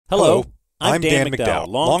Hello, I'm Dan McDowell,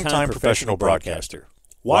 longtime professional broadcaster.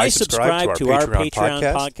 Why subscribe to our Patreon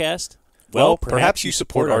podcast? Well, perhaps you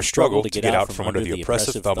support our struggle to get out from under the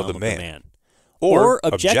oppressive thumb of the man. Or,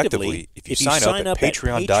 objectively, if you sign up at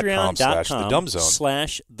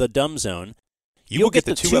patreon.com/thedumbzone, you'll get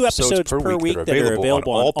the 2 episodes per week that are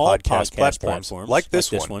available on all podcast platforms like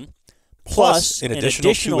this one, plus an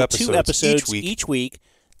additional 2 episodes each week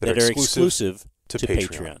that are exclusive to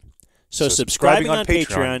Patreon. So subscribing on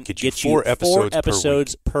Patreon gets you 4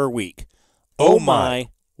 episodes per week. Oh my,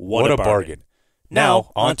 what a bargain.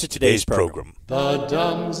 Now, on to today's program. The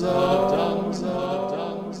Dumb Zone.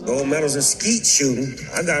 Gold medals in skeet shooting.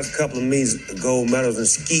 I got a couple of gold medals in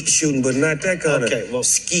skeet shooting, but not that kind of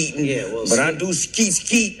skeeting. Yeah, well, but I do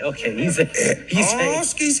skeet. Okay, you say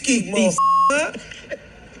skeet, motherfucker.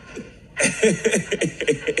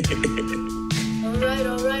 All right.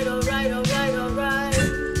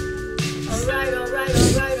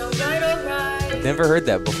 Never heard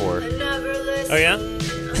that before. Oh, yeah?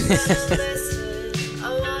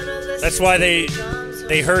 That's why they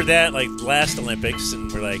heard that like last Olympics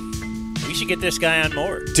and were like, we should get this guy on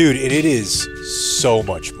more. Dude, it is so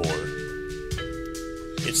much more.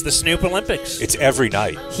 It's the Snoop Olympics. It's every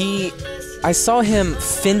night. I saw him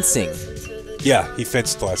fencing. Yeah, he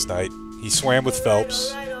fenced last night. He swam with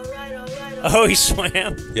Phelps. Oh, he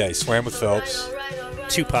swam? Yeah, he swam with Phelps.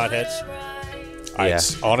 2 potheads. Yeah.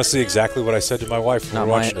 It's honestly exactly what I said to my wife when we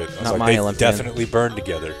were watching it. I was like, they Olympian. definitely burned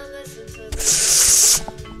together.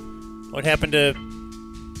 What happened to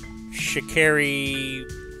Sha'Carri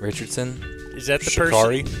Richardson? Is that the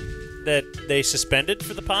Sha'Carri? person that they suspended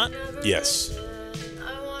for the pot? Yes.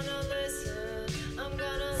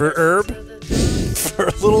 For herb? For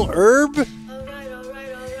a little herb?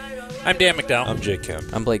 I'm Dan McDowell. I'm Jake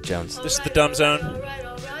Kemp. I'm Blake Jones. This is the Dumb Zone.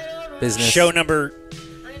 Business. Show number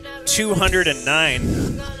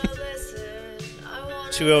 209.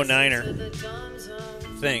 209er.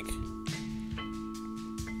 I think.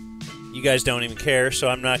 You guys don't even care, so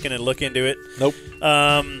I'm not going to look into it. Nope.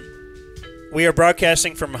 We are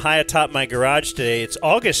broadcasting from high atop my garage today. It's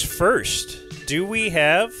August 1st. Do we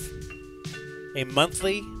have a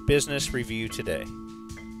monthly business review today?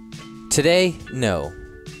 Today, no.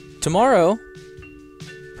 Tomorrow,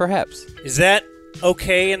 perhaps. Is that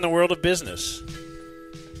okay in the world of business?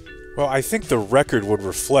 Well, I think the record would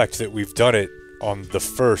reflect that we've done it on the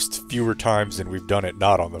first fewer times than we've done it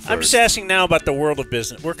not on the first. I'm just asking now about the world of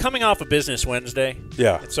business. We're coming off of Business Wednesday.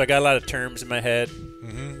 Yeah. So I got a lot of terms in my head.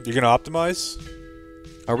 Mm-hmm. You're going to optimize?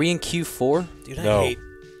 Are we in Q4? Dude, No. I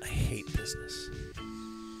hate business.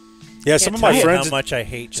 Yeah, some of my friends. How much I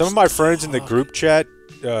hate. Some of my friends in the group chat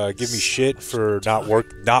give me shit for not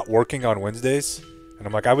working on Wednesdays, and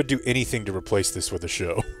I'm like, I would do anything to replace this with a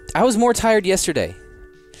show. I was more tired yesterday,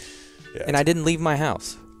 Yeah, and I didn't leave my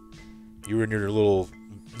house. You were in your little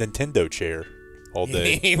Nintendo chair all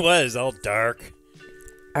day. He was all dark.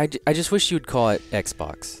 I just wish you would call it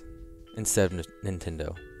Xbox instead of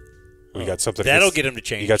Nintendo. We got something. That'll get him to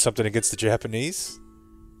change. You got something against the Japanese?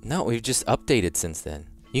 No, we've just updated since then.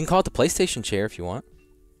 You can call it the PlayStation chair if you want.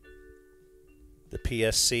 The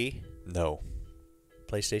PSC? No.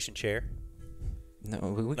 PlayStation chair? No,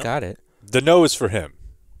 we got it. The no is for him.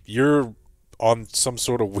 You're on some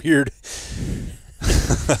sort of weird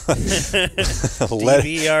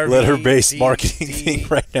letter-based marketing thing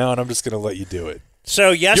right now, and I'm just going to let you do it.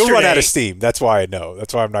 So yesterday, you'll run out of steam. That's why I know.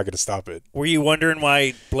 That's why I'm not going to stop it. Were you wondering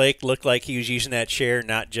why Blake looked like he was using that chair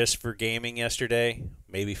not just for gaming yesterday?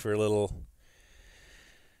 Maybe for a little...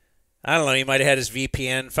 I don't know. He might have had his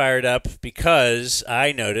VPN fired up because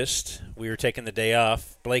I noticed we were taking the day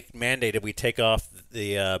off. Blake mandated we take off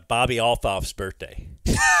the Bobby Althoff's birthday.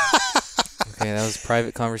 Okay, that was a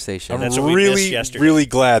private conversation. I'm That's what we missed really, yesterday. really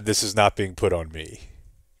glad this is not being put on me.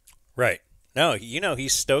 Right. No,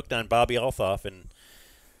 he's stoked on Bobby Althoff and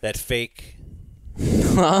that fake...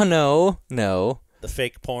 Oh, no. The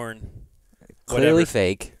fake porn. Clearly whatever.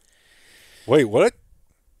 fake. Wait, what?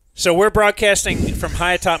 So we're broadcasting from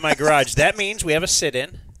high atop my garage. That means we have a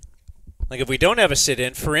sit-in. Like if we don't have a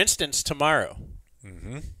sit-in, for instance, tomorrow,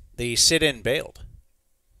 the sit-in bailed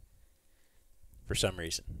for some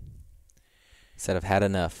reason. Said I've had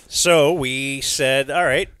enough. So we said, all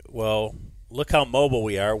right, well, look how mobile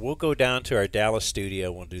we are. We'll go down to our Dallas studio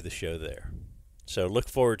and we'll do the show there. So look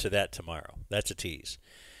forward to that tomorrow. That's a tease.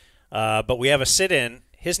 But we have a sit-in.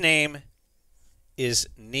 His name is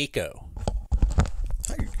Nico.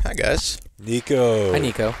 Hi, guys. Nico. Hi,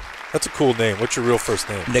 Nico. That's a cool name. What's your real first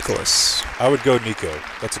name? Nicholas. I would go Nico.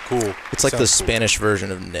 That's a cool... It's like the sounds cool. Spanish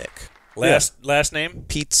version of Nick. Last name?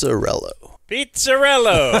 Pizzarello.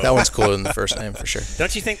 Pizzarello. That one's cooler than the first name for sure.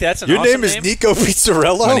 Don't you think that's an Your awesome name is Nico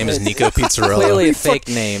Pizzarello? My name is Nico Pizzarello. Clearly a fake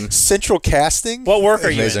name. Central Casting? What work are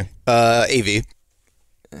you Amazing. in? AV.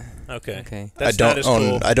 Okay. That's I not don't as own.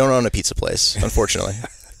 cool. I don't own a pizza place, unfortunately.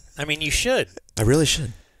 I mean, you should. I really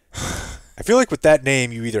should. I feel like with that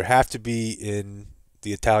name, you either have to be in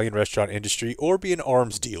the Italian restaurant industry or be an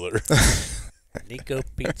arms dealer. Nico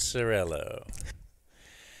Pizzarello.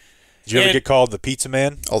 Did you ever get called the Pizza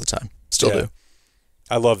Man? All the time. Still do.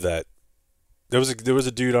 I love that. There was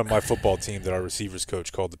a dude on my football team that our receivers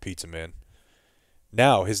coach called the Pizza Man.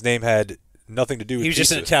 Now his name had nothing to do with He was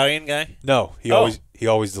pizza. just an Italian guy? No, he always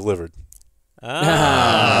delivered. Okay.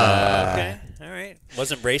 All right.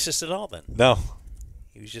 Wasn't racist at all then. No.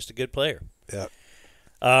 He was just a good player. Yeah.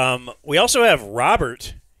 We also have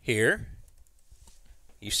Robert here.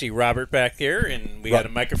 You see Robert back there, and we got a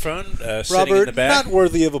microphone sitting in the back. Not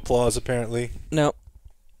worthy of applause, apparently. No.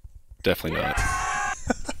 Definitely not.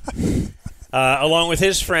 Along with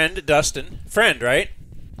his friend, Dustin. Friend, right?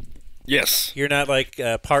 Yes. You're not like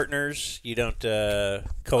partners? You don't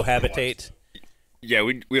cohabitate? Yeah,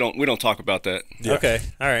 we don't talk about that. Yeah. Okay,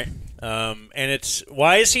 all right. And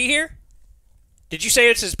why is he here? Did you say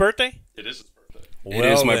it's his birthday? It is his birthday. Well,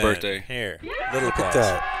 it is my then, birthday. Here, little Look at applause.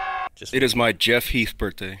 that. It is my Jeff Heath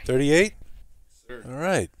birthday. 38? All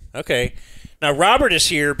right. Okay. Now, Robert is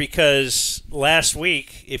here because last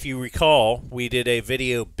week, if you recall, we did a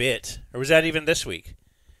video bit. Or was that even this week?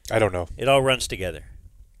 I don't know. It all runs together.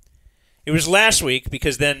 It was last week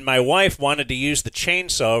because then my wife wanted to use the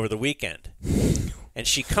chainsaw over the weekend. And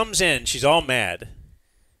she comes in. She's all mad.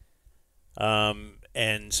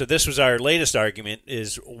 And so this was our latest argument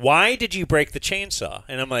is, why did you break the chainsaw?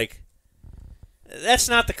 And I'm like, that's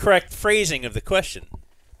not the correct phrasing of the question.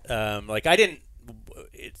 I didn't.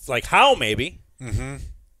 It's like, how, maybe. Mm-hmm.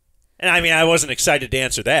 And I mean, I wasn't excited to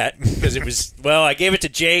answer that because it was, well, I gave it to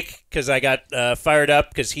Jake because I got fired up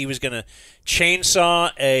because he was going to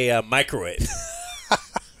chainsaw a microwave.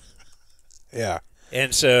 Yeah.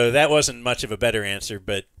 And so that wasn't much of a better answer,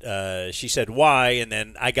 but she said why, and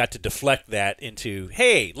then I got to deflect that into,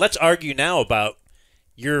 hey, let's argue now about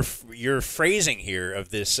your phrasing here of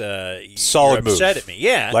this. Solid you're upset move. at me,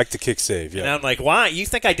 yeah. Like to kick save, yeah. And I'm like, why? You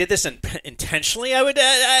think I did this intentionally?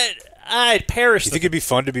 I'd perish. You think it'd be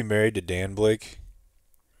fun to be married to Dan Blake?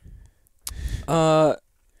 No,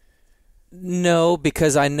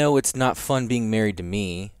 because I know it's not fun being married to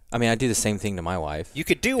me. I mean, I do the same thing to my wife. You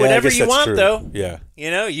could do whatever you want, true. though. Yeah.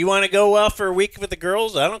 You know, you want to go for a week with the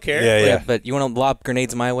girls? I don't care. Yeah. But you want to lob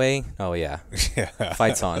grenades my way? Oh, yeah.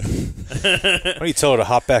 Fight's on. Why don't you tell her to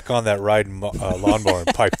hop back on that riding lawnmower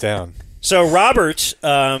and pipe down? So Robert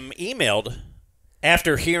emailed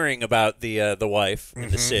after hearing about the wife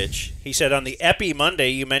and the sitch. He said, on the Epi Monday,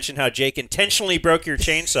 you mentioned how Jake intentionally broke your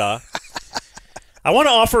chainsaw. I want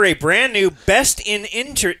to offer a brand new best in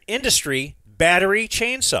industry battery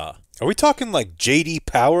chainsaw. Are we talking like J.D.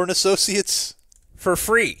 Power and Associates? For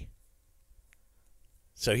free.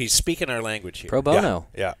 So he's speaking our language here. Pro bono.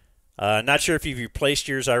 Yeah. Not sure if you've replaced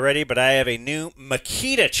yours already, but I have a new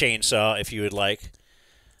Makita chainsaw if you would like.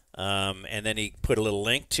 And then he put a little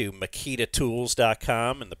link to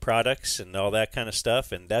makitatools.com and the products and all that kind of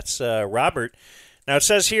stuff. And that's Robert. Now it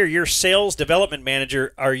says here, you're sales development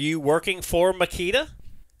manager. Are you working for Makita?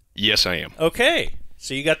 Yes, I am. Okay.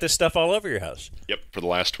 So you got this stuff all over your house? Yep, for the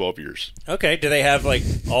last 12 years. Okay. Do they have like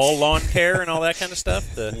all lawn care and all that kind of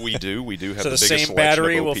stuff? We do. We do have so the the biggest same selection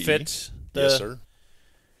battery of will OPE. fit? Yes, sir.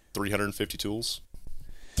 350 tools.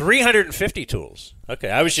 350 tools. Okay.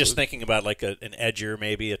 I was just thinking about like an edger,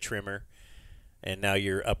 maybe a trimmer, and now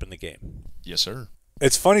you're up in the game. Yes, sir.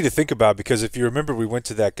 It's funny to think about because if you remember, we went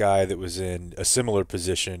to that guy that was in a similar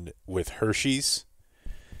position with Hershey's.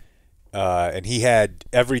 And he had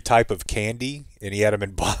every type of candy, and he had them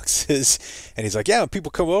in boxes. And he's like, yeah, when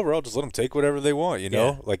people come over, I'll just let them take whatever they want,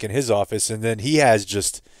 like in his office. And then he has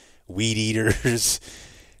just weed eaters.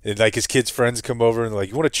 And like his kids' friends come over and they're like,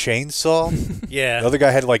 you want a chainsaw? Yeah. The other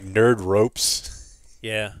guy had like nerd ropes.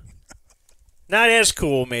 Yeah. Not as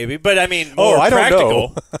cool, maybe, but I mean, more I don't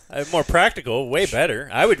practical. know. More practical, way better.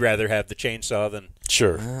 I would rather have the chainsaw than.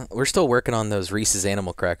 Sure. We're still working on those Reese's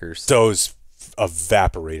animal crackers. Those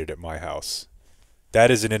evaporated at my house. That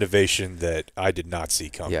is an innovation that I did not see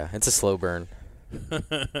coming. Yeah, it's a slow burn.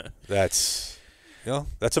 That's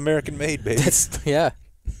American made, baby. Yeah.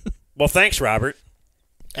 Well, thanks, Robert.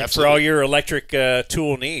 And for all your electric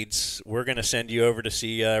tool needs, we're going to send you over to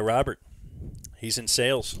see Robert. He's in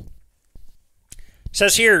sales.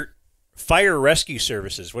 Says here, fire rescue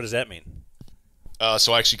services. What does that mean?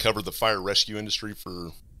 So I actually cover the fire rescue industry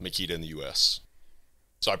for Makita in the U.S.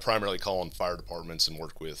 So I primarily call on fire departments and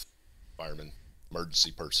work with firemen,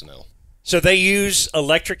 emergency personnel. So they use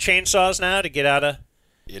electric chainsaws now to get out of...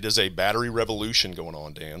 It is a battery revolution going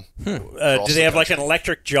on, Dan. Do they have like an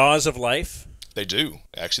electric jaws of life? They do.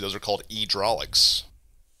 Actually, those are called hydraulics.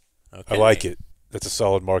 I like it. That's a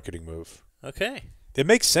solid marketing move. Okay. It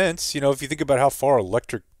makes sense. If you think about how far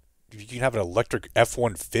electric, you can have an electric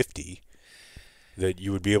F-150 that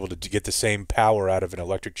you would be able to get the same power out of an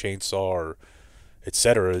electric chainsaw or et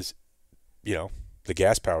cetera as, the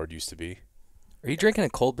gas-powered used to be. Are you drinking a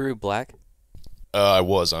cold brew black? I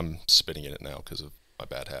was. I'm spitting in it now because of my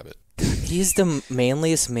bad habit. He's the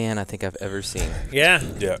manliest man I think I've ever seen. Yeah.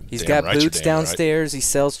 Yeah. He's Damn got right, you're boots damn right. downstairs. He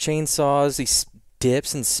sells chainsaws. He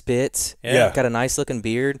dips and spits. Yeah. Got a nice looking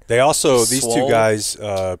beard. They also, these Swole. two guys,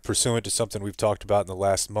 pursuant to something we've talked about in the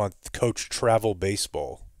last month, coach travel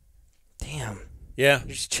baseball. Damn. Yeah.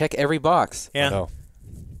 You just check every box. Yeah. I know.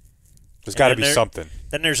 There's got to be something.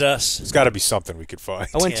 Then there's us. There's got to be something we could find.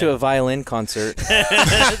 I went to a violin concert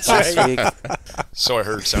That's last right. week. So I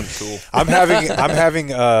heard. It sounded cool. I'm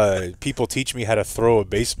having people teach me how to throw a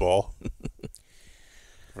baseball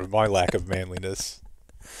for my lack of manliness.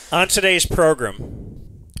 On today's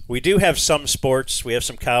program, we do have some sports. We have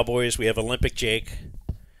some Cowboys. We have Olympic Jake.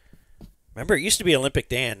 Remember, it used to be Olympic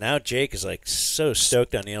Dan. Now Jake is like so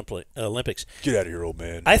stoked on the Olympics. Get out of here, old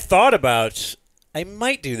man. I thought about, I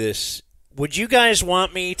might do this. Would you guys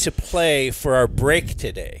want me to play for our break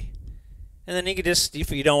today? And then you could just, if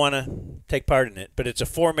you don't want to take part in it, but it's a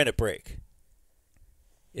 4-minute break.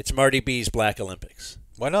 It's Marty B's Black Olympics.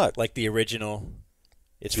 Why not? Like the original.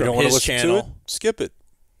 It's If you from don't want to his listen channel. to it, skip it.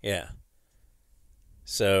 Yeah.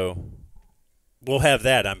 So we'll have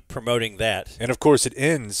that. I'm promoting that. And, of course, it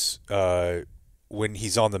ends when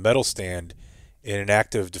he's on the medal stand in an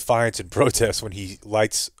act of defiance and protest when he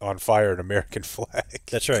lights on fire an American flag.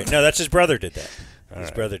 That's right. No, that's his brother did that. His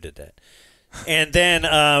brother did that. And then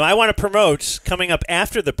I want to promote, coming up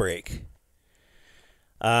after the break,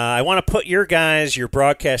 I want to put your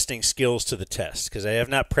broadcasting skills to the test because I have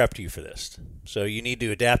not prepped you for this. So you need to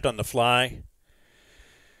adapt on the fly.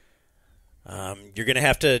 You're going to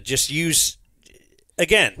have to just use,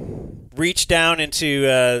 again, reach down into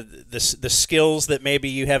the skills that maybe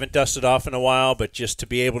you haven't dusted off in a while, but just to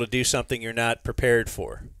be able to do something you're not prepared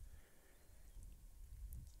for.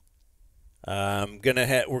 We're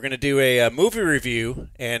gonna do a movie review,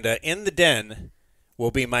 and in the den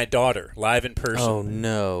will be my daughter live in person. Oh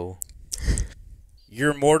no!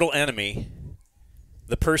 Your mortal enemy,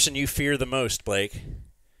 the person you fear the most, Blake.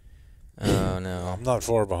 Oh no! I'm not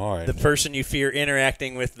far behind. The person you fear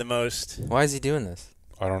interacting with the most. Why is he doing this?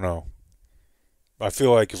 I don't know. I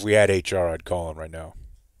feel like if we had HR, I'd call him right now.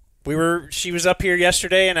 She was up here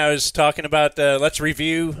yesterday, and I was talking about let's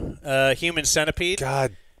review Human Centipede.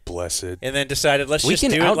 God bless it. And then decided let's We just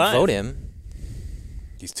can do it live. outvote him.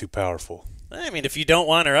 He's too powerful. I mean, if you don't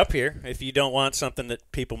want her up here, if you don't want something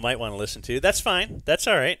that people might want to listen to, that's fine. That's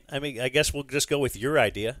all right. I mean, I guess we'll just go with your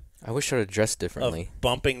idea I wish I would have dressed differently. of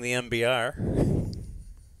bumping the MBR.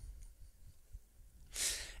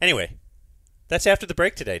 Anyway, that's after the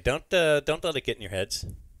break today. Don't let it get in your heads.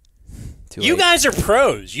 You guys are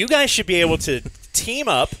pros. You guys should be able to team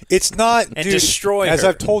up. It's not, and dude, destroy as her.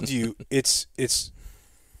 I've told you, it's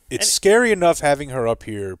scary enough having her up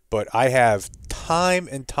here, but I have time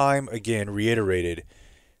and time again reiterated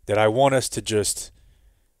that I want us to just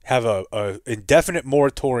have a indefinite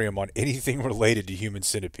moratorium on anything related to Human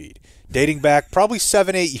Centipede, dating back probably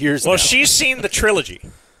 7-8 years now. Well, she's seen the trilogy.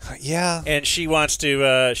 Yeah. And she wants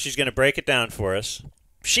to, she's going to break it down for us.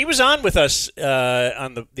 She was on with us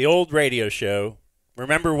on the old radio show.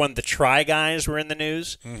 Remember when the Try Guys were in the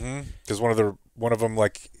news? Mm-hmm. Because one of them,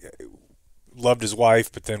 like, loved his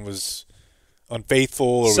wife but then was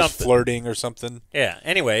unfaithful or was flirting or something. Yeah.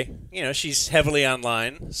 Anyway, she's heavily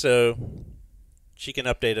online, so she can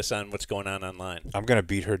update us on what's going on online. I'm going to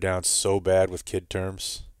beat her down so bad with kid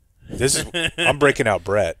terms. I'm breaking out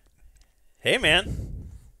Brett. Hey, man.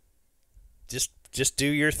 Just do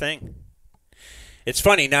your thing. It's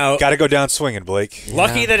funny now. Got to go down swinging, Blake.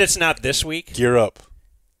 Lucky that it's not this week. Gear up.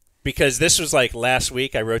 Because this was like last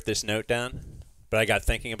week. I wrote this note down, but I got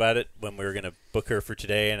thinking about it when we were going to book her for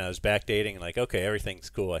today, and I was backdating and like, okay,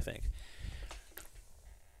 everything's cool, I think.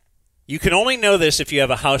 You can only know this if you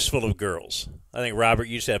have a house full of girls. I think, Robert,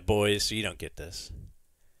 you just have boys, so you don't get this.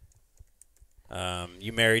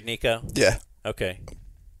 You married, Nico? Yeah. Okay.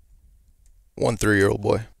 1 3-year-old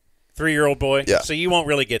boy. 3-year-old boy? Yeah. So you won't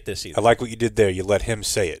really get this either. I like what you did there. You let him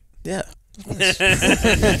say it. Yeah.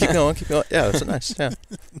 Keep going. Yeah, that's nice. Yeah.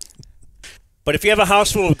 But if you have a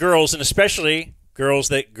house full of girls, and especially girls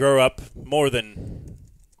that grow up more than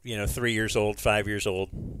 3 years old, 5 years old,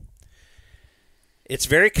 It's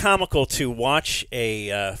very comical to watch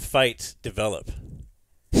a fight develop.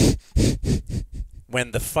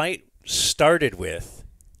 When the fight started with,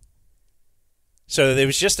 so it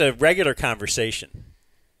was just a regular conversation,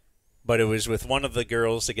 but it was with one of the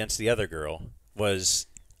girls against the other girl, was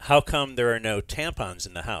how come there are no tampons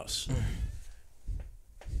in the house?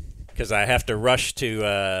 Because I have to rush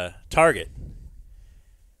to Target.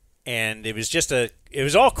 And it was just it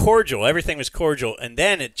was all cordial. Everything was cordial. And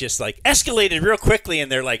then it just like escalated real quickly,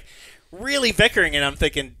 and they're like really bickering. And I'm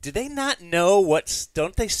thinking, do they not know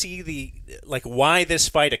don't they see why this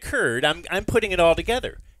fight occurred? I'm putting it all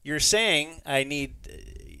together. You're saying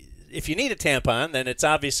if you need a tampon, then it's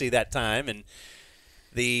obviously that time. And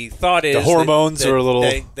the thought is the hormones are a little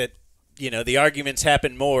the arguments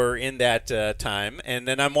happen more in that time, and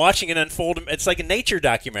then I'm watching it unfold. It's like a nature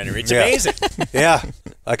documentary. It's amazing. Yeah,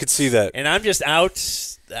 I could see that. And I'm just out,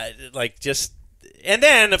 and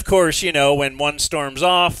then, of course, when one storms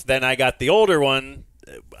off, then I got the older one.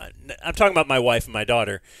 I'm talking about my wife and my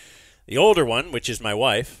daughter. The older one, which is my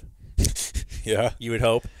wife. Yeah. You would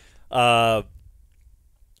hope.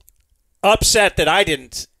 Upset that I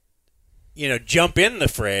didn't, jump in the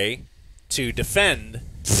fray to defend.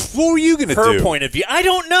 What were you going to do? Her point of view. I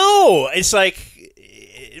don't know. It's like,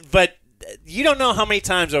 but you don't know how many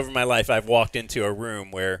times over my life I've walked into a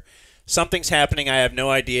room where something's happening, I have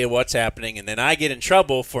no idea what's happening, and then I get in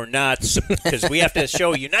trouble for not, because we have to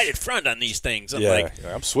show a united front on these things.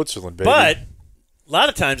 I'm Switzerland, baby. But a lot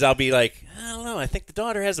of times I'll be like, I don't know, I think the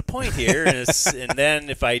daughter has a point here, and then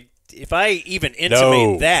if I even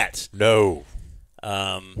intimate that. No.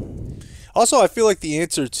 Also, I feel like the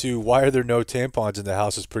answer to why are there no tampons in the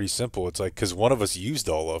house is pretty simple. It's like because one of us used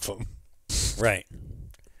all of them. Right.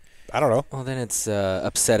 I don't know. Well, then it's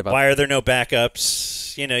upset about... Why are there no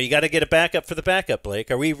backups? You got to get a backup for the backup, Blake.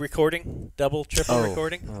 Are we recording? Double, triple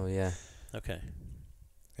recording? Oh, yeah. Okay.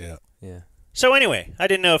 Yeah. Yeah. So anyway, I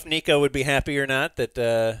didn't know if Nico would be happy or not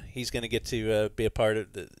that he's going to get to be a part of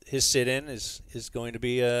his sit-in is going to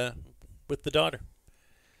be with the daughter.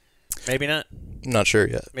 Maybe not. I'm not sure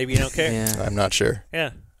yet. Maybe you don't care. Yeah. I'm not sure.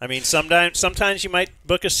 Yeah. I mean, sometimes you might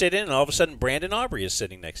book a sit-in, and all of a sudden Brandon Aubrey is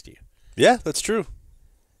sitting next to you. Yeah, that's true.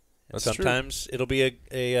 Sometimes it'll be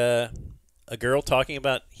a girl talking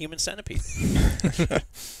about Human Centipede.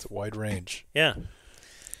 It's a wide range. Yeah.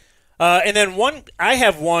 And then I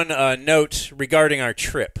have one note regarding our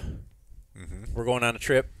trip. Mm-hmm. We're going on a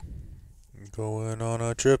trip. Going on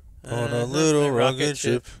a trip on a little rocket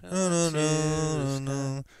ship.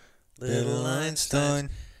 No. Little Einstein.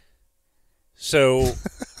 So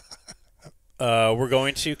we're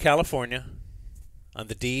going to California on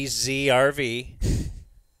the DZRV.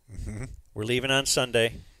 Mm-hmm. We're leaving on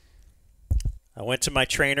Sunday. I went to my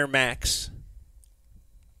trainer, Max,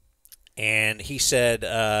 and he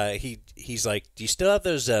said, he's like, do you still have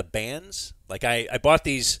those bands? Like I bought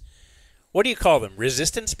these, what do you call them,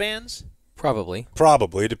 resistance bands? Probably.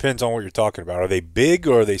 It depends on what you're talking about. Are they big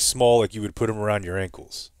or are they small like you would put them around your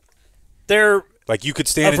ankles? They're like you could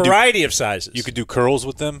stand a variety of sizes. You could do curls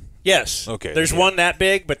with them? Yes. Okay. There's one that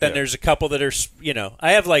big, but then there's a couple that are,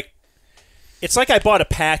 I have it's like I bought a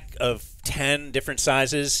pack of 10 different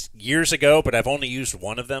sizes years ago, but I've only used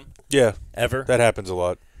one of them. Yeah. Ever. That happens a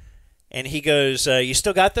lot. And he goes, you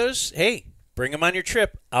still got those? Hey, bring them on your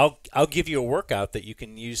trip. I'll give you a workout that you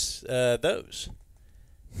can use those.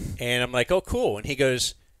 And I'm like, oh, cool. And he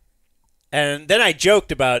goes, and then I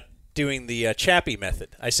joked about doing the Chappie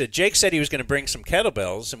method. I said, Jake said he was going to bring some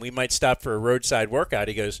kettlebells, and we might stop for a roadside workout.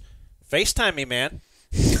 He goes, FaceTime me, man.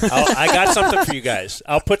 I got something for you guys.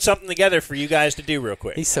 I'll put something together for you guys to do real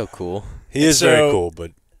quick. He's so cool. He is very cool.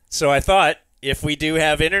 But so I thought, if we do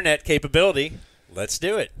have internet capability, let's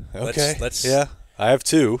do it. Okay. Let's yeah, I have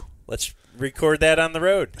two. Let's record that on the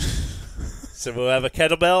road. So we'll have a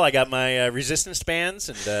kettlebell. I got my resistance bands,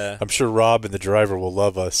 and I'm sure Rob and the driver will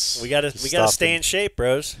love us. We gotta stay in shape,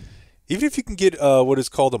 bros. Even if you can get what is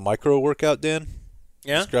called a micro workout, Dan.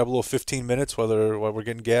 Yeah. Just grab a little 15 minutes while we're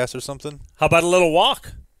getting gas or something. How about a little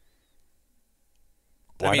walk?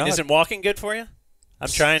 Why not? Isn't walking good for you? I'm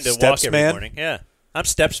trying to walk every morning. Yeah. I'm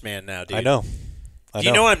steps man now, dude. I know. Do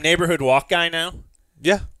you know I'm neighborhood walk guy now?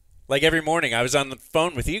 Yeah. Like every morning. I was on the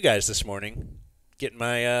phone with you guys this morning getting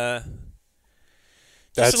my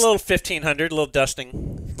just a little 1,500, a little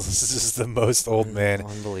dusting. This is the most old man.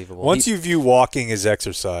 Unbelievable. Once you view walking as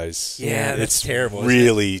exercise, yeah, that's it's terrible.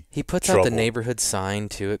 Really, he puts trouble. out the neighborhood sign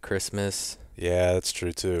too at Christmas. Yeah, that's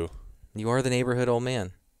true too. You are the neighborhood old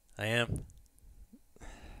man. I am.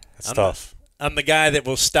 It's tough. I'm the guy that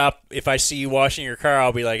will stop if I see you washing your car.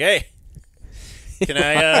 I'll be like, "Hey, can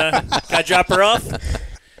I drop her off?"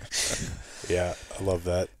 Yeah, I love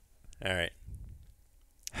that. All right.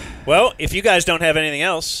 Well, if you guys don't have anything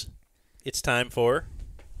else, it's time for...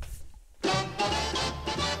 You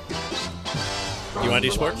want to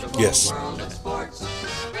do sports? Yes.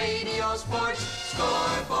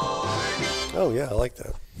 Oh, yeah, I like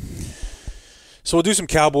that. So we'll do some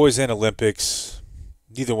Cowboys and Olympics.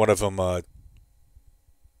 Neither one of them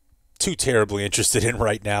too terribly interested in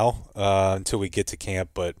right now until we get to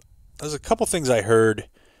camp. But there's a couple things I heard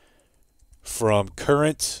from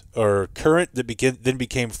current that then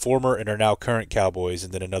became former and are now current Cowboys,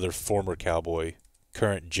 and then another former Cowboy,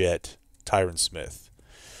 current Jet, Tyron Smith.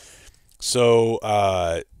 So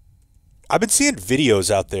I've been seeing videos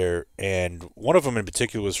out there, and one of them in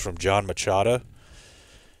particular was from John Machado.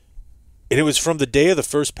 And it was from the day of the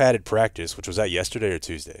first padded practice, which was that yesterday or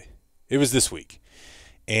Tuesday? It was this week.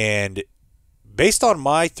 And based on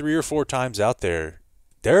my 3 or 4 times out there,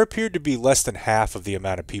 there appeared to be less than half of the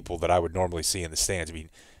amount of people that I would normally see in the stands. I mean,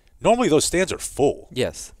 normally those stands are full.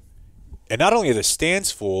 Yes. And not only are the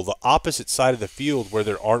stands full, the opposite side of the field where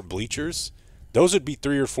there aren't bleachers, those would be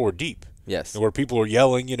 3 or 4 deep. Yes. Where people are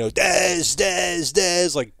yelling, Dez, Dez,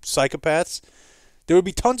 Dez, like psychopaths. There would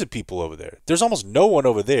be tons of people over there. There's almost no one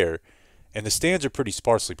over there, and the stands are pretty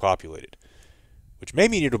sparsely populated, which may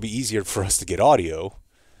mean it'll be easier for us to get audio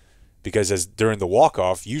because as during the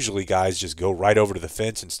walk-off, usually guys just go right over to the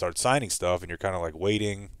fence and start signing stuff, and you're kind of like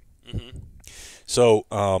waiting. Mm-hmm. So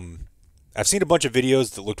I've seen a bunch of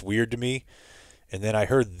videos that looked weird to me, and then I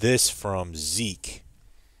heard this from Zeke.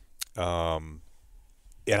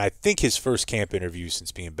 And I think his first camp interview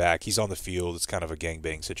since being back, he's on the field. It's kind of a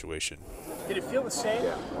gangbang situation. Did it feel the same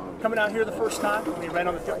coming out here the first time when you ran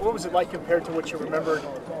on the field? What was it like compared to what you remembered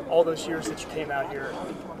all those years that you came out here,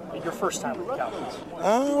 your first time with the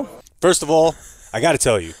Cowboys? First of all, I got to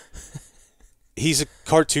tell you, he's a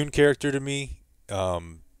cartoon character to me. I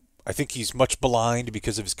think he's much maligned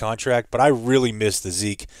because of his contract, but I really miss the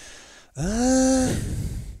Zeke.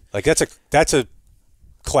 Like that's a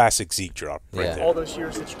classic Zeke drop right there. All those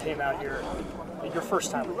years that you came out here, your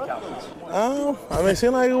first time with the Cowboys. I mean, it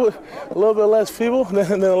seemed like it was a little bit less people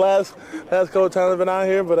than the last couple of times I've been out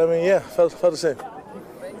here, but I mean, yeah, felt the same.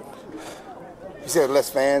 You said less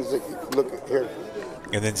fans. Look here.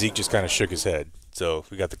 And then Zeke just kind of shook his head. So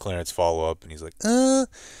we got the Clarence follow-up, and he's like, yeah,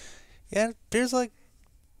 it appears like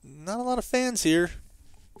not a lot of fans here.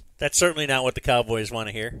 That's certainly not what the Cowboys want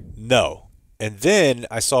to hear. No. And then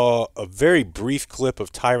I saw a very brief clip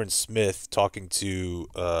of Tyron Smith talking to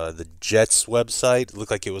the Jets website. It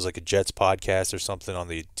looked like it was like a Jets podcast or something on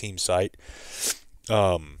the team site.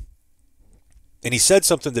 And he said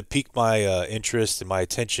something that piqued my interest and my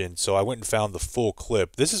attention, so I went and found the full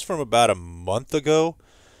clip. This is from about a month ago.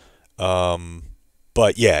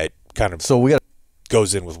 But, yeah, it kind of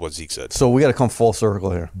goes in with what Zeke said. So we got to come full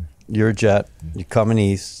circle here. You're a Jet. You're coming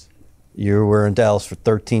east. You were in Dallas for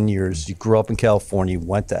 13 years. You grew up in California. You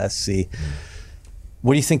went to SC.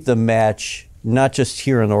 What do you think the match, not just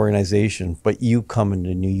here in the organization, but you coming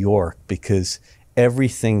to New York? Because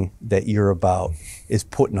everything that you're about is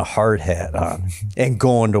putting a hard hat on and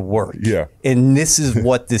going to work. Yeah. And this is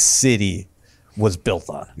what this city was built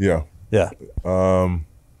on. Yeah. Yeah.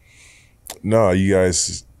 No, you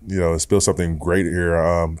guys, it's built something great here.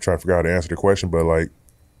 I'm trying to figure out how to answer the question, but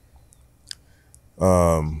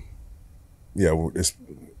yeah, it's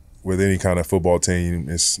with any kind of football team.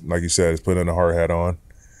 It's like you said, it's putting a hard hat on.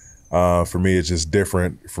 For me, it's just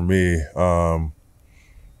different. For me,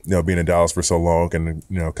 being in Dallas for so long, and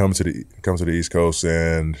come to the East Coast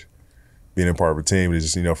and being a part of a team,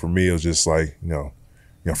 it's just for me, it was just like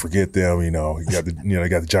forget them. You got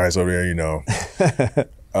the Giants over there.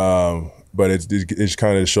 But it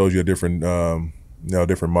kind of shows you a different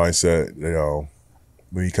different mindset.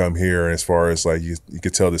 When you come here, and as far as like you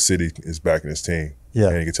could tell the city is backing this team. Yeah.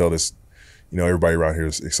 And you could tell this, everybody around here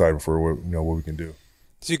is excited for what we can do.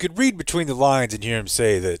 So you could read between the lines and hear him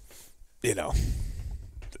say that,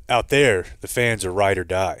 out there the fans are ride or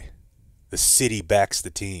die. The city backs the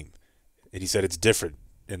team, and he said it's different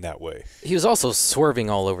in that way. He was also swerving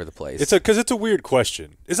all over the place. Because it's a weird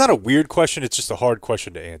question. It's not a weird question. It's just a hard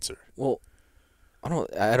question to answer. Well,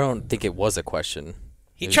 I don't think it was a question.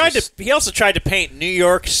 He also tried to paint New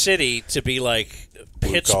York City to be like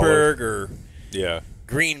Pittsburgh or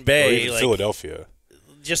Green Bay, or even Philadelphia.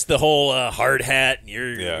 Just the whole hard hat.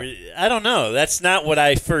 I don't know. That's not what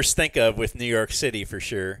I first think of with New York City for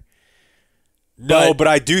sure. No, but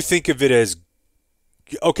I do think of it as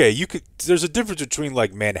okay. There's a difference between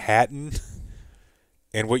like Manhattan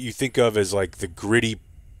and what you think of as like the gritty,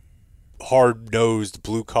 hard-nosed,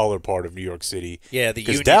 blue-collar part of New York City. Yeah,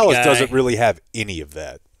 because Dallas doesn't really have any of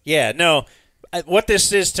that. Yeah, no. What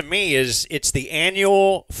this is to me is it's the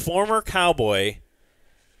annual former Cowboy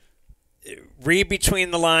read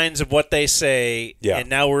between the lines of what they say, and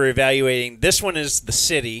now we're evaluating. This one is the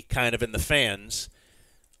city, kind of, and the fans.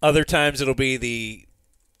 Other times it'll be the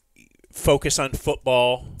focus on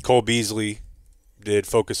football. Cole Beasley did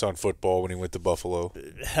focus on football when he went to Buffalo.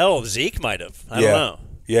 Hell, Zeke might have. I don't know.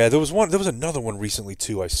 Yeah, there was another one recently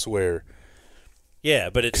too, I swear. Yeah,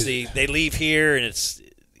 but it's they leave here and it's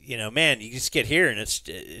man, you just get here and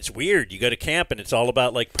it's weird. You go to camp and it's all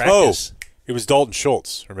about like practice. Oh, it was Dalton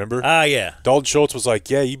Schultz, remember? Ah, yeah. Dalton Schultz was like,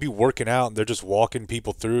 "Yeah, you'd be working out and they're just walking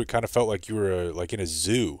people through." It kind of felt like you were like in a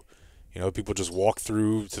zoo. People just walk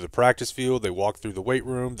through to the practice field, they walk through the weight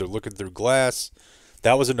room, they're looking through glass.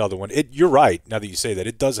 That was another one. You're right. Now that you say that,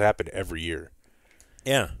 it does happen every year.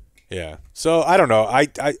 Yeah. Yeah. So I don't know.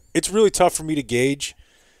 It's really tough for me to gauge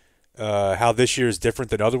how this year is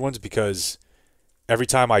different than other ones because every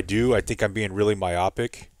time I do, I think I'm being really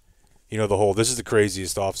myopic. The whole this is the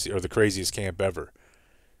craziest offseason or the craziest camp ever.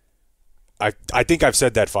 I think I've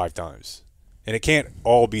said that 5 times, and it can't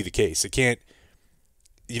all be the case. It can't.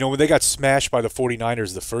 When they got smashed by the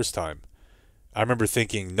 49ers the first time, I remember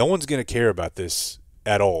thinking no one's going to care about this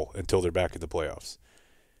at all until they're back in the playoffs.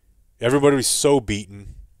 Everybody was so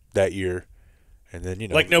beaten that year, and then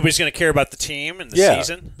like nobody's going to care about the team and the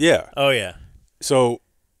season. Yeah. Oh yeah. So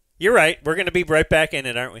you're right. We're going to be right back in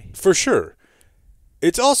it, aren't we? For sure.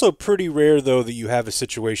 It's also pretty rare though that you have a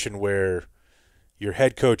situation where your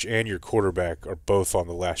head coach and your quarterback are both on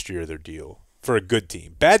the last year of their deal for a good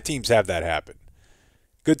team. Bad teams have that happen.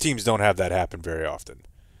 Good teams don't have that happen very often.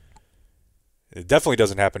 It definitely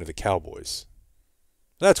doesn't happen to the Cowboys.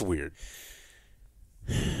 That's weird.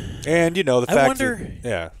 And the fact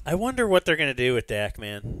that I wonder what they're going to do with Dak,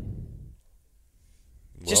 man.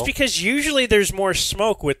 Just because usually there's more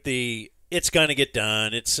smoke with the it's going to get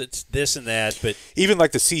done. It's this and that, but even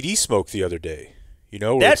like the CD smoke the other day,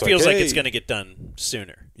 where that it's feels like it's going to get done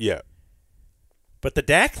sooner. Yeah. But the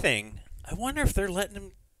Dak thing, I wonder if they're letting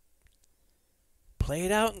him play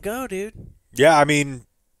it out and go, dude. Yeah, I mean,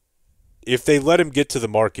 if they let him get to the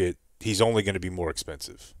market, he's only going to be more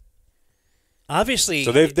expensive. Obviously,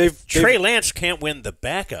 so they've Trey Lance can't win the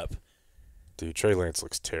backup. Dude, Trey Lance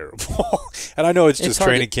looks terrible. And I know it's just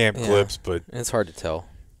training camp clips, but it's hard to tell.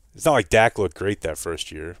 It's not like Dak looked great that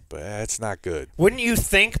first year, but it's not good. Wouldn't you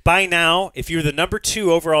think by now, if you're the number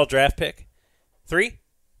 2 overall draft pick, 3?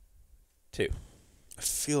 2. I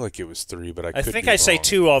feel like it was 3, but I think I say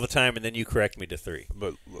 2 all the time, and then you correct me to 3.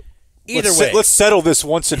 But either way, let's settle this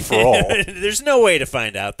once and for all. There's no way to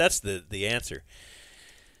find out. That's the answer.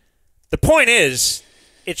 The point is,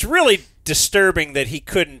 it's really disturbing that he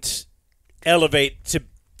couldn't elevate to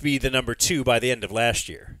be the number 2 by the end of last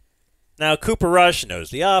year. Now, Cooper Rush knows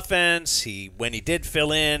the offense. When he did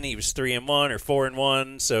fill in, he was 3-1 or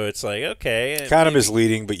 4-1. So it's like, okay, kind of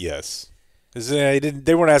misleading, but yes, they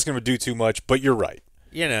weren't asking him to do too much. But you're right.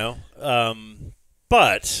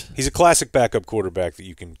 But he's a classic backup quarterback that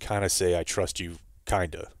you can kind of say, I trust you,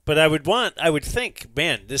 kind of. But I would think,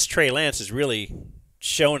 man, this Trey Lance is really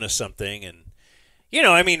showing us something. And,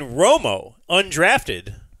 Romo,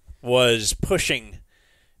 undrafted, was pushing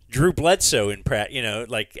Drew Bledsoe in practice.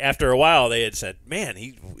 Like after a while they had said, man,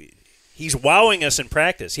 he's wowing us in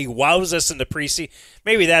practice. He wows us in the preseason.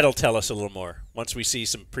 Maybe that'll tell us a little more once we see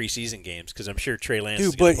some preseason games because I'm sure Trey Lance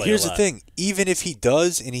is going to play here's a lot. The thing. Even if he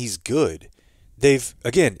does and he's good,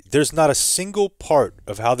 there's not a single part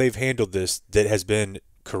of how they've handled this that has been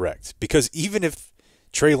correct. Because even if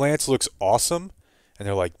Trey Lance looks awesome and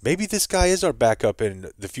they're like, maybe this guy is our backup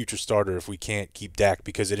and the future starter if we can't keep Dak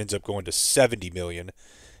because it ends up going to $70 million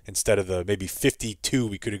instead of the maybe 52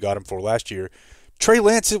 we could have got him for last year. Trey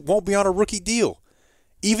Lance won't be on a rookie deal.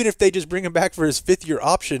 Even if they just bring him back for his 5th-year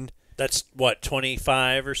option. That's,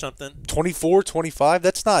 25 or something? 24,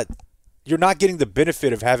 25? You're not getting the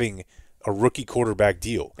benefit of having a rookie quarterback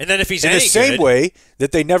deal. And then if he's in the same way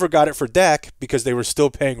that they never got it for Dak because they were still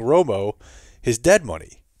paying Romo his dead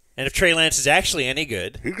money. And if Trey Lance is actually any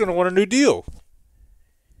good, he's going to want a new deal.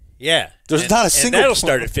 Yeah. There's not a single. And that'll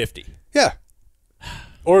start at 50. Yeah.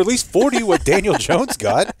 Or at least 40, what Daniel Jones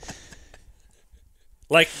got.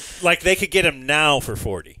 Like they could get him now for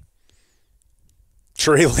 40.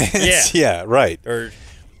 Trey Lance? Yeah, right. Or,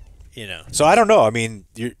 So I don't know. I mean,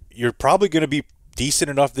 you're probably going to be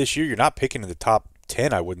decent enough this year. You're not picking in the top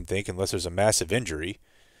 10, I wouldn't think, unless there's a massive injury.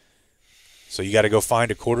 So you got to go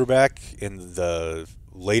find a quarterback in the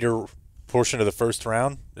later portion of the first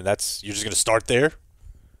round, and you're just going to start there?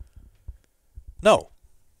 No.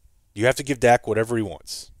 You have to give Dak whatever he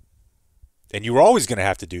wants. And you were always going to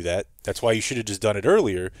have to do that. That's why you should have just done it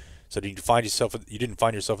earlier so that you didn't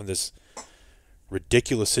find yourself in this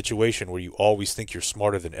ridiculous situation where you always think you're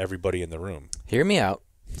smarter than everybody in the room. Hear me out.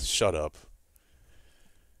 Shut up.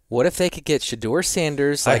 What if they could get Shedeur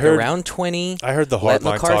Sanders around 20? I heard the let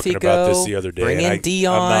hardline McCarthy talking go, about this the other day. Bring in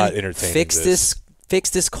Dion. I'm not entertaining fix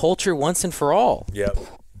this culture once and for all. Yep.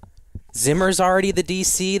 Zimmer's already the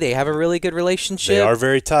DC. They have a really good relationship. They are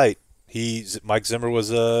very tight. Mike Zimmer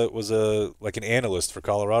was like an analyst for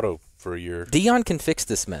Colorado for a year. Dion can fix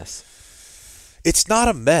this mess. It's not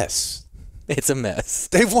a mess. It's a mess.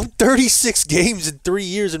 They've won 36 games in 3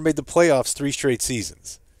 years and made the playoffs 3 straight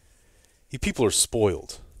seasons. You people are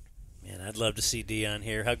spoiled. Man, I'd love to see Dion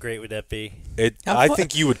here. How great would that be? I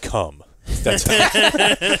think you would come. That's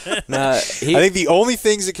I think the only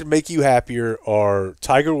things that can make you happier are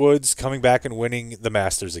Tiger Woods coming back and winning the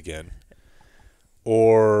Masters again,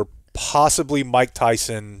 or possibly Mike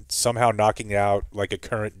Tyson somehow knocking out like a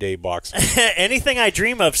current day boxer. Anything I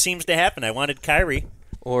dream of seems to happen. I wanted Kyrie.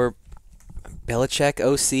 Or Belichick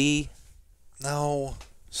OC. No.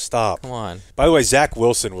 Stop. Come on. By the way, Zach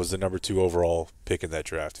Wilson was the number 2 overall pick in that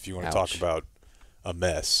draft, if you want to talk about a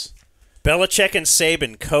mess. Belichick and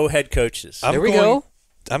Saban, co-head coaches. There we go.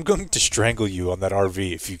 I'm going to strangle you on that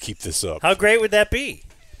RV if you keep this up. How great would that be?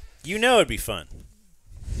 You know it'd be fun.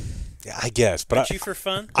 Yeah, I guess. But Aren't you for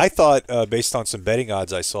fun? I thought, based on some betting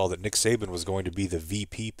odds I saw, that Nick Saban was going to be the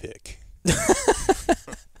VP pick.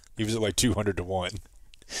 He was at like 200 to 1.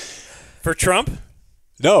 For Trump?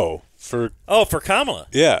 No. For Kamala.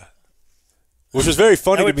 Yeah. Which was very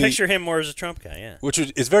funny to me. I would picture him more as a Trump guy, yeah.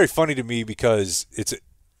 It's very funny to me because it's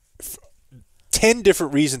 10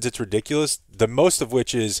 different reasons it's ridiculous, the most of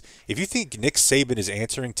which is if you think Nick Saban is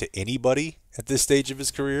answering to anybody at this stage of his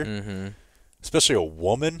career, especially a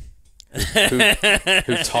woman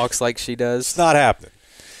who talks like she does. It's not happening.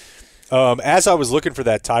 As I was looking for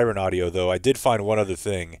that Tyron audio, though, I did find one other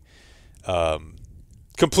thing.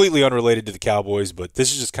 Completely unrelated to the Cowboys, but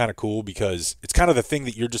this is just kind of cool because it's kind of the thing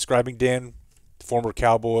that you're describing, Dan, former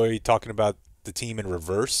Cowboy, talking about the team in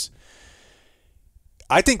reverse.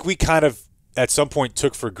 I think we kind of, at some point,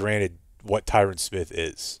 took for granted what Tyron Smith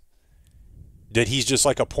is. That he's just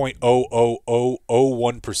like a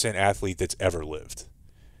 0.00001% athlete that's ever lived.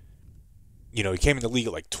 You know, he came in the league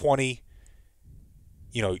at like 20.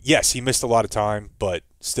 You know, yes, he missed a lot of time, but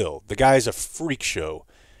still, the guy is a freak show.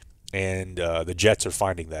 And the Jets are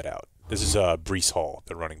finding that out. This is Breece Hall,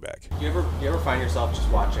 the running back. You ever find yourself just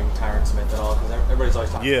watching Tyron Smith at all? Because everybody's always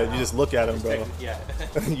talking about him. You just look at him, bro.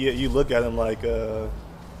 You look at him like the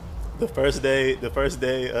first day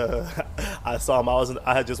I saw him,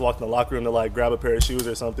 I had just walked in the locker room to like grab a pair of shoes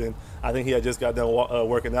or something. I think he had just got done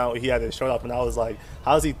working out. He had his shirt off, and I was like,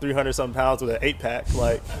 "How's he 300-something pounds with an 8-pack?"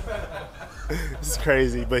 Like, it's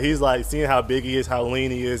crazy. But he's like, seeing how big he is, how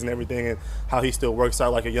lean he is, and everything, and how he still works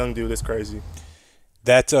out like a young dude. It's crazy.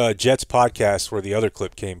 That Jets podcast where the other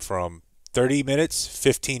clip came from, 30 minutes,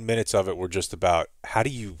 15 minutes of it were just about how do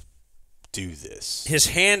you do this. His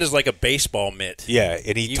hand is like a baseball mitt. Yeah,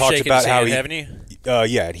 and he talked about how he, haven't you?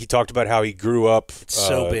 Yeah, and he talked about how he grew up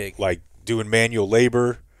so big, like doing manual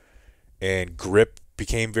labor, and grip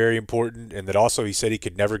became very important, and that also he said he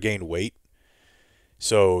could never gain weight.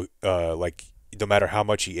 So, like, no matter how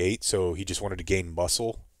much he ate, so he just wanted to gain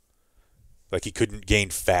muscle. Like, he couldn't gain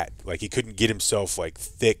fat. Like, he couldn't get himself, like,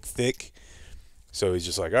 thick. So he's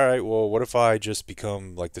just like, all right, well, what if I just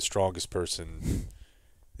become, like, the strongest person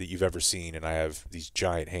that you've ever seen, and I have these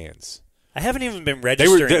giant hands? I haven't even been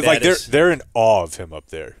registering they're in awe of him up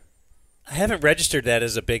there. I haven't registered that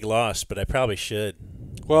as a big loss, but I probably should.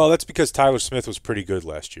 Well, that's because Tyler Smith was pretty good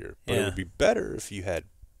last year. But it would be better if you had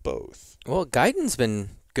both. Well, Guyton's been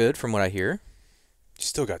good from what I hear. You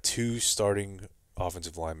still got 2 starting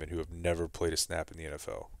offensive linemen who have never played a snap in the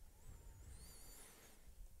NFL.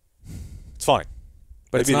 It's fine.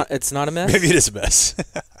 But it's not a mess? Maybe it is a mess.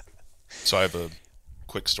 So I have a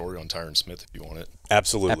quick story on Tyron Smith if you want it.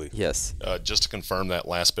 Absolutely. Yes. Just to confirm that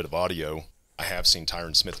last bit of audio, I have seen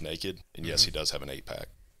Tyron Smith naked, and yes, he does have an 8-pack.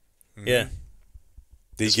 Mm-hmm. Yeah.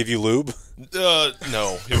 Did he give you lube? No.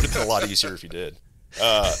 It would have been a lot easier if he did.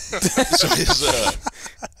 So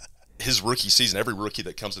his rookie season, every rookie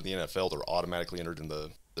that comes to the NFL, they're automatically entered in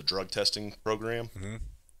the drug testing program. Mm-hmm.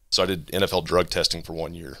 So I did NFL drug testing for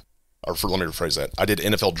 1 year. Let me rephrase that. I did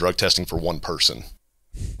NFL drug testing for one person.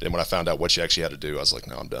 And when I found out what you actually had to do, I was like,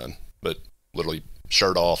 no, I'm done. But literally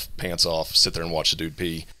shirt off, pants off, sit there and watch the dude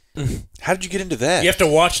pee. How did you get into that? You have to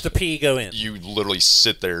watch the pee go in. You literally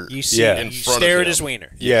sit there in front of stare at his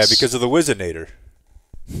wiener. Yeah, because of the Wizinator.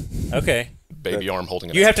 Okay. Baby arm holding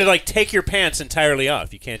it. You have to like take your pants entirely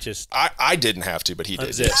off. You can't just. I didn't have to, but he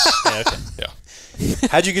did. Yes. Yeah, okay. Yeah.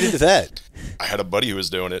 How'd you get into that? I had a buddy who was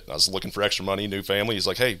doing it. I was looking for extra money, new family. He's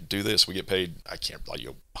like, "Hey, do this. We get paid. I can't like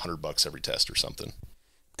 $100 every test or something."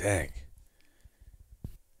 Dang.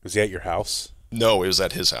 Was he at your house? No, it was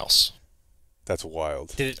at his house. That's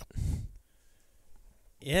wild.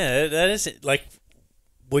 Yeah, that is like.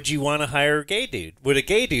 Would you want to hire a gay dude? Would a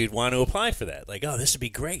gay dude want to apply for that? Like, oh, this would be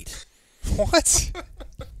great. What?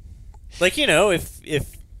 Like,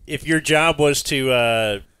 if your job was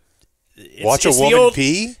to watch a woman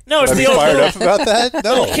pee? No, it's the old. Fired up about that?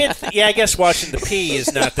 No. Yeah, I guess watching the pee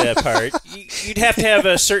is not that part. You'd have to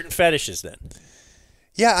have certain fetishes then.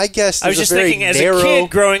 Yeah, I guess. I was just thinking, as a kid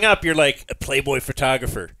growing up, you're like a Playboy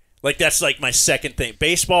photographer. Like, that's like my second thing.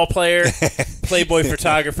 Baseball player, Playboy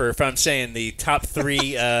photographer, if I'm saying the top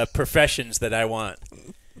 3 professions that I want.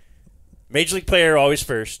 Major league player, always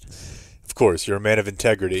first. Of course, you're a man of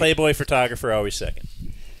integrity. Playboy photographer, always second.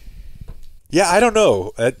 Yeah, I don't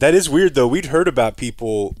know. That is weird, though. We'd heard about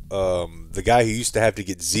people, the guy who used to have to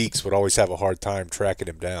get Zeeks would always have a hard time tracking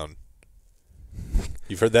him down.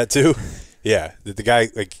 You've heard that, too? Yeah, that the guy,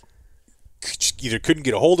 like, either couldn't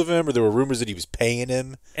get a hold of him or there were rumors that he was paying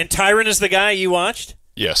him. And Tyron is the guy you watched?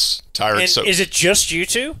 Yes. Tyron. And is it just you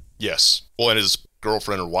two? Yes. Well, and his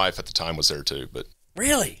girlfriend or wife at the time was there too, but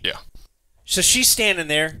really? Yeah. So she's standing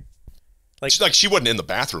there. Like she wasn't in the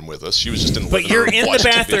bathroom with us. She was just in the living room. But you're in the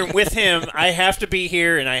bathroom TV. with him. I have to be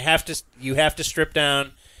here and you have to strip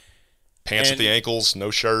down. Pants at the ankles, no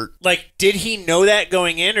shirt. Like, did he know that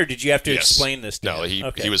going in, or did you have to explain this to him?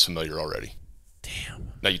 No, he was familiar already. Damn.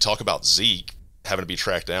 Now, you talk about Zeke having to be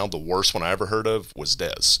tracked down. The worst one I ever heard of was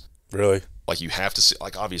Dez. Really? Like, you have to see,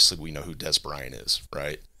 like, obviously we know who Dez Bryant is,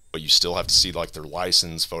 right? But you still have to see, like, their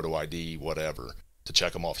license, photo ID, whatever, to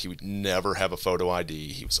check them off. He would never have a photo ID.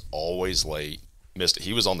 He was always late. Missed it.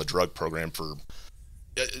 He was on the drug program for,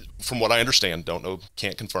 from what I understand, don't know,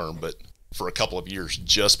 can't confirm, but for a couple of years,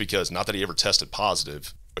 just because, not that he ever tested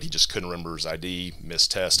positive, but he just couldn't remember his ID,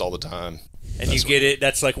 missed tests all the time. And you get it,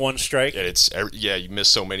 that's like one strike? You miss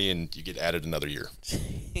so many and you get added another year.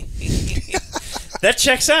 That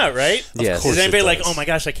checks out, right? Yes. Is anybody like, oh my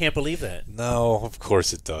gosh, I can't believe that? No, of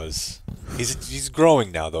course it does. He's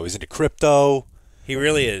growing now, though. He's into crypto. He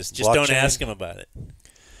really is. Just don't ask him about it.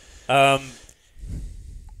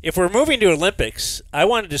 If we're moving to Olympics, I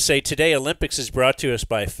wanted to say today Olympics is brought to us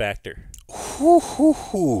by Factor. Are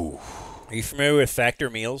you familiar with Factor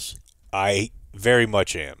meals? I very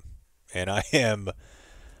much am. And I am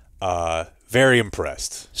very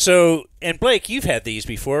impressed. So, and Blake, you've had these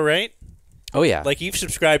before, right? Oh, yeah. Like, you've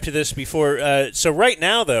subscribed to this before. So right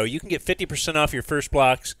now, though, you can get 50% off your first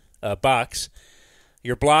box,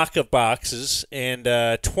 your block of boxes, and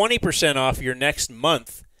 20% off your next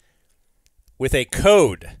month with a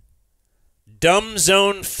code,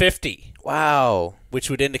 DumbZone50. Wow. Which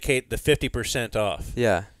would indicate the 50% off.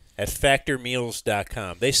 Yeah. At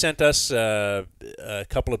factormeals.com. They sent us a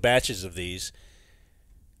couple of batches of these.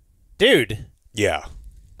 Dude. Yeah.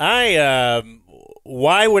 Why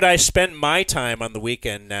would I spend my time on the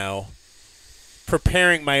weekend now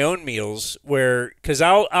preparing my own meals because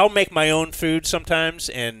I'll make my own food sometimes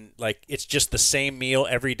and like it's just the same meal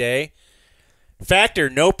every day. Factor,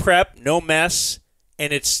 no prep, no mess,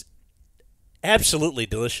 and it's absolutely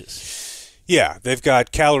delicious. Yeah, they've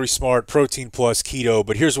got Calorie Smart, Protein Plus, Keto,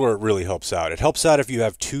 but here's where it really helps out. It helps out if you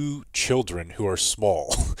have 2 children who are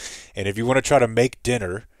small. And if you want to try to make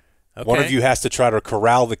dinner, one of you has to try to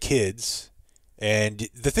corral the kids. And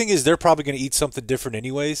the thing is, they're probably going to eat something different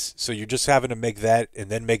anyways, so you're just having to make that and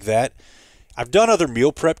then make that. I've done other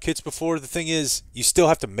meal prep kits before. The thing is, you still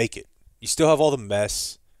have to make it. You still have all the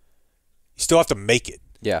mess. You still have to make it.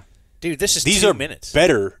 Yeah. Dude, these 2 minutes.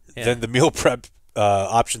 Better than the meal prep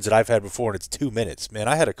options that I've had before, and it's 2 minutes. Man,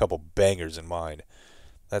 I had a couple bangers in mind.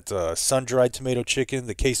 That sun-dried tomato chicken,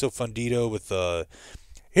 the queso fundido with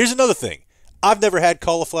here's another thing. I've never had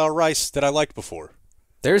cauliflower rice that I liked before.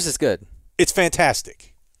 Theirs is good. It's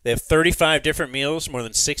fantastic. They have 35 different meals, more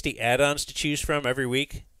than 60 add-ons to choose from every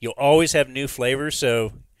week. You'll always have new flavors,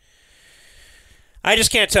 so I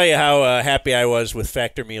just can't tell you how happy I was with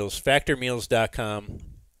Factor Meals. Factormeals.com.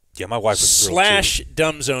 Yeah, my wife was thrilled too.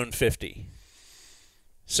 /DumbZone50.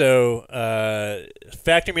 So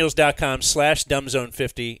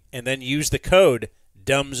factormeals.com/DumbZone50, and then use the code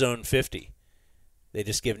DumbZone50. They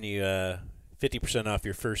just giving you 50% off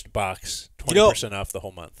your first box, 20% off the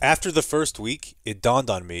whole month. After the first week, it dawned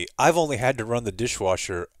on me, I've only had to run the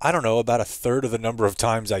dishwasher, I don't know, about a third of the number of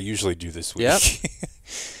times I usually do this week. Yep.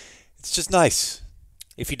 It's just nice.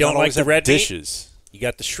 If you don't like the red dishes, meat, you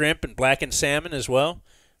got the shrimp and blackened salmon as well.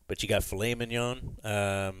 But you got filet mignon.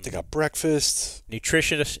 They got breakfast.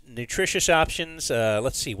 Nutritious options.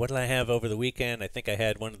 Let's see. What did I have over the weekend? I think I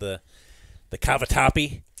had one of the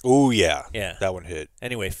cavatappi. Oh, yeah. Yeah. That one hit.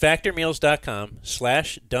 Anyway,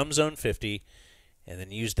 factormeals.com/DumbZone50, and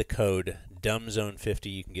then use the code Dumb Zone 50.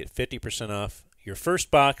 You can get 50% off your first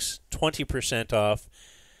box, 20% off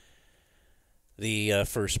the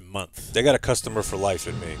first month. They got a customer for life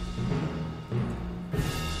in me.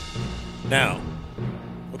 Now.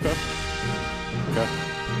 Okay.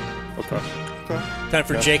 Time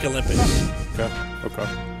for Jake Olympics. Okay.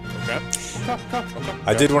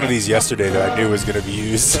 I did one of these yesterday that I knew was going to be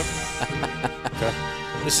used.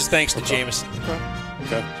 This is thanks to Jameson.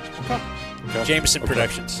 Jameson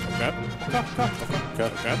Productions.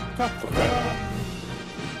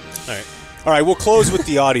 All right, we'll close with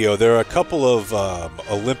the audio. There are a couple of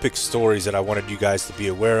Olympic stories that I wanted you guys to be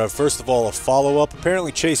aware of. First of all, a follow-up.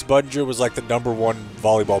 Apparently, Chase Budinger was like the #1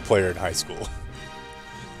 volleyball player in high school.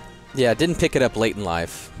 Yeah, didn't pick it up late in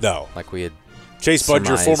life. No. Like we had Chase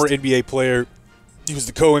Budinger, surmised. former NBA player. He was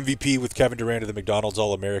the co-MVP with Kevin Durant of the McDonald's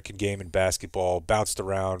All-American game in basketball. Bounced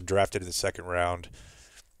around, drafted in the second round.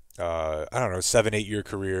 7-8 year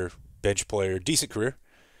career, bench player, decent career,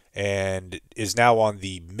 and is now on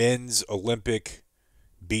the men's Olympic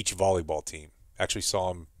beach volleyball team. Actually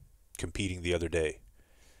saw him competing the other day.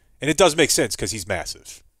 And it does make sense because he's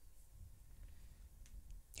massive.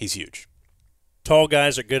 He's huge. Tall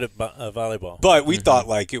guys are good at volleyball. But we thought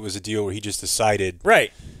like it was a deal where he just decided,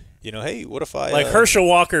 right? You know, hey, what if I like Herschel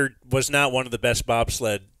Walker was not one of the best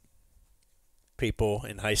bobsled people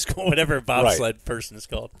in high school, whatever bobsled person is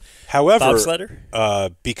called. However,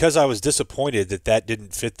 bobsledder? Because I was disappointed that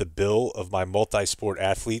didn't fit the bill of my multi-sport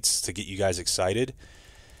athletes to get you guys excited,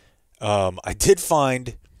 I did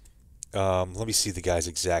find, let me see the guy's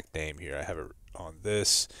exact name here. I have it on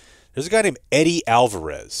this. There's a guy named Eddie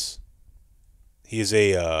Alvarez. He is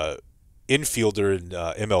a infielder in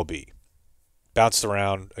MLB. Bounced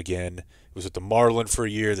around again. Was with the Marlins for a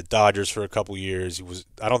year, the Dodgers for a couple years.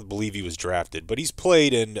 I don't believe he was drafted, but he's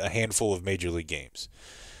played in a handful of major league games.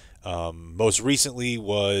 Most recently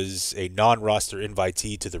was a non-roster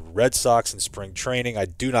invitee to the Red Sox in spring training. I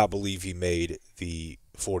do not believe he made the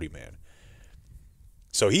 40-man.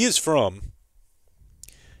 So he is from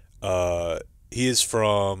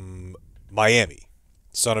Miami,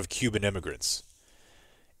 son of Cuban immigrants.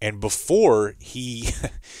 And before he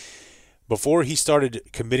started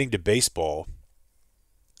committing to baseball,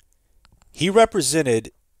 he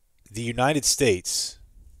represented the United States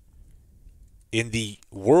in the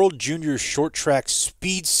World Junior Short Track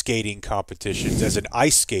Speed Skating competitions as an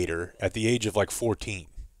ice skater at the age of like 14.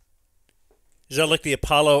 Is that like the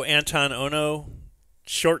Apollo Anton Ono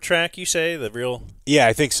short track, you say? The real? Yeah,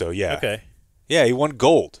 I think so, yeah. Okay. Yeah, he won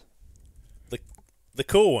gold. The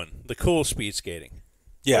cool one. The cool speed skating.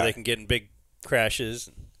 Yeah. Where they can get in big crashes.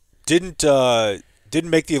 Didn't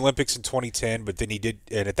make the Olympics in 2010, but then he did,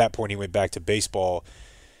 and at that point he went back to baseball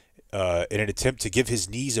in an attempt to give his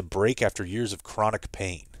knees a break after years of chronic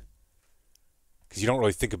pain. Because you don't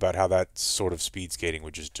really think about how that sort of speed skating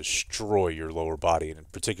would just destroy your lower body, and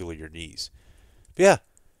particularly your knees. But yeah,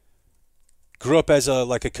 grew up as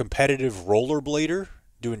a competitive rollerblader,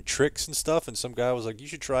 doing tricks and stuff, and some guy was like, "You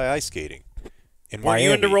should try ice skating." In Were Miami.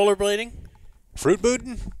 you into rollerblading? Fruit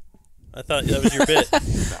booting? I thought that was your bit.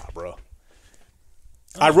 Nah, bro.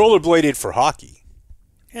 I rollerbladed for hockey.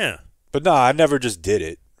 Yeah. But nah, I never just did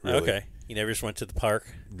it. Really. Okay. You never just went to the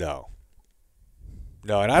park? No.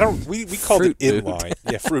 No, and I don't. We called it inline.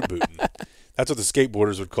 Yeah, fruit booting. That's what the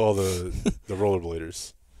skateboarders would call the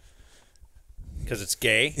rollerbladers. Because it's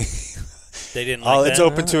gay. They didn't like that. It's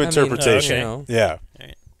open to interpretation. Okay. Yeah. All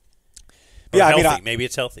right. Yeah, healthy. I mean, maybe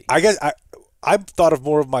it's healthy. I guess I've thought of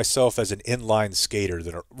more of myself as an inline skater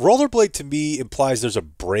than a rollerblade. To me, implies there's a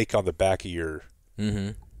break on the back of your. Mm-hmm.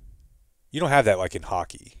 You don't have that like in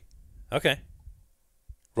hockey. Okay.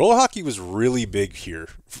 Roller hockey was really big here.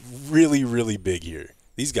 Really, really big here.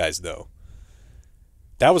 These guys know.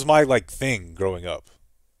 That was my thing growing up.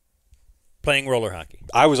 Playing roller hockey.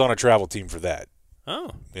 I was on a travel team for that.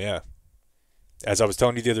 Oh. Yeah. As I was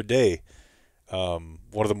telling you the other day, one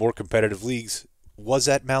of the more competitive leagues was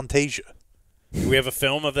at Mount Asia. Do we have a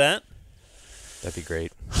film of that? That'd be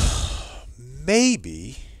great.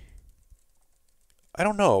 Maybe. I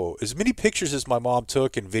don't know. As many pictures as my mom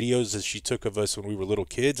took and videos as she took of us when we were little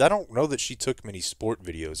kids, I don't know that she took many sport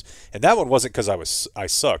videos. And that one wasn't because I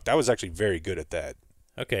sucked. I was actually very good at that.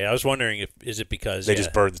 Okay, I was wondering is it because they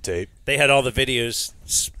just burned the tape? They had all the videos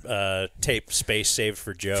tape space saved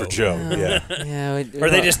for Joe. For Joe, yeah. Yeah. Or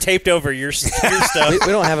they just taped over your stuff.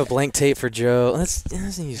 We don't have a blank tape for Joe. Let's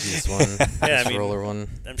use this one. Yeah, this roller one.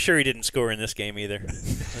 I'm sure he didn't score in this game either.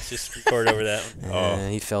 Let's just record over that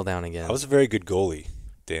one. He fell down again. I was a very good goalie,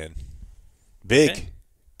 Dan. Big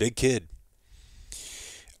kid.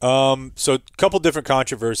 So a couple different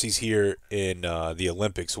controversies here in the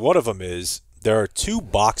Olympics. One of them is there are two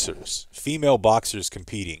boxers, female boxers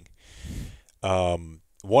competing.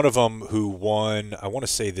 One of them who won, I want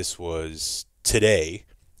to say this was today,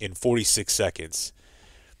 in 46 seconds.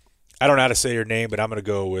 I don't know how to say her name, but I'm going to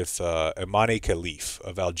go with Imani Khalif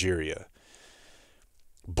of Algeria.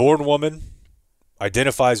 Born woman,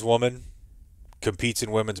 identifies woman, competes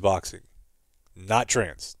in women's boxing. Not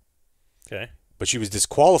trans. Okay. But she was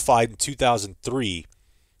disqualified in 2003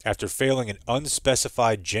 after failing an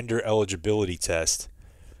unspecified gender eligibility test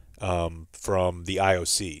from the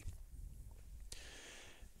IOC.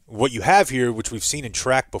 What you have here, which we've seen in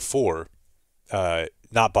track before,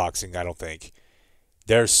 not boxing, I don't think,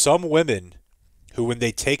 there are some women who, when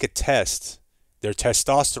they take a test, their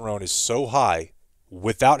testosterone is so high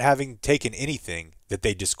without having taken anything that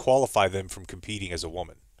they disqualify them from competing as a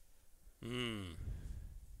woman.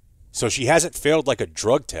 So she hasn't failed like a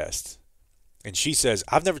drug test, and she says,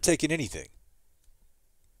 I've never taken anything.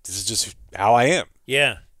 This is just how I am.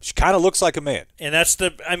 Yeah. She kind of looks like a man. And that's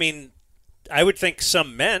I would think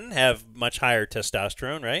some men have much higher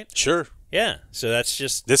testosterone, right? Sure. Yeah. So that's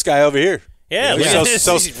just this guy over here. Yeah. He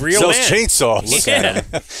sells chainsaws. Look at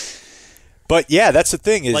him. But yeah, that's the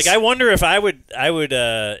thing is, like, I wonder if I would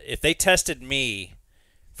if they tested me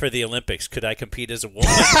for the Olympics, could I compete as a woman?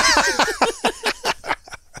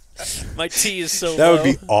 My T is so that low. would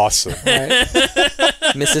be awesome.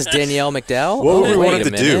 Mrs. Danielle McDowell? What would we want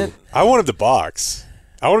him to do? I want him to box.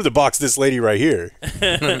 I want him to box this lady right here.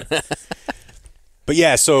 But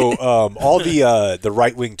yeah, so all the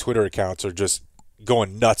right-wing Twitter accounts are just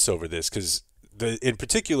going nuts over this because, in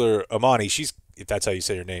particular, Imani, if that's how you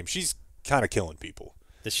say her name, she's kind of killing people.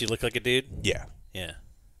 Does she look like a dude? Yeah. Yeah.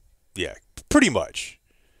 Yeah, pretty much.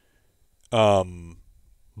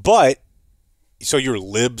 But so your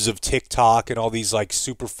libs of TikTok and all these like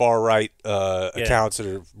super far right accounts that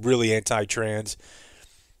are really anti-trans,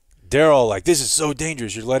 they're all like, "This is so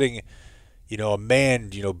dangerous. You're letting, a man,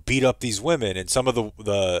 beat up these women." And some of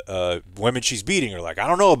the women she's beating are like, "I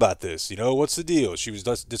don't know about this. What's the deal? She was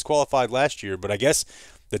disqualified last year, but I guess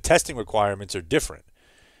the testing requirements are different."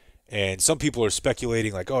 And some people are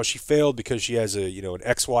speculating like, "Oh, she failed because she has an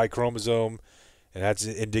XY chromosome, and that's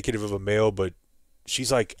indicative of a male." But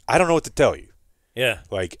she's like, "I don't know what to tell you." Yeah.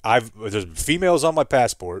 Like there's females on my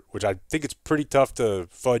passport, which I think it's pretty tough to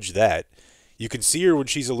fudge that. You can see her when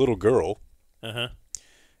she's a little girl. Uh-huh.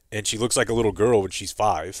 And she looks like a little girl when she's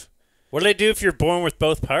 5. What do they do if you're born with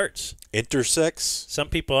both parts? Intersex? Some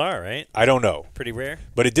people are, right? I don't know. Pretty rare.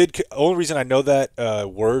 But it did. Only reason I know that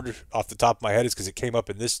word off the top of my head is because it came up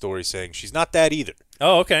in this story saying she's not that either.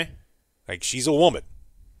 Oh, okay. Like, she's a woman.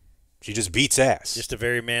 She just beats ass. Just a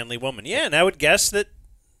very manly woman. Yeah, and I would guess that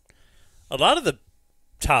a lot of the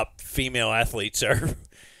top female athletes are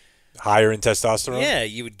higher in testosterone? Yeah,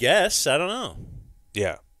 you would guess. I don't know.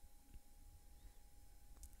 Yeah.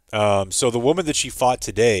 So the woman that she fought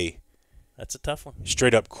today, that's a tough one.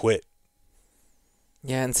 Straight up quit.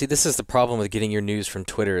 Yeah, and see, this is the problem with getting your news from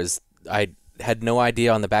Twitter is I had no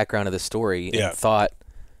idea on the background of the story and thought,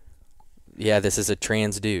 this is a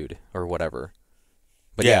trans dude or whatever.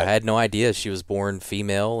 But I had no idea she was born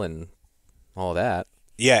female and all that.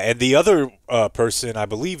 Yeah, and the other person, I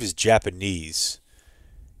believe, is Japanese.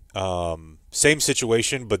 Same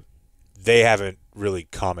situation, but they haven't really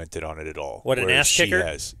commented on it at all. What, an ass kicker?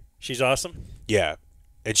 Has. She's awesome? Yeah.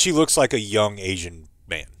 And she looks like a young Asian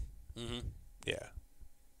man. Mm-hmm. Yeah.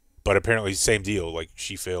 But apparently, same deal. Like,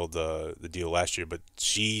 she failed the deal last year, but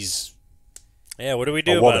she's Yeah, what do we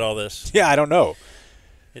do about all this? Yeah, I don't know.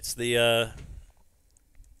 It's the,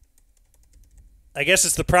 I guess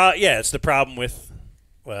it's the it's the problem with,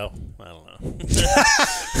 well, I don't know.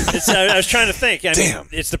 I was trying to think. I mean,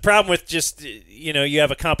 it's the problem with just, you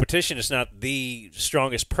have a competition. It's not the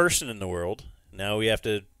strongest person in the world. Now we have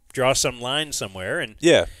to draw some line somewhere. And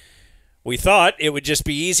we thought it would just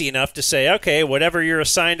be easy enough to say, okay, whatever you're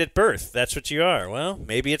assigned at birth, that's what you are. Well,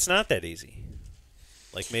 maybe it's not that easy.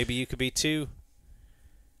 Like, maybe you could be too.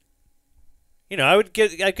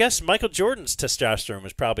 I guess Michael Jordan's testosterone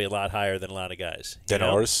was probably a lot higher than a lot of guys. Than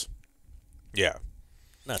ours? Yeah.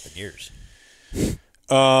 Not than yours.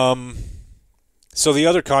 So the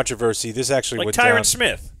other controversy, this actually went down. Like Tyron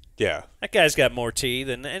Smith. Yeah. That guy's got more tea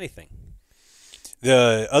than anything.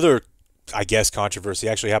 The other, I guess, controversy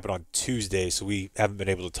actually happened on Tuesday, so we haven't been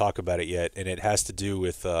able to talk about it yet, and it has to do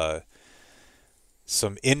with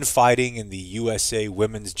some infighting in the USA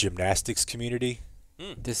women's gymnastics community.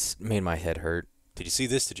 This made my head hurt. Did you see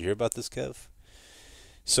this? Did you hear about this, Kev?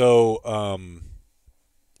 So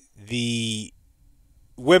the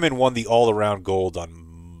women won the all-around gold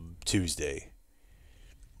on Tuesday,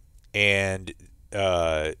 and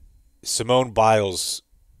Simone Biles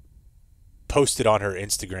posted on her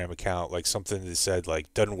Instagram account like something that said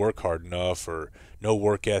like doesn't work hard enough or no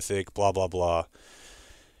work ethic, blah blah blah,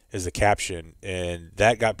 as the caption, and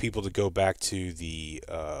that got people to go back to the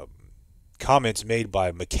comments made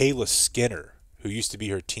by Michaela Skinner, who used to be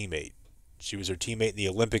her teammate. She was her teammate in the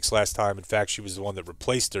Olympics last time. In fact, she was the one that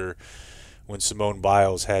replaced her when Simone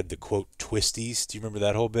Biles had the quote twisties. Do you remember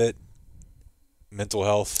that whole bit? Mental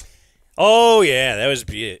health. Oh yeah, that was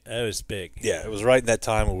big. Yeah, it was right in that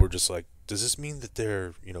time where we're just like, does this mean that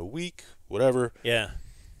they're, weak? Whatever. Yeah.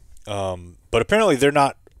 But apparently they're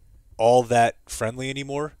not all that friendly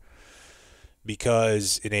anymore,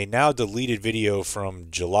 because in a now deleted video from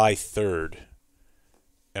July 3rd,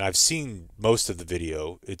 and I've seen most of the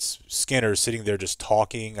video, it's Skinner sitting there just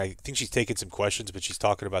talking. I think she's taking some questions, but she's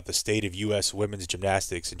talking about the state of U.S. women's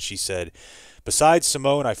gymnastics, and she said, besides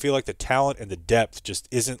Simone, I feel like the talent and the depth just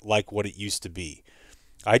isn't like what it used to be.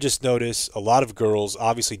 I just notice a lot of girls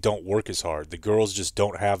obviously don't work as hard. The girls just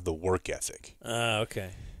don't have the work ethic.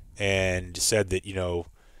 Okay. And said that,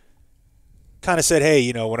 kind of said,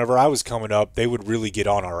 hey, whenever I was coming up, they would really get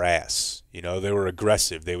on our ass. They were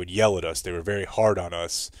aggressive. They would yell at us. They were very hard on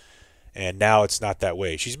us. And now it's not that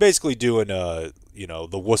way. She's basically doing, the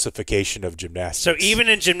wussification of gymnastics. So even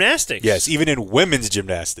in gymnastics? Yes, even in women's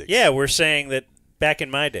gymnastics. Yeah, we're saying that back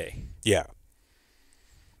in my day. Yeah.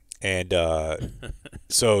 And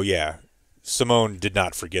so, yeah, Simone did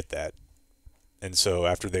not forget that. And so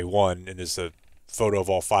after they won, and there's a photo of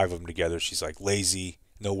all 5 of them together, she's like, lazy,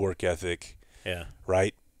 no work ethic. Yeah.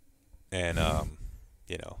 Right? And,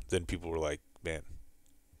 then people were like, man,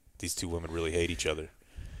 these 2 women really hate each other.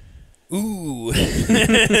 Ooh.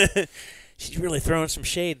 She's really throwing some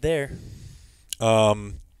shade there.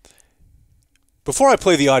 Before I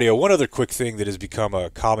play the audio, one other quick thing that has become a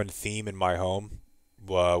common theme in my home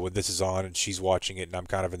when this is on and she's watching it and I'm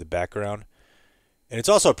kind of in the background. And it's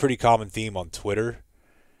also a pretty common theme on Twitter.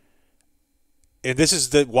 And this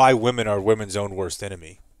is why women are women's own worst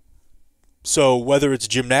enemy. So whether it's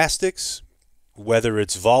gymnastics, whether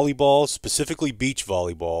it's volleyball, specifically beach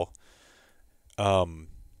volleyball,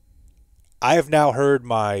 I have now heard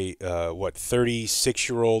my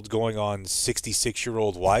 36-year-old going on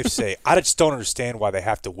 66-year-old wife say, I just don't understand why they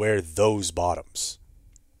have to wear those bottoms.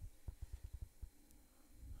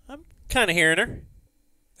 I'm kind of hearing her.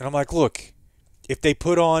 And I'm like, look, if they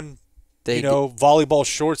put on, volleyball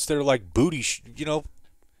shorts that are like booty,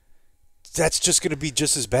 that's just going to be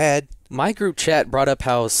just as bad. My group chat brought up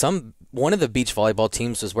how one of the beach volleyball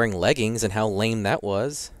teams was wearing leggings and how lame that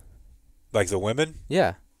was. Like the women?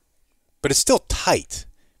 Yeah. But it's still tight.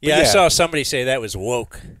 Yeah, I saw somebody say that was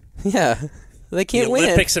woke. Yeah. They can't win. The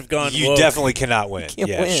Olympics have gone You woke. definitely cannot win.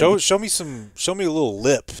 Win. Show me a little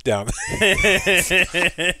lip down there.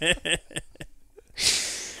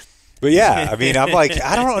 But yeah, I mean, I'm like,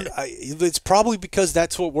 I don't know. It's probably because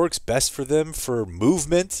that's what works best for them for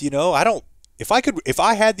movement. If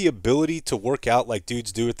I had the ability to work out like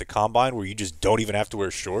dudes do at the combine, where you just don't even have to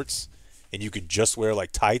wear shorts, and you could just wear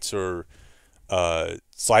like tights or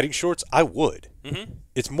sliding shorts, I would. Mm-hmm.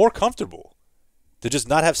 It's more comfortable to just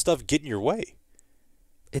not have stuff get in your way.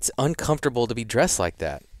 It's uncomfortable to be dressed like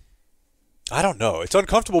that. I don't know. It's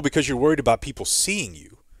uncomfortable because you're worried about people seeing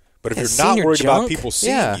you. But if you're not worried about people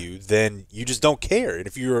seeing you, then you just don't care. And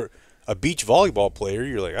if you're a beach volleyball player,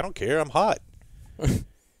 you're like, I don't care, I'm hot.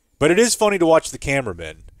 But it is funny to watch the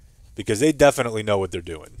cameramen because they definitely know what they're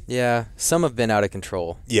doing. Yeah, some have been out of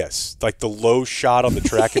control. Yes, like the low shot on the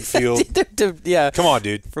track and field. Yeah. Come on,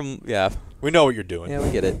 dude. We know what you're doing. Yeah,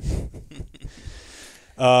 we get it.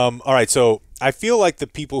 All right, so I feel like the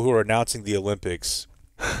people who are announcing the Olympics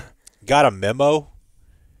got a memo.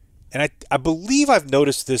 And I believe I've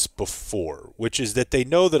noticed this before, which is that they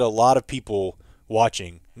know that a lot of people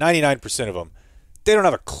watching, 99% of them, they don't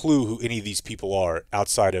have a clue who any of these people are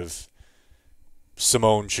outside of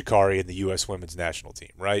Simone Shikari and the U.S. women's national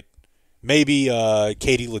team, right? Maybe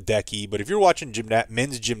Katie Ledecky, but if you're watching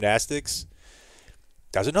men's gymnastics,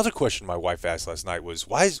 that was another question my wife asked last night was,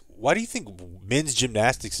 why do you think men's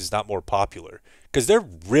gymnastics is not more popular? Because they're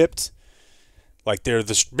ripped. Like, they're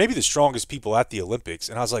maybe the strongest people at the Olympics.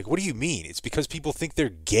 And I was like, what do you mean? It's because people think they're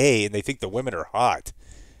gay and they think the women are hot.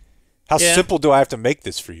 How simple do I have to make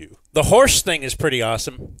this for you? The horse thing is pretty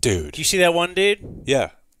awesome. Dude. Do you see that one dude? Yeah.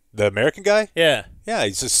 The American guy? Yeah. Yeah,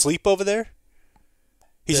 he's asleep over there.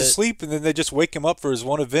 He's asleep, and then they just wake him up for his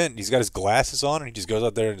one event. And he's got his glasses on, and he just goes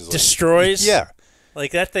out there and just destroys? Yeah.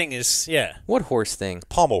 Like, that thing is, What horse thing?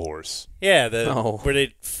 Pommel horse. Yeah, where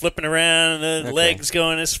they flipping around and the legs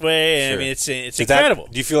going this way. Sure. I mean, it's incredible.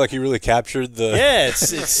 Do you feel like he really captured the? Yeah, it's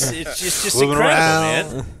just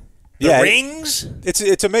incredible, man. The rings.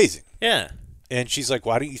 It's amazing. Yeah. And she's like,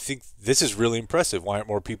 why do you think this is really impressive? Why aren't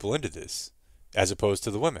more people into this as opposed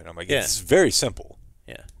to the women? I'm like, it's very simple.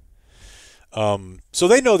 Yeah. So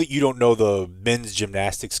they know that you don't know the men's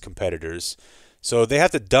gymnastics competitors. So they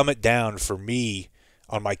have to dumb it down for me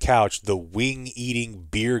on my couch, the wing-eating,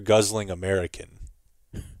 beer-guzzling American.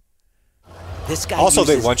 This guy also,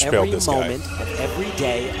 uses they lunch every this moment guy. of every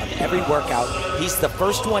day, of every workout. He's the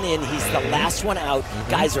first one in. He's the last one out.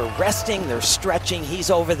 Guys are resting. They're stretching. He's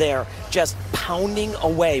over there just pounding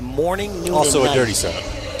away morning, noon, Also and a night. dirty setup.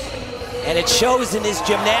 And it shows in his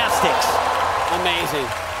gymnastics. Amazing.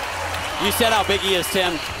 You said how big he is,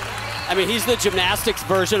 Tim. I mean, he's the gymnastics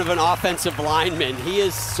version of an offensive lineman. He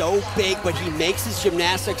is so big, but he makes his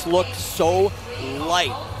gymnastics look so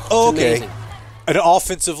light. Oh, It's okay. amazing. An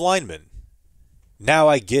offensive lineman. Now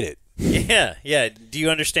I get it. Yeah. Do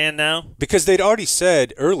you understand now? Because they'd already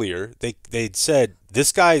said earlier, they'd said,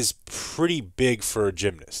 this guy's pretty big for a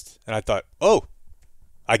gymnast. And I thought, oh,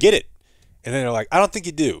 I get it. And then they're like, I don't think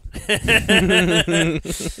you do.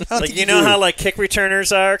 Like, you know how like kick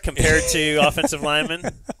returners are compared to offensive linemen?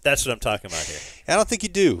 That's what I'm talking about here. I don't think you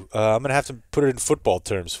do. I'm going to have to put it in football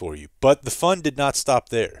terms for you. But the fun did not stop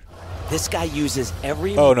there. This guy uses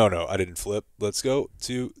every... Oh, no. I didn't flip. Let's go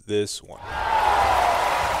to this one.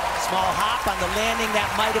 Small hop on the landing.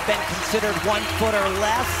 That might have been considered 1 foot or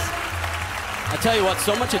less. I tell you what,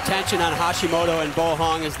 so much attention on Hashimoto and Bo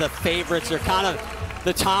Hong as the favorites. They're kind of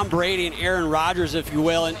the Tom Brady and Aaron Rodgers, if you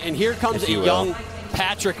will. And here comes a young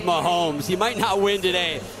Patrick Mahomes. He might not win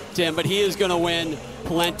today, Tim, but he is going to win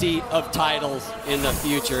plenty of titles in the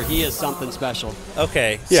future. He is something special.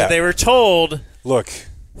 Okay, so they were told, look,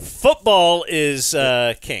 football is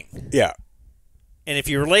king. Yeah. And if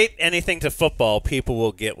you relate anything to football, people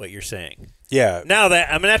will get what you're saying. Yeah. Now that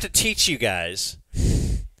I'm going to have to teach you guys,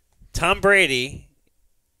 Tom Brady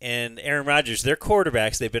and Aaron Rodgers, they're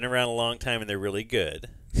quarterbacks. They've been around a long time, and they're really good.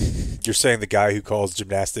 You're saying the guy who calls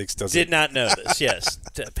gymnastics doesn't... Did not know this, yes.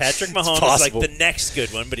 Patrick Mahomes is like the next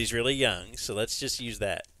good one, but he's really young, so let's just use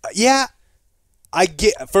that. Yeah. I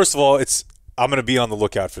get... First of all, I'm going to be on the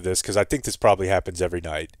lookout for this because I think this probably happens every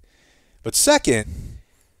night. But second,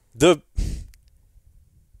 the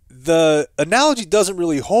analogy doesn't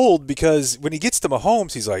really hold because when he gets to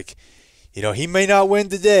Mahomes, he's like, you know, he may not win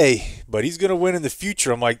today, but he's going to win in the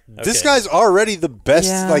future. I'm like, this guy's already the best.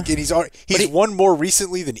 Yeah. Like, and he's won more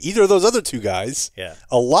recently than either of those other two guys. Yeah.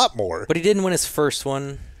 A lot more. But he didn't win his first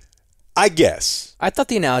one. I guess. I thought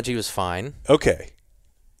the analogy was fine. Okay.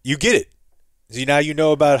 You get it. See, now you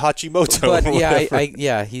know about Hashimoto. But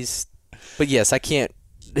but yes, I can't.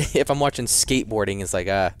 If I'm watching skateboarding, it's like,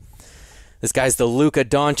 this guy's the Luka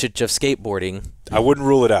Doncic of skateboarding. I wouldn't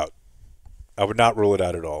rule it out. I would not rule it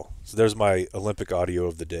out at all. So there's my Olympic audio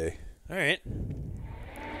of the day. All right.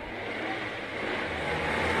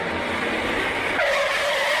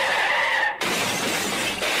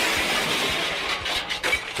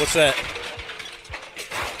 What's that?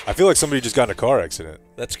 I feel like somebody just got in a car accident.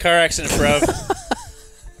 That's a car accident, bro.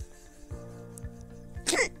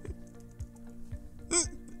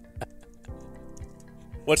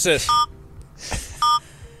 What's this?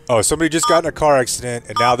 Oh, somebody just got in a car accident,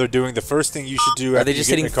 and now they're doing the first thing you should do after they you just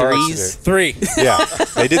get in a hitting car threes? accident. 3. Yeah,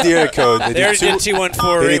 they did the area code. They already did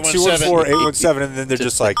 214, They did 817. 214, 817, and then they're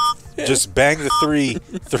just like, just bang the 3,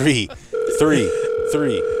 3, 3,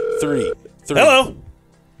 3, 3, 3. Hello.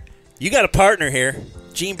 You got a partner here.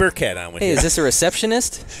 Gene Burkett on with you. Hey, is this a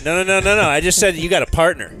receptionist? No. I just said you got a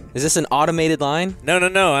partner. Is this an automated line?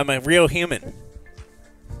 No. I'm a real human.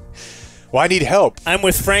 Well, I need help. I'm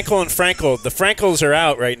with Frankel and Frankel. The Frankels are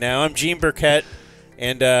out right now. I'm Gene Burkett,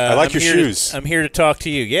 and I like I'm your shoes. I'm here to talk to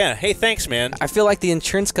you. Yeah. Hey, thanks, man. I feel like the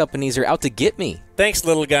insurance companies are out to get me. Thanks,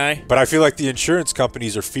 little guy. But I feel like the insurance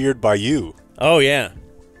companies are feared by you. Oh, yeah.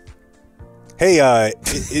 Hey, I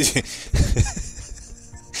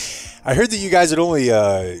heard that you guys had only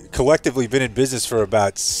collectively been in business for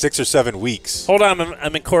about 6 or 7 weeks. Hold on.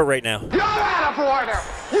 I'm in court right now. You're out of order!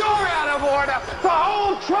 You're out of order! The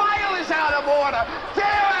whole trial is out of order! They're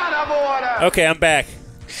out of order! Okay, I'm back.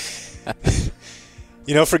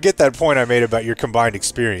 You know, forget that point I made about your combined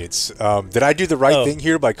experience. Did I do the right thing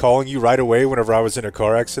here by calling you right away whenever I was in a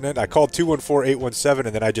car accident? I called 214-817,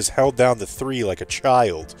 and then I just held down the 3 like a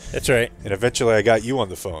child. That's right. And eventually I got you on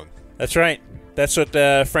the phone. That's right. That's what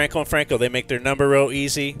Frankel and Frankel, they make their number real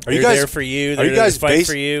easy. Are you They're guys there for you. Are you guys fight based?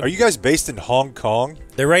 for you. Are you guys based in Hong Kong?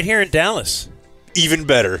 They're right here in Dallas. Even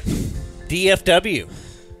better. DFW.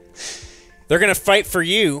 They're going to fight for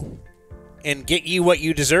you and get you what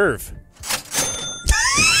you deserve.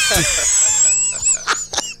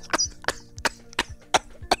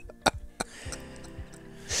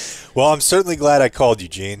 Well, I'm certainly glad I called you,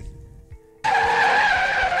 Gene.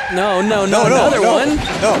 No, another one.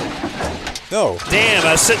 No. Damn,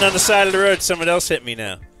 I was sitting on the side of the road. Someone else hit me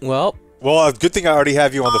now. Well, good thing I already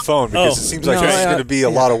have you on the phone because it seems like this is going to be a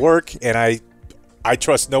lot of work, and I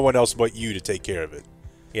trust no one else but you to take care of it.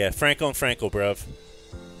 Yeah, Frankel and Frankel, bruv.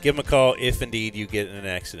 Give them a call if indeed you get in an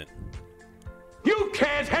accident. You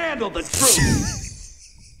can't handle the truth.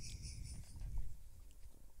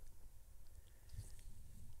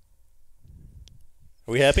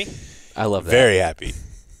 Are we happy? I love that. Very happy.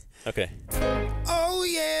 Okay.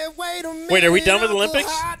 Wait, are we done with the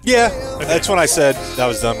Olympics? Yeah, that's when I said I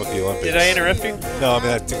was done with the Olympics. Did I interrupt you? No, I mean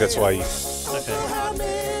I think that's why you. Okay.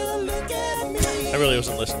 I really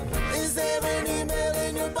wasn't listening.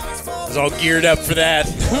 I was all geared up for that.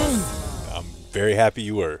 I'm very happy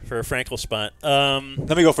you were. For a Frankel spot.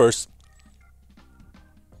 Let me go first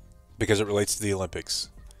because it relates to the Olympics.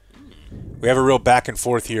 We have a real back and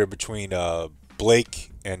forth here between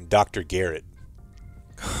Blake and Dr. Garrett.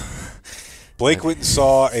 Blake went and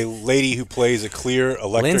saw a lady who plays a clear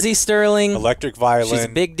Lindsey Sterling, electric violin. She's a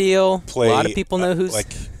big deal. A lot of people know who's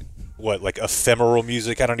like ephemeral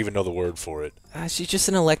music. I don't even know the word for it. She's just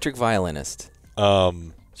an electric violinist.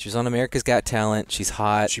 She was on America's Got Talent. She's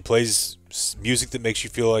hot. She plays music that makes you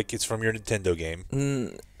feel like it's from your Nintendo game.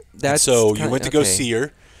 So you went to go see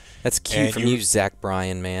her. That's cute from you, Zach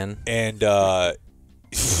Bryan, man. And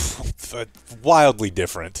wildly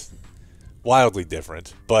different.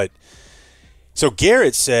 But so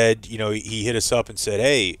Garrett said, he hit us up and said,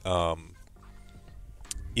 hey, I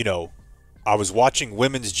was watching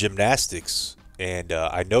women's gymnastics, and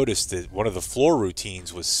I noticed that one of the floor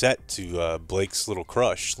routines was set to Blake's little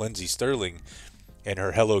crush, Lindsey Sterling, and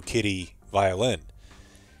her Hello Kitty violin.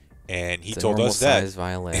 And he told us that.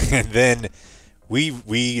 Violin. And then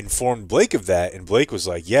we informed Blake of that, and Blake was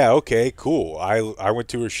like, yeah, okay, cool. I went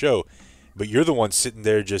to her show. But you're the one sitting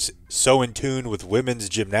there just so in tune with women's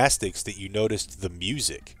gymnastics that you noticed the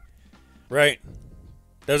music. Right.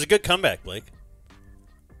 That was a good comeback, Blake.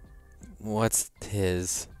 What's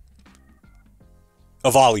his?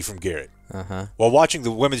 A volley from Garrett. Uh-huh. While watching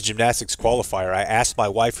the women's gymnastics qualifier, I asked my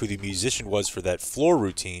wife who the musician was for that floor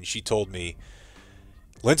routine. She told me,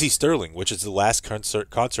 Lindsey Sterling, which is the last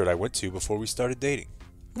concert I went to before we started dating.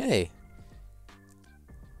 Hey.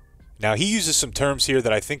 Now, he uses some terms here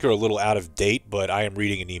that I think are a little out of date, but I am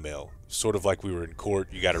reading an email. Sort of like we were in court.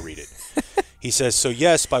 You got to read it. He says, so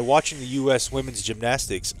yes, by watching the U.S. women's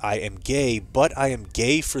gymnastics, I am gay, but I am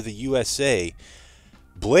gay for the USA.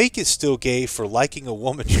 Blake is still gay for liking a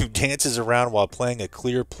woman who dances around while playing a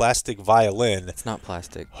clear plastic violin. It's not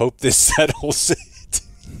plastic. Hope this settles it.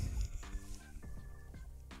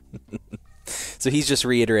 So he's just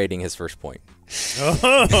reiterating his first point. Oh,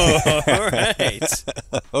 all right.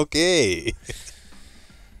 Okay.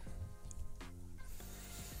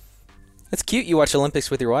 That's cute. You watch Olympics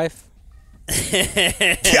with your wife.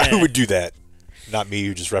 Yeah, I would do that. Not me,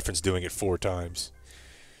 who just referenced doing it 4 times.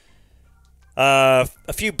 A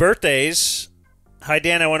few birthdays. Hi,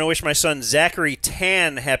 Dan. I want to wish my son Zachary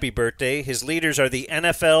Tan happy birthday. His leaders are the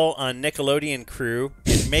NFL on Nickelodeon crew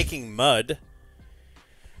and Making Mud.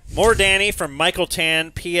 More Danny from Michael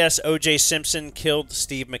Tan. P.S. O.J. Simpson killed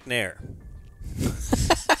Steve McNair.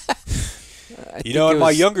 In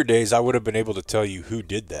my younger days, I would have been able to tell you who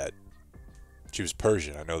did that. She was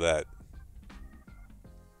Persian. I know that.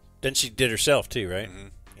 Then she did herself, too, right? Mm-hmm.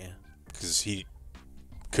 Yeah. Because he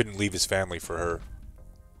couldn't leave his family for her.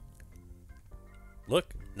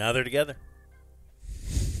 Look, now they're together.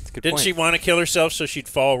 Didn't she want to kill herself so she'd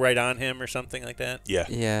fall right on him or something like that? Yeah.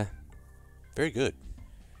 Yeah. Very good.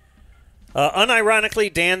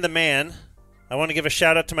 Unironically, Dan the Man, I want to give a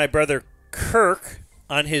shout-out to my brother Kirk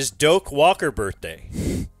on his Doak Walker birthday.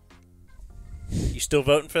 You still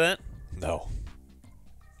voting for that? No.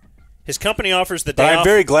 His company offers the day But I'm off.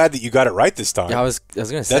 very glad that you got it right this time. Yeah, I was going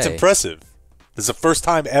to say. That's impressive. This is the first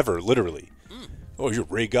time ever, literally. Oh, you're a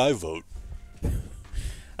Ray Guy vote.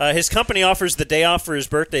 His company offers the day off for his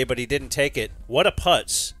birthday, but he didn't take it. What a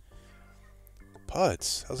putz.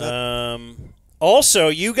 Putz? How's that? Also,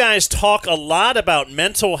 you guys talk a lot about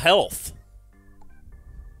mental health.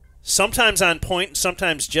 Sometimes on point,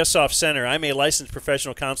 sometimes just off center. I'm a licensed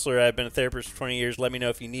professional counselor. I've been a therapist for 20 years. Let me know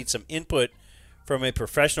if you need some input from a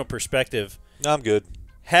professional perspective. No, I'm good.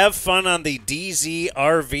 Have fun on the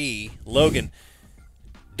DZRV, Logan.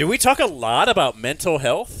 Do we talk a lot about mental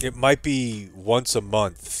health? It might be once a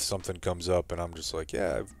month something comes up, and I'm just like,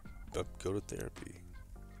 yeah, I go to therapy.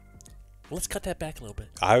 Let's cut that back a little bit.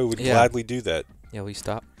 I would gladly do that. Yeah, will you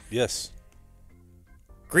stop? Yes.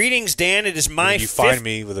 Greetings, Dan. It is my you find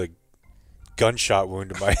me with a gunshot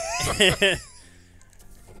wound in my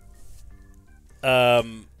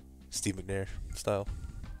Steve McNair style.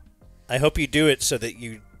 I hope you do it so that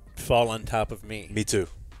you fall on top of me. Me too.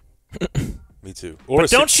 Me too. But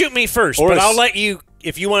don't shoot me first, but I'll let you,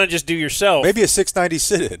 if you want to just do yourself. Maybe a 690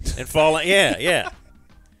 sit-in. And fall on, yeah.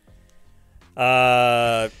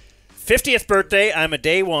 50th birthday, I'm a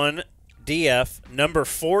day one, DF, number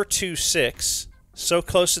 426. So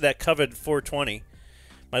close to that coveted 420.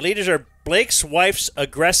 My leaders are Blake's wife's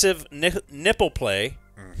aggressive nipple play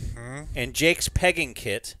and Jake's pegging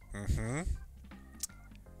kit.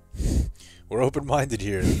 We're open-minded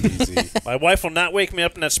here, BZ. My wife will not wake me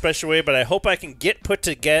up in that special way, but I hope I can get put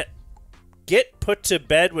to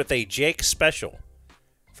bed with a Jake special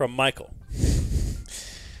from Michael.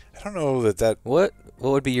 I don't know that. What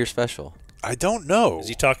would be your special? I don't know. Is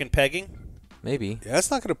he talking pegging? Maybe. Yeah,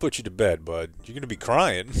 that's not going to put you to bed, bud. You're going to be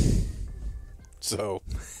crying. So,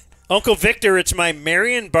 Uncle Victor, it's my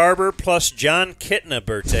Marion Barber plus John Kitna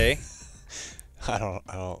birthday. I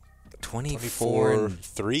don't. 24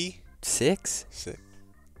 3? 6?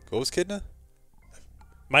 What was Kitna?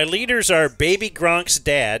 My leaders are Baby Gronk's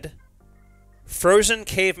dad, Frozen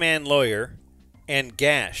Caveman Lawyer, and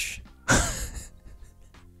Gash.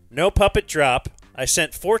 No puppet drop. I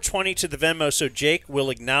sent 420 to the Venmo so Jake will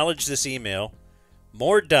acknowledge this email.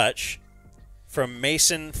 More Dutch from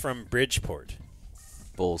Mason from Bridgeport.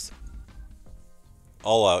 Bulls.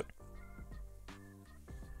 All out.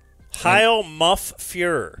 Heil Muff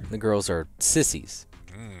Fuhrer. The girls are sissies.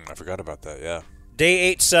 I forgot about that, yeah. Day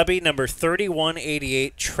 8 subby, number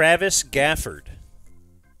 3188, Travis Gafford.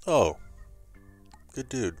 Oh. Good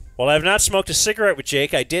dude. While I have not smoked a cigarette with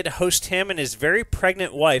Jake, I did host him and his very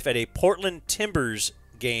pregnant wife at a Portland Timbers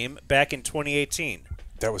game back in 2018.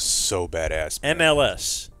 That was so badass, man.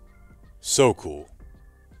 MLS. So cool.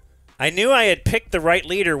 I knew I had picked the right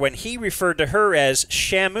leader when he referred to her as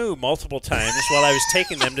Shamu multiple times while I was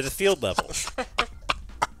taking them to the field level. I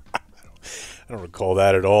don't recall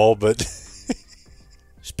that at all, but...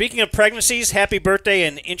 Speaking of pregnancies, happy birthday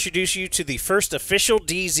and introduce you to the first official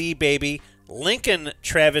DZ baby, Lincoln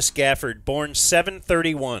Travis Gafford, born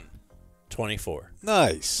 7/31/24.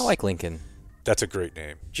 Nice. I like Lincoln. That's a great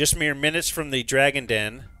name. Just mere minutes from the Dragon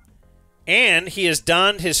Den. And he has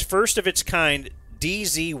donned his first of its kind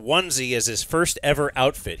DZ onesie as his first ever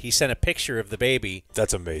outfit. He sent a picture of the baby.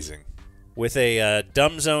 That's amazing. With a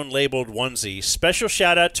Dumb Zone labeled onesie. Special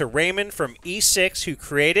shout out to Raymond from E6 who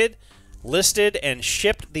created, listed, and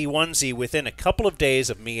shipped the onesie within a couple of days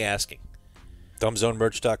of me asking.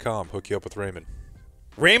 DumbZoneMerch.com. Hook you up with Raymond.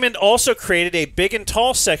 Raymond also created a big and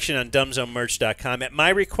tall section on DumbZoneMerch.com at my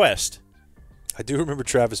request. I do remember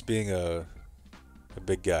Travis being a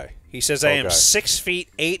big guy. He says, I am 6 feet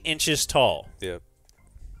 8 inches tall. Yep.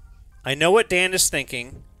 I know what Dan is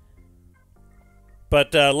thinking,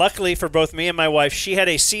 but luckily for both me and my wife, she had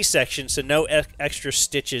a C-section, so no extra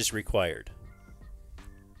stitches required.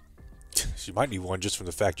 She might need one just from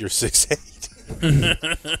the fact you're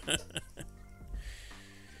 6'8".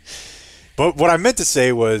 But what I meant to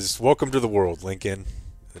say was, welcome to the world, Lincoln,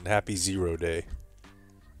 and happy 0 day.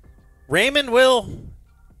 Raymond will...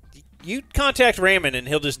 You contact Raymond, and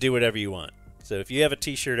he'll just do whatever you want. So if you have a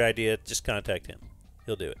T-shirt idea, just contact him.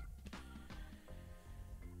 He'll do it.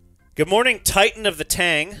 Good morning, Titan of the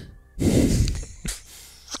Tang.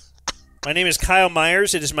 My name is Kyle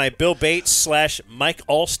Myers. It is my Bill Bates / Mike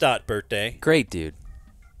Allstott birthday. Great dude.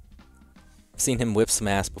 I've seen him whip some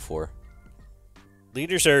ass before.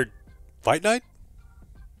 Leaders are... Fight night?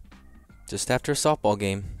 Just after a softball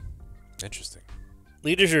game. Interesting.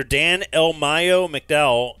 Leaders are Dan El Mayo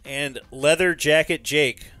McDowell and Leather Jacket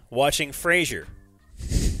Jake watching Frasier.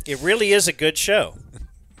 It really is a good show.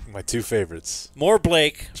 My two favorites. More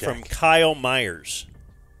Blake from Kyle Myers.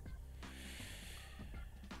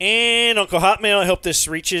 And Uncle Hotmail, I hope this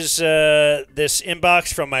reaches this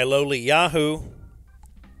inbox from my lowly Yahoo.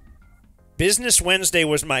 Business Wednesday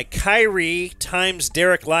was my Kyrie times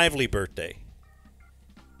Derek Lively birthday.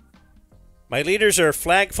 My leaders are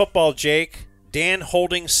Flag Football Jake, Dan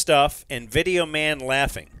holding stuff, and Video Man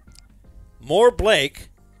laughing. More Blake,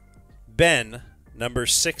 Ben, number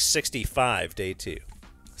 665, day 2.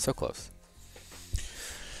 So close.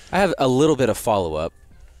 I have a little bit of follow-up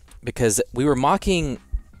because we were mocking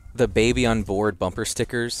the baby on board bumper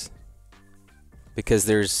stickers because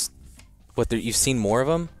you've seen more of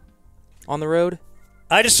them on the road.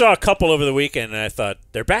 I just saw a couple over the weekend, and I thought,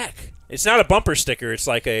 they're back. It's not a bumper sticker. It's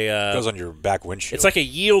like a... it goes on your back windshield. It's like a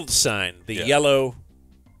yield sign, the yellow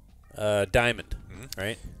diamond,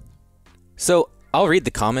 right? So I'll read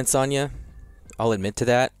the comments on you. I'll admit to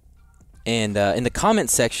that. And in the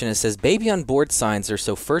comment section, it says, baby on board signs are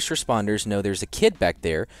so first responders know there's a kid back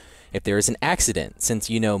there if there is an accident, since,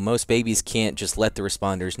 most babies can't just let the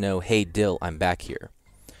responders know, hey, Dill, I'm back here.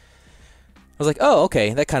 was like, oh,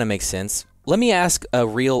 okay, that kind of makes sense. Let me ask a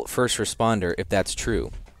real first responder if that's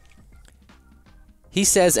true. He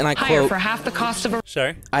says, and I quote, for half the cost of a...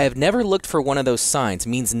 Sorry? I have never looked for one of those signs.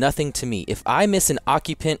 Means nothing to me. If I miss an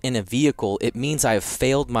occupant in a vehicle, it means I have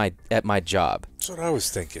failed at my job. That's what I was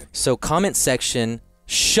thinking. So comment section,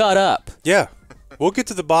 shut up. Yeah. We'll get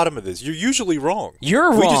to the bottom of this. You're usually wrong.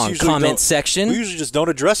 You're wrong, comment section. We usually just don't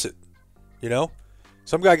address it. You know?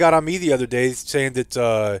 Some guy got on me the other day saying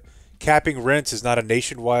that capping rents is not a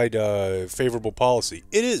nationwide favorable policy.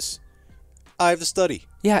 It is. I have the study.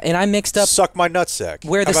 Yeah, and I mixed up... Suck my nutsack.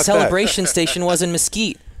 Where the celebration station was in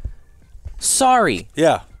Mesquite. Sorry.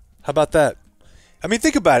 Yeah. How about that? I mean,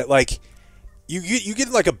 think about it. Like, you get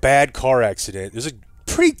in, like, a bad car accident. There's a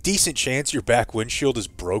pretty decent chance your back windshield is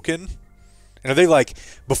broken. And are they like,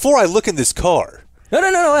 before I look in this car...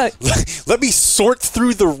 No. Let me sort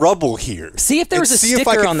through the rubble here. See if there was a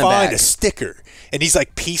sticker on the back. See if I can find a sticker. And he's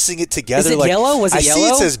like piecing it together. Is it like, yellow? Was it yellow? I see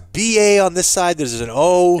it says BA on this side. There's an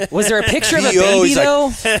O. Was there a picture of a baby, though?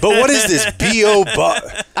 Like, but what is this? B.O.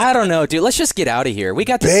 I don't know, dude. Let's just get out of here. We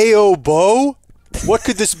got this. B.O. Bo? What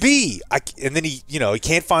could this be? And then he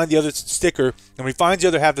can't find the other sticker. And when he finds the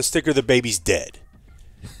other half of the sticker, the baby's dead.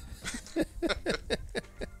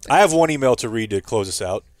 I have one email to read to close us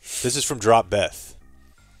out. This is from Drop Beth.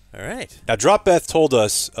 All right. Now, Drop Beth told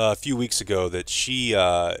us a few weeks ago that she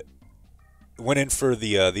went in for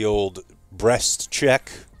the old breast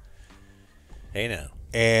check. Hey, now.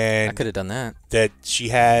 And I could have done that. That she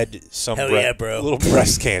had some little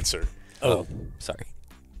breast cancer. Oh, sorry.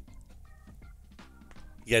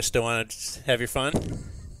 You guys still want to have your fun?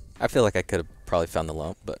 I feel like I could have probably found the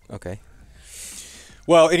lump, but okay.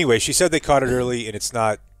 Well, anyway, she said they caught it early, and it's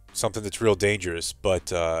not something that's real dangerous.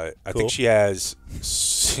 But I think she has.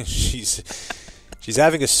 She's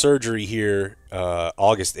having a surgery here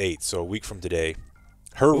August 8th, so a week from today.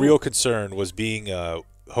 Her real concern was being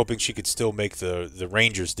hoping she could still make the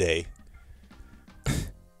Rangers Day.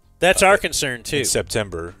 That's our concern, too. In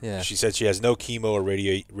September. Yeah. She said she has no chemo or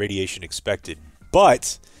radiation expected.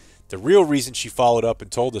 But the real reason she followed up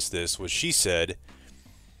and told us this was she said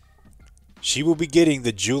she will be getting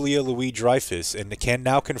the Julia Louis-Dreyfus and can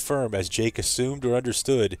now confirm, as Jake assumed or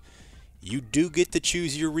understood, you do get to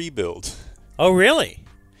choose your rebuild. Oh, really?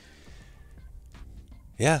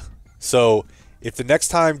 Yeah. So if the next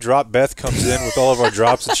time Drop Beth comes in with all of our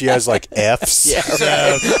drops and she has like Fs. Yeah,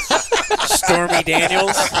 right. Stormy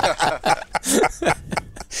Daniels.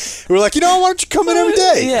 We're like, why don't you come in every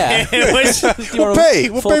day? Yeah. We'll pay.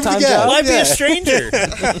 We'll pay for the gas. Why be a stranger?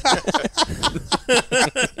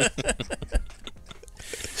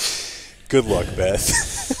 Good luck,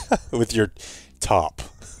 Beth, with your top.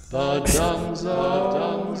 This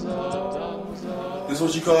is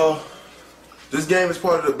what you call. This game is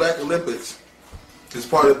part of the Black Olympics. It's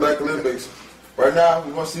part of the Black Olympics. Right now,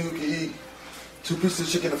 we want to see who can eat 2 pieces of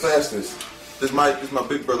chicken the fastest. This is my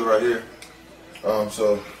big brother right here.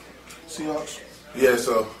 So Seahawks. Yeah.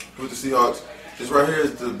 So with the Seahawks, this right here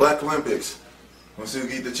is the Black Olympics. We want to see who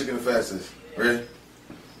can eat the chicken the fastest. Ready?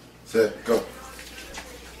 Set. Go.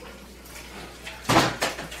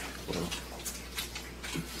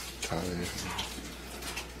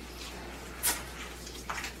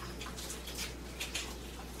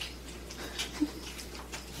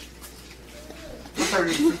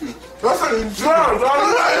 That's how you eat chicken.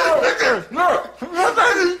 No, that's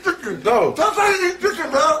how you eat chicken. No, that's how you eat chicken,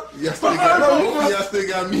 bro. Y'all still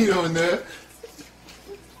got meat on there.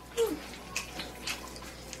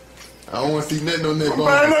 I don't want to see nothing on that bone.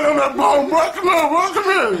 Man, nothing on that bone, bro. Come on, bro. Come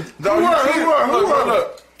here.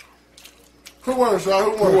 Who won,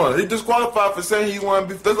 son? Who won? He disqualified for saying he won.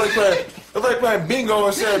 That's like playing bingo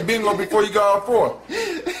and saying bingo before you got on 4.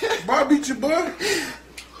 Boy, I beat you, boy.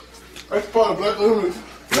 That's part of Black Olympics.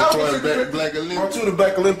 That's part of Black Olympics. Part 2 of the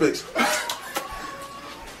Black Olympics.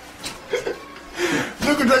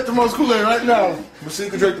 You can drink the most Kool-Aid right now. But see, you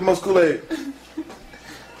can drink the most Kool-Aid.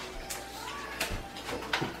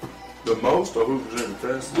 The most, or who can drink the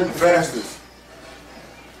fastest? Drink the fastest.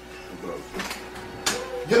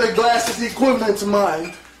 Get a glass that's equivalent to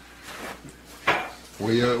mine.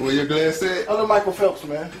 Where your glass at? Other Michael Phelps,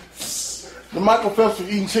 man. The Michael Phelps for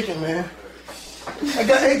eating chicken, man. I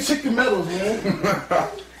got 8 chicken medals, man.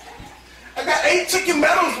 I got 8 chicken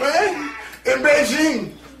medals, man. In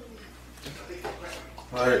Beijing.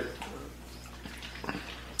 All right.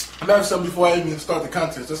 I'm having something before I even start the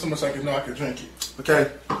contest. That's how much I can know I can drink it.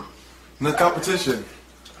 Okay. In the competition,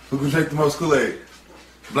 who can drink the most Kool-Aid?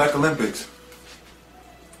 Black Olympics.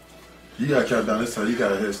 You gotta count down this time. You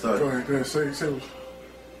got a head start. Go ahead. Say it.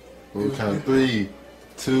 We'll count 3,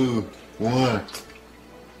 2, 1.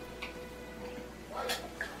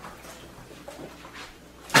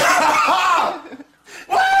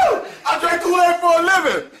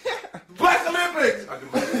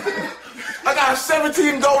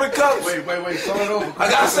 17 golden cups. Wait. Start over. I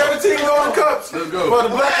got 17 golden cups Let's go. for the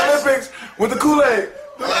Black Olympics with the Kool-Aid.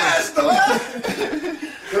 The last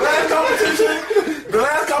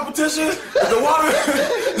competition, the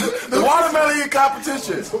watermelon eating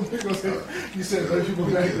competition. You said let people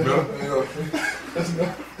back there.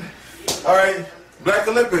 All right, Black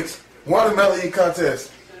Olympics, watermelon eating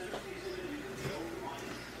contest.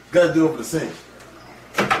 Got to do it for the sink.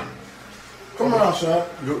 Come on, Sean.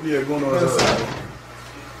 Go on that side.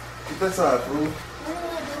 Get that side, fool.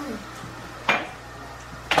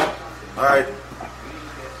 All right,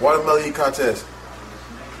 watermelon eating contest.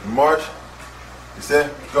 March. You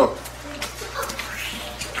said, go.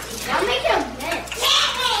 I'll make a mess.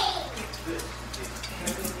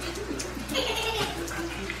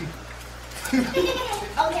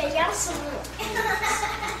 Okay, you got some more.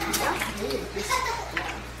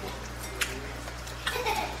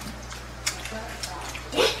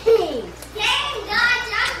 Dang, guys,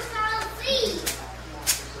 I was trying to see.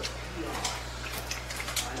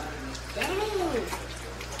 Dang.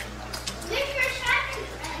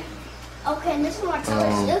 Okay, and this one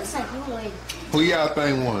looks like you win. Who y'all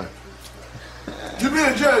think won? You be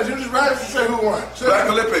a judge. You just right to say who won. Black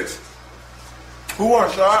Olympics. Who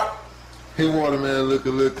won, Sharp? He watermelon look a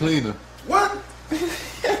little cleaner. What?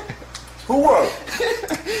 Who won?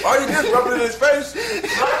 All you did was rub it in his face.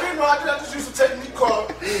 I just used to take me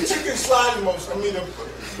called chicken sliding motion. I mean, the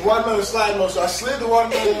watermelon sliding motion. I slid the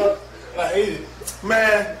watermelon up and I ate it.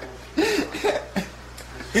 Man,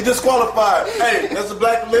 he disqualified. Hey, that's the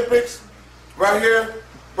Black Olympics right here.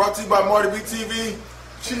 Brought to you by Marty B TV.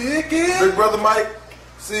 Chicken. Big Brother Mike.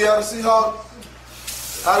 See y'all, the Seahawk.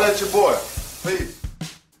 Holla at your boy. Peace.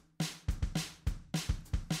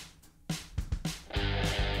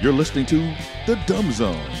 You're listening to The Dumb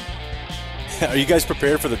Zone. Are you guys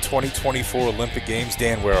prepared for the 2024 Olympic Games?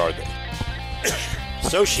 Dan, where are they?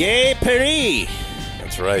 Société Paris.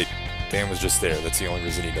 That's right. Dan was just there. That's the only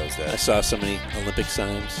reason he knows that. I saw so many Olympic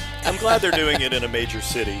signs. I'm glad they're doing it in a major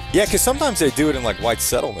city. Yeah, because sometimes they do it in, like, White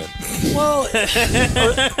Settlement. Well,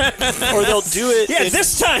 or they'll do it. Yeah,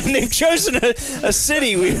 this time they've chosen a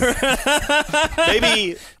city.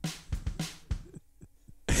 Maybe.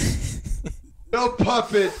 No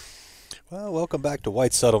puppet. Well, welcome back to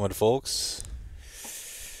White Settlement, folks.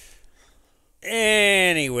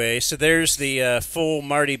 Anyway, so there's the full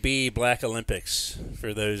Marty B Black Olympics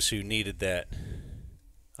for those who needed that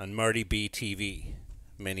on Marty B TV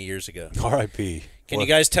many years ago. R.I.P. Can you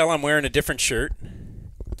guys tell I'm wearing a different shirt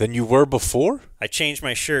than you were before? I changed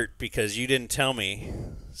my shirt because you didn't tell me.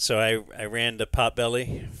 So I ran to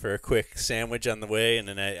Potbelly for a quick sandwich on the way, and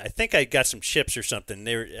then I think I got some chips or something.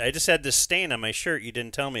 I just had this stain on my shirt you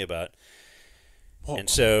didn't tell me about. Whoa. And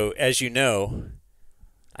so, as you know,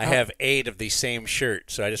 I have 8 of the same shirt,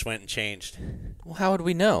 so I just went and changed. Well, how would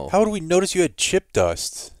we know? How would we notice you had chip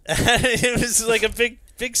dust? It was like a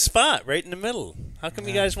big spot right in the middle. How come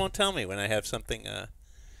you guys won't tell me when I have something?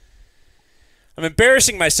 I'm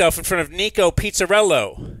embarrassing myself in front of Nico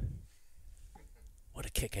Pizzarello. What a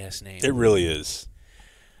kick-ass name. It really is.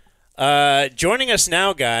 Joining us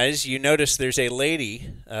now, guys, you notice there's a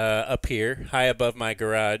lady up here, high above my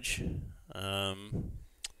garage.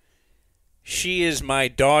 She is my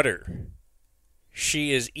daughter.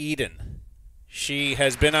 She is Eden. She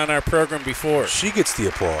has been on our program before. She gets the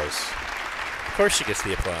applause. Of course she gets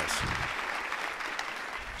the applause.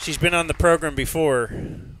 She's been on the program before.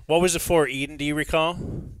 What was it for, Eden? Do you recall?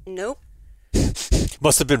 Nope.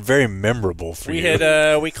 Must have been very memorable for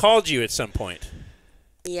you. We called you at some point.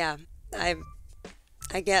 Yeah, I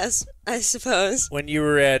guess, I suppose. When you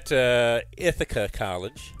were at Ithaca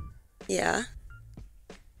College. Yeah.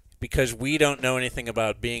 Because we don't know anything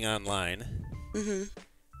about being online. Mm-hmm.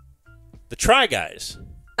 The Try Guys.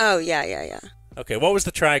 Oh, yeah. Okay, what was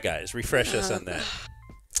the Try Guys? Refresh us on that.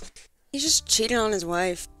 He just cheated on his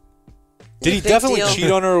wife. Did he definitely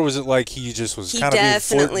cheat on her, or was it like he just was kind of being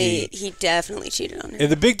flirty? He definitely cheated on her.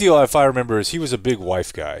 And the big deal, if I remember, is he was a big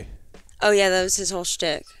wife guy. Oh, yeah, that was his whole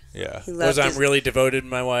shtick. Yeah. I'm really devoted to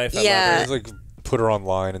my wife? Yeah. I love her. He was like, put her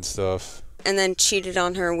online and stuff. And then cheated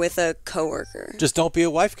on her with a coworker. Just don't be a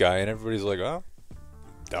wife guy. And everybody's like, oh,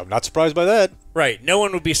 I'm not surprised by that. Right. No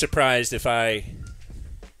one would be surprised if I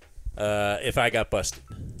got busted.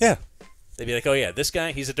 Yeah. They'd be like, oh, yeah, this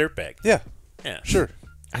guy, he's a dirtbag. Yeah. Yeah. Sure.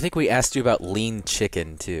 I think we asked you about lean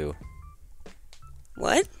chicken, too.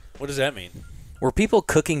 What? What does that mean? Were people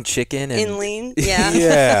cooking chicken in lean? Yeah.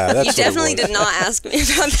 Yeah, that's You definitely did not ask me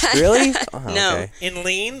about that. Really? No. Okay. In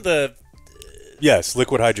lean, Yes,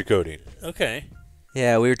 liquid hydrocodone. Okay.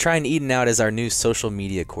 Yeah, we were trying Eden out as our new social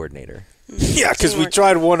media coordinator. Yeah, because we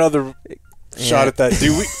tried one other shot at that.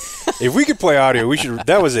 Dude, If we could play audio, we should.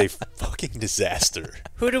 That was a fucking disaster.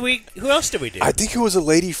 Who else did we do? I think it was a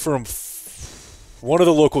lady from one of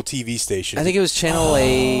the local TV stations. I think it was Channel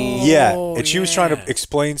 8. Yeah, and she was trying to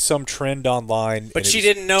explain some trend online. But and she it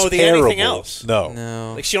was didn't know terrible. anything else.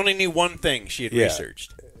 No. Like she only knew one thing she had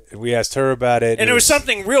researched. And we asked her about it. And it was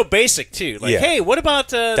something real basic too. Like, hey, what about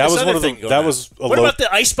this other thing going on? What about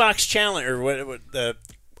the icebox challenge or what the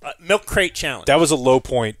milk crate challenge? That was a low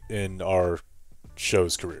point in our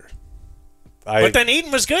show's career. But then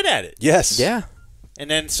Eden was good at it. Yes. Yeah. And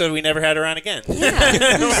then so we never had her on again.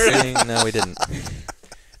 Yeah. No, we didn't.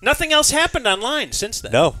 Nothing else happened online since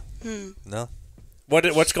then. No. No.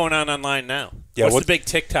 What's going on online now? Yeah, what's the big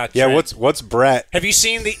TikTok trend? Yeah, what's Brat? Have you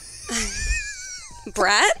seen the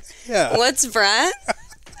Brat? Yeah. What's Brat?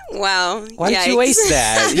 Wow. Why did you waste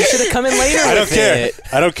that? You should have come in later. I don't care.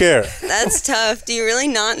 I don't care. That's tough. Do you really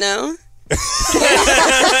not know?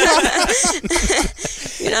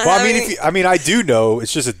 I do know.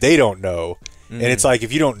 It's just that they don't know, and it's like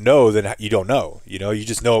if you don't know, then you don't know. You know, you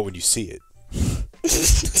just know it when you see it.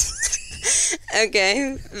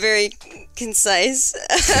 Okay, very concise.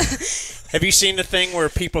 Have you seen the thing where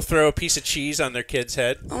people throw a piece of cheese on their kid's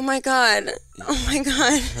head? Oh my god. Oh my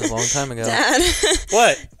god. That was a long time ago. Dad.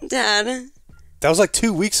 What? Dad. That was like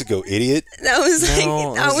 2 weeks ago, idiot. That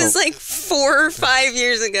was like 4 or 5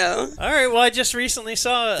 years ago. All right, well, I just recently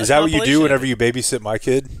saw Is that what you do whenever you babysit my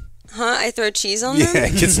kid? Huh? I throw cheese on them? Yeah,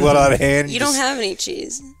 it gets let out of hand. You don't have any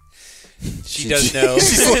cheese. She does know.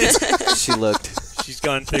 She looked. She's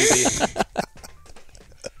gone through the...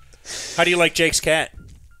 How do you like Jake's cat?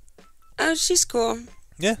 Oh, she's cool.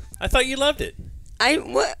 Yeah. I thought you loved it. You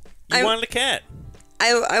wanted a cat.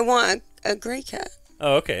 I want a gray cat.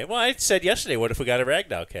 Oh, okay. Well, I said yesterday, what if we got a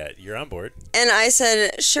ragdoll cat? You're on board. And I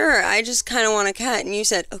said, sure, I just kind of want a cat. And you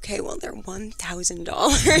said, okay, well, they're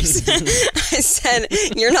 $1,000. I said,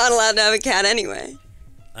 you're not allowed to have a cat anyway.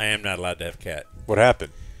 I am not allowed to have a cat. What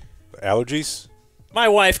happened? Allergies? My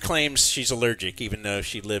wife claims she's allergic, even though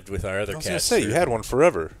she lived with our other cats. I was going to say, you had one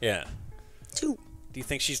forever. Yeah. 2. Do you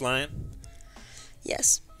think she's lying?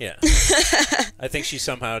 Yes. Yeah. I think she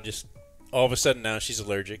somehow just... All of a sudden now she's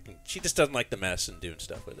allergic. And she just doesn't like the mess and doing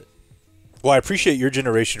stuff with it. Well, I appreciate your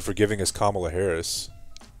generation for giving us Kamala Harris.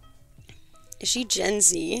 Is she Gen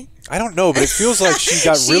Z? I don't know, but it feels like she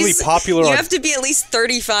got really popular. You have to be at least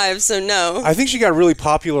 35, so no. I think she got really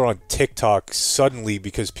popular on TikTok suddenly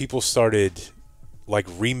because people started like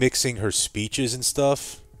remixing her speeches and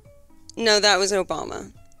stuff. No, that was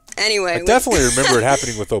Obama. Anyway. I definitely remember it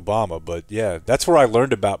happening with Obama, but yeah, that's where I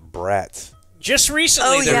learned about Brat. Just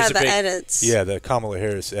recently, there was a big... edits. Yeah, the Kamala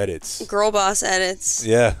Harris edits. Girl boss edits.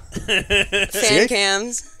 Yeah. Fan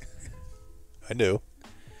cams. I knew.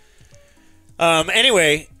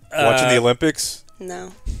 Anyway. Watching the Olympics?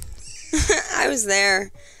 No. I was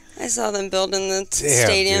there. I saw them building the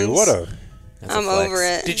stadiums. Dude, I'm over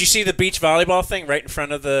it. Did you see the beach volleyball thing right in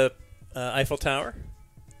front of the Eiffel Tower?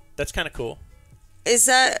 That's kind of cool. Is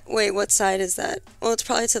that... Wait, what side is that? Well, it's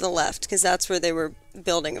probably to the left, because that's where they were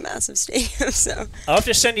building a massive stadium, so... I'll have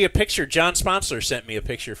to send you a picture. John Sponsler sent me a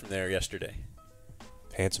picture from there yesterday.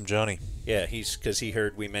 Handsome Johnny. Yeah, because he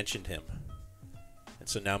heard we mentioned him. And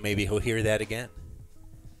so now maybe he'll hear that again.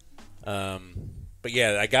 But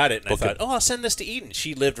yeah, I got it, and I thought, I'll send this to Eden.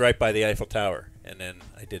 She lived right by the Eiffel Tower, and then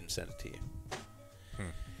I didn't send it to you.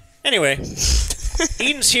 Anyway,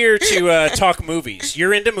 Eden's here to talk movies.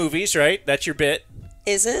 You're into movies, right? That's your bit.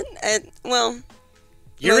 Is it? Well,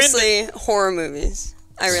 you're mostly horror movies.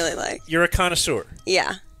 I really like. You're a connoisseur.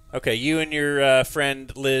 Yeah. Okay, you and your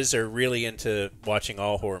friend Liz are really into watching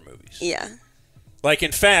all horror movies. Yeah. Like,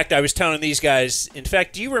 in fact, I was telling these guys,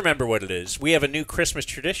 do you remember what it is? We have a new Christmas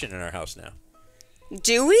tradition in our house now.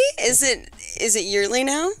 Do we? Is it yearly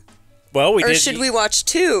now? Well, we did. Or should we watch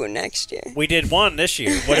 2 next year? We did 1 this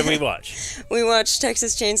year. What did we watch? We watched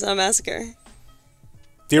Texas Chainsaw Massacre.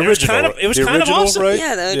 The original. It was kind of awesome. Right?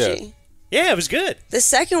 Yeah, the OG. Yeah, it was good. The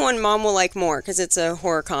second one, Mom will like more because it's a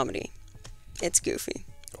horror comedy. It's goofy.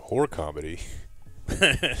 A horror comedy?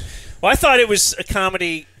 Well, I thought it was a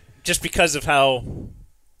comedy just because of how,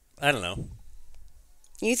 I don't know.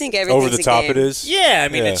 You think everything's over the top it is? Yeah,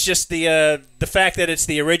 I mean, it's just the fact that it's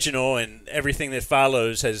the original and everything that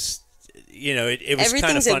follows has, it was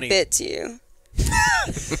kind of funny. Everything's a bit to you.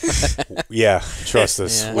 Yeah, trust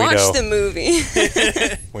us. Yeah. We know. Watch the movie.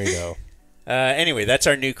 We know. Anyway, that's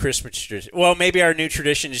our new Christmas tradition. Well, maybe our new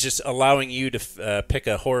tradition is just allowing you to pick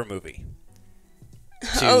a horror movie.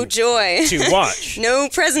 Oh, joy. To watch. No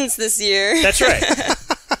presents this year. That's right.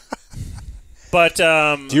 But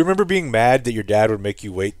do you remember being mad that your dad would make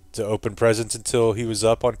you wait to open presents until he was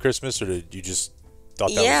up on Christmas, or did you just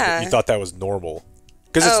thought that was normal?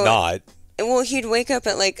 Because it's not. Well, he'd wake up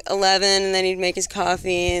at like 11, and then he'd make his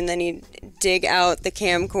coffee, and then he'd dig out the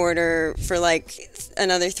camcorder for like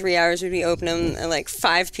another 3 hours. We'd be opening at like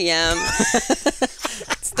 5 p.m.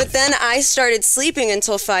 But then I started sleeping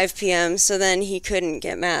until 5 p.m., so then he couldn't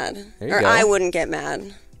get mad. Or I wouldn't get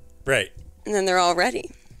mad. Right. And then they're all ready.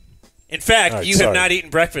 In fact, you have not eaten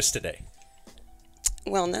breakfast today.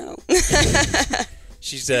 Well, no.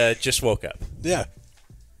 She's just woke up. Yeah.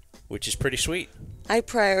 Which is pretty sweet. I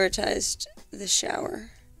prioritized the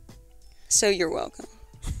shower. So you're welcome.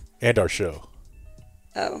 And our show.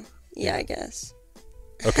 Oh, yeah, I guess.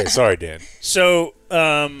 Okay, sorry, Dan. So,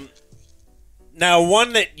 now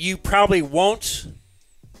one that you probably won't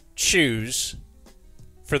choose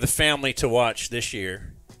for the family to watch this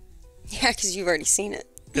year. Yeah, because you've already seen it.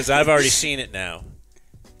 Because I've already seen it now.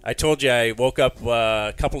 I told you I woke up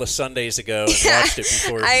a couple of Sundays ago and watched it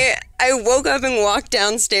before. I woke up and walked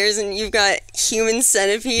downstairs, and you've got Human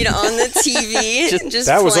Centipede on the TV. just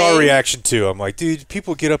that was playing. our reaction too. I'm like, dude,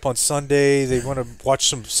 people get up on Sunday, they want to watch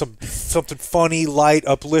something funny, light,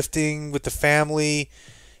 uplifting with the family,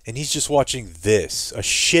 and he's just watching this, a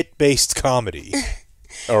shit-based comedy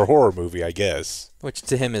or horror movie, I guess. Which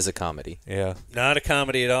to him is a comedy. Yeah, not a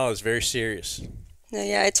comedy at all. It's very serious. No,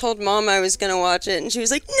 yeah, I told Mom I was going to watch it, and she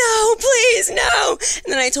was like, no, please, no.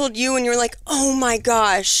 And then I told you, and you were like, oh, my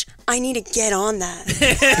gosh, I need to get on that.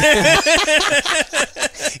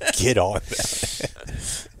 Get on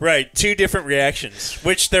that. Right, two different reactions,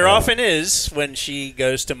 which there often is when she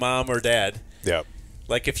goes to Mom or Dad. Yeah.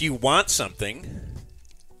 Like, if you want something,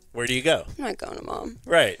 where do you go? I'm not going to Mom.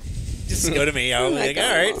 Right. Just go to me. I'll be like, all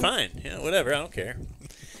right, fine. Yeah, whatever, I don't care.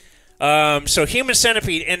 So Human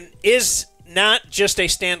Centipede is not just a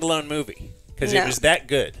standalone movie, because it was that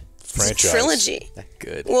good. Franchise. Trilogy. That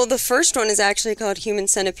good. Well, the first one is actually called Human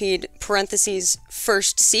Centipede, parentheses,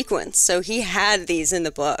 first sequence. So he had these in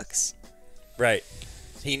the books. Right.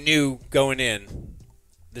 He knew going in.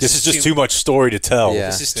 This is just too much story to tell. Yeah.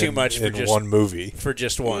 This is too much for just one movie. For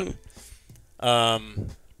just one.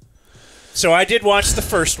 So I did watch the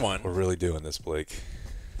first one. We're really doing this, Blake.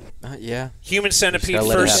 Yeah. Human Centipede,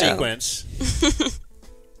 first sequence.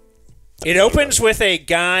 It opens with a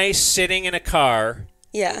guy sitting in a car.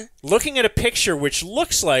 Yeah. Looking at a picture which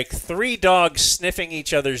looks like 3 dogs sniffing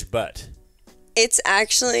each other's butt. It's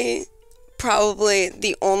actually probably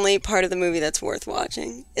the only part of the movie that's worth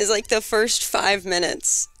watching. Is like the first 5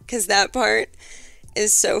 minutes. Because that part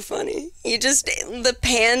is so funny. The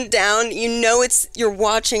pan down, you're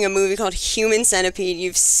watching a movie called Human Centipede.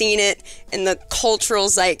 You've seen it in the cultural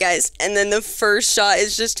zeitgeist, and then the first shot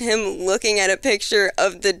is just him looking at a picture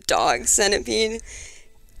of the dog centipede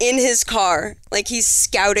in his car, like he's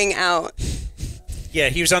scouting out. Yeah,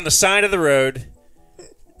 he was on the side of the road,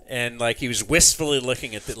 and like he was wistfully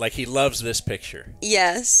looking at it, like he loves this picture.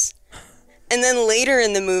 Yes. And then later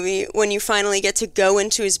in the movie, when you finally get to go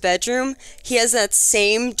into his bedroom, he has that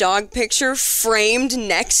same dog picture framed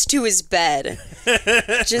next to his bed.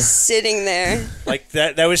 Just sitting there. Like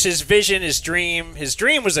that was his vision, his dream. His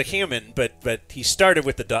dream was a human, but he started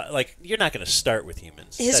with the dog. Like, you're not going to start with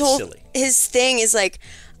humans. That's silly. His thing is like,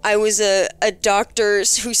 I was a doctor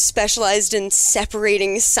who specialized in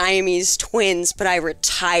separating Siamese twins, but I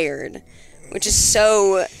retired. Which is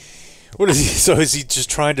so... What is he? So is he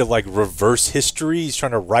just trying to like reverse history? He's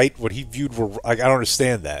trying to write what he viewed were. I don't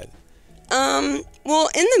understand that. Well,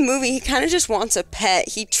 in the movie, he kind of just wants a pet.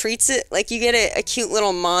 He treats it like you get a cute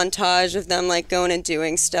little montage of them like going and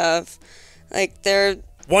doing stuff. Like they're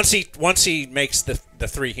once he makes the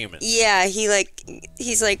 3 humans. Yeah,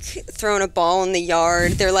 he's like throwing a ball in the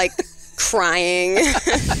yard. They're like crying.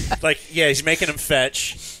 Like he's making them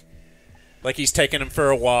fetch. Like he's taking them for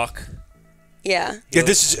a walk. Yeah. Yeah,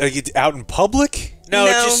 this is out in public? No,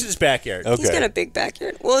 it's just his backyard. Okay. He's got a big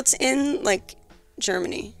backyard. Well, it's in, like,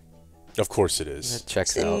 Germany. Of course it is. It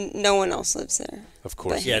checks out. No one else lives there. Of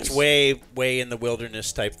course. Yeah, it's way in the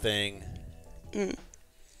wilderness type thing. Mm.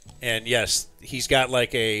 And yes, he's got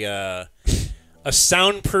like a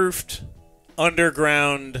soundproofed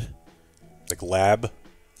underground... Like lab?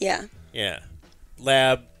 Yeah. Yeah.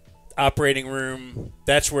 Lab. Operating room.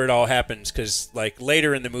 That's where it all happens, because like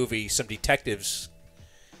later in the movie some detectives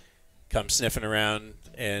come sniffing around,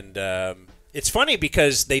 and it's funny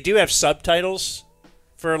because they do have subtitles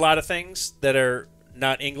for a lot of things that are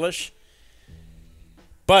not English,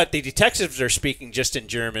 but the detectives are speaking just in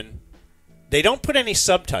German. They don't put any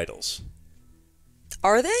subtitles.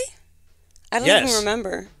 Are they? I don't even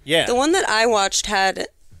remember. Yeah. The one that I watched had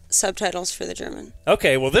subtitles for the German.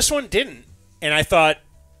 Okay, well this one didn't, and I thought,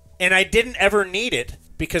 and I didn't ever need it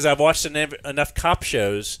because I've watched enough cop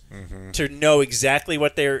shows to know exactly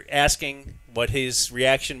what they're asking what his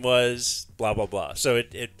reaction was, blah, blah, blah. So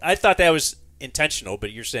I thought that was intentional,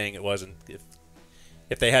 but you're saying it wasn't.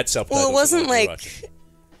 If they had subtitles. Well, it wasn't like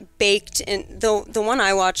baked in. The one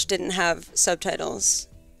I watched didn't have subtitles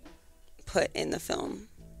put in the film.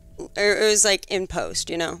 It was like in post,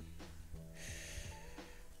 you know?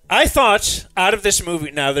 I thought out of this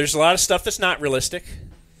movie, now there's a lot of stuff that's not realistic.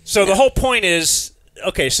 So the whole point is,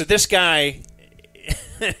 okay, so this guy,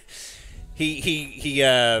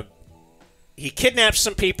 he kidnaps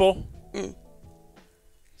some people.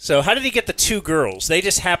 So how did he get the two girls? They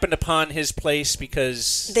just happened upon his place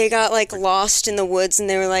because... They got, like, lost in the woods, and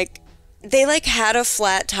they were, like... They, like, had a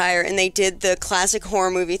flat tire, and they did the classic horror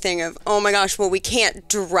movie thing of, oh, my gosh, well, we can't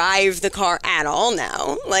drive the car at all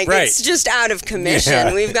now. Like, It's just out of commission.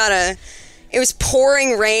 Yeah. We've got to... It was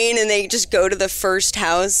pouring rain, and they just go to the first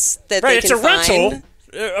house that they can find. Right,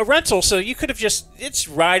 it's a rental, so you could have just...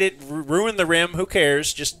 ride it, ruin the rim, who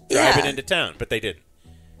cares? Just drive it into town. But they didn't.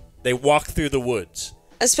 They walked through the woods.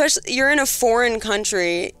 Especially, you're in a foreign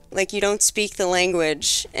country, like, you don't speak the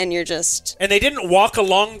language, and you're just... And they didn't walk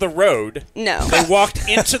along the road. No. They walked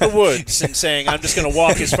into the woods and saying, I'm just going to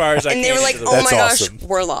walk as far as I can. And they were like, oh my gosh,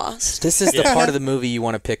 we're lost. This is the part of the movie you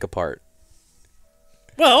want to pick apart.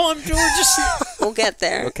 Well, we're just... We'll get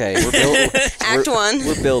there. Okay, we're Act 1.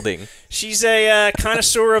 We're building. She's a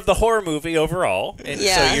connoisseur of the horror movie overall, and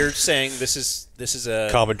so you're saying this is a...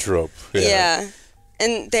 Common trope. Yeah.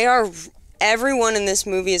 And they are... Everyone in this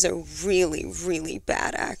movie is a really, really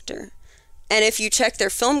bad actor. And if you check their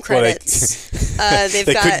film credits, they've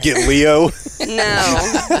they got... couldn't get Leo?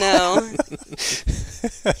 No.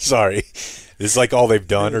 Sorry. It's like all they've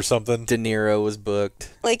done or something? De Niro was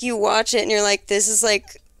booked. Like, you watch it and you're like, this is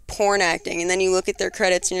like porn acting. And then you look at their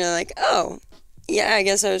credits and you're like, oh, yeah, I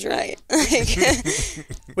guess I was right.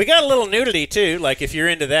 We got a little nudity, too, like if you're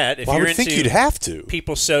into that. If well, you're I would think you'd have to.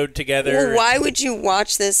 People sewed together. Well, why would you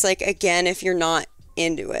watch this, like, again if you're not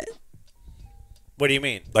into it? What do you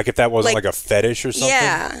mean? Like if that wasn't like a fetish or something?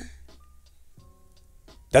 Yeah.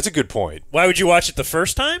 That's a good point. Why would you watch it the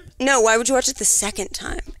first time? No, why would you watch it the second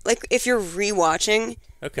time? Like, if you're rewatching,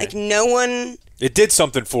 like, no one... It did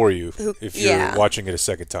something for you if you're watching it a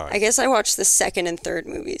second time. I guess I watched the second and third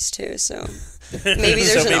movies, too, so... Maybe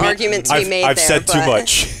there's an argument to be made I've there. I've said too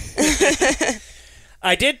much.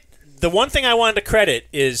 I did. The one thing I wanted to credit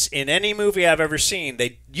is in any movie I've ever seen,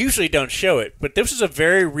 they usually don't show it, but this is a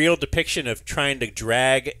very real depiction of trying to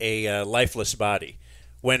drag a lifeless body.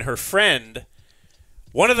 When her friend,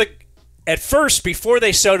 at first, before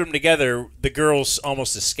they sewed them together, the girls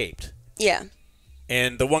almost escaped. Yeah.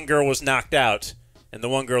 And the one girl was knocked out. And the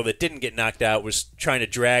one girl that didn't get knocked out was trying to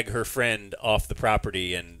drag her friend off the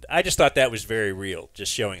property. And I just thought that was very real,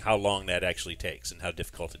 just showing how long that actually takes and how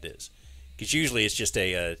difficult it is. Because usually it's just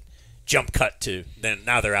a jump cut to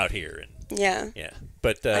now they're out here. And, yeah.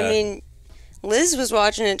 But I mean, Liz was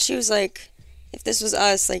watching it. She was like, if this was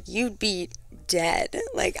us, like, you'd be dead.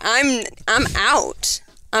 Like, I'm out.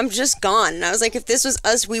 I'm just gone. And I was like, if this was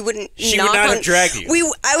us, we wouldn't. She would not have dragged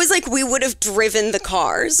you. I was like, we would have driven the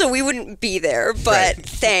car, so we wouldn't be there. But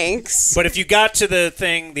thanks. But if you got to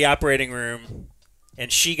the operating room,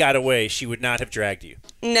 and she got away, she would not have dragged you.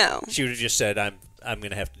 No. She would have just said, "I'm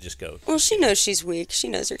going to have to just go." Well, she knows she's weak. She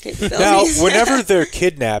knows her capabilities. Now, whenever they're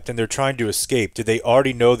kidnapped and they're trying to escape, do they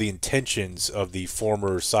already know the intentions of the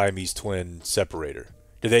former Siamese twin separator?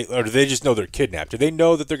 Or do they just know they're kidnapped? Do they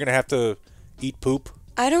know that they're going to have to eat poop?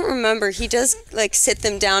 I don't remember. He does, like, sit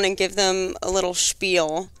them down and give them a little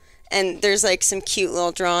spiel. And there's, like, some cute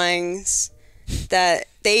little drawings that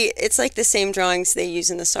it's like the same drawings they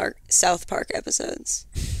use in the South Park episodes.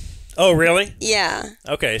 Oh, really? Yeah.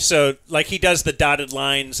 Okay, so, like, he does the dotted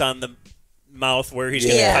lines on the mouth where he's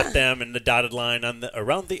going to cut them, and the dotted line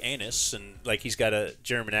around the anus, and, like, he's got a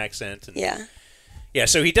German accent. And, yeah,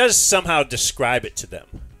 so he does somehow describe it to them.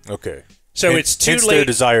 Okay. So it's too late. Their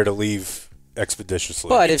desire to leave expeditiously.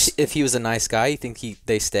 But if he was a nice guy, you think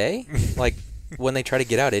they stay? Like, when they try to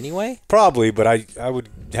get out anyway? Probably, but I would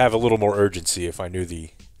have a little more urgency if I knew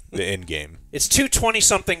the end game. It's two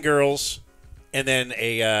 20-something girls and then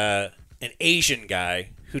an Asian guy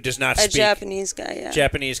who does not speak. A Japanese guy, yeah.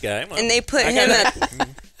 Japanese guy. Well, and they put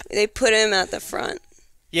him at the front.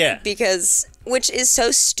 Yeah. Which is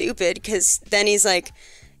so stupid, because then he's like,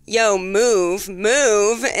 yo, move,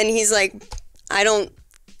 and he's like, I don't...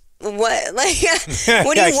 What? Like,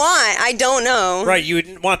 what do you want? I don't know. Right, you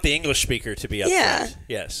wouldn't want the English speaker to be up front.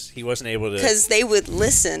 Yes, he wasn't able to... Because they would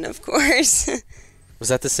listen, of course. Was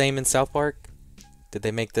that the same in South Park? Did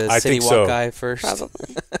they make the I City think Walk so. guy first?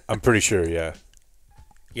 Probably. I'm pretty sure, yeah.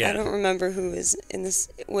 I don't remember who was in this.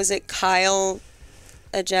 Was it Kyle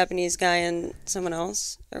a Japanese guy and someone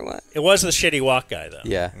else, or what? It was the shitty walk guy, though.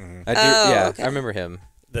 Yeah. Mm-hmm. I remember him.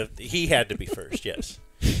 He had to be first, yes.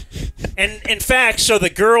 And in fact, so the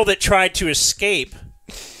girl that tried to escape,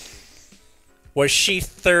 was she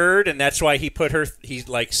third, and that's why he put her, he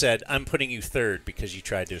like said, I'm putting you third because you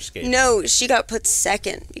tried to escape. No, she got put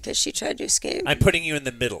second because she tried to escape. I'm putting you in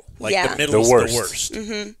the middle. Like Yeah. the middle's The worst. the worst.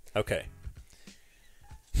 Mm-hmm. Okay.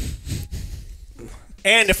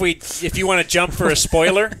 And if you want to jump for a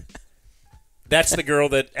spoiler, that's the girl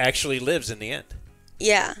that actually lives in the end.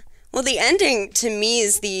 Yeah. Well, the ending to me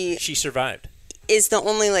is She survived. Is the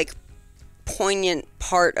only like poignant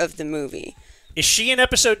part of the movie. Is she in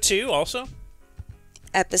episode 2 also?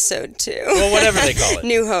 Episode 2. Well, whatever they call it.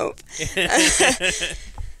 New Hope.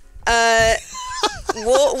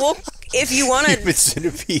 We'll if you want to Human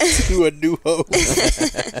Centipede to A New Hope.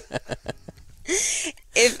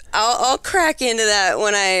 If I'll crack into that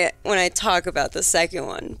when I talk about the second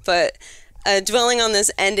one, but dwelling on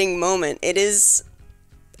this ending moment, it is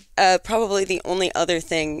probably the only other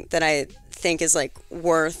thing that I think is like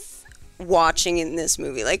worth watching in this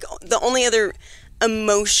movie. Like the only other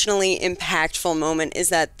emotionally impactful moment is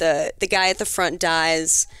that the guy at the front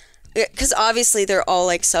dies, because obviously they're all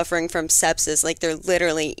like suffering from sepsis, like they're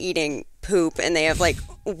literally eating poop and they have like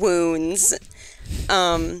wounds.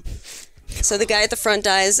 So the guy at the front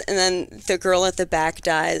dies, and then the girl at the back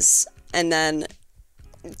dies, and then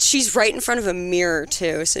she's right in front of a mirror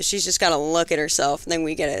too, so she's just got to look at herself, and then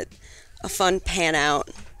we get a fun pan out,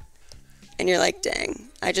 and you're like, dang,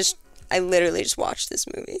 I literally just watched this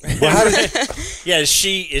movie. Yeah, is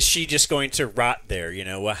she just going to rot there? You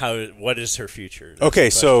know, what is her future? That's Okay,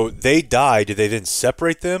 the so they die. Did they then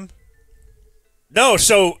separate them? No,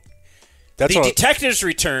 so That's the what- detectives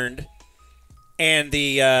returned, and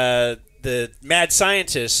the mad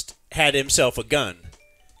scientist had himself a gun,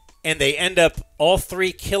 and they end up all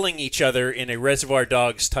three killing each other in a Reservoir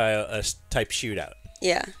Dogs type shootout.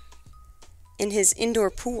 Yeah. In his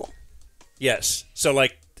indoor pool. Yes. So,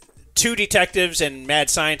 like, two detectives and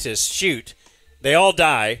mad scientists shoot. They all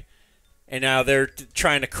die, and now they're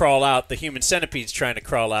trying to crawl out. The Human Centipede's trying to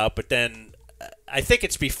crawl out, but then I think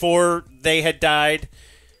it's before they had died,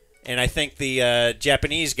 and I think the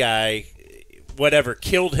Japanese guy, whatever,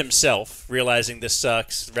 killed himself, realizing this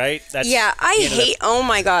sucks, right? Yeah, I hate, oh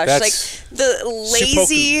my gosh, like the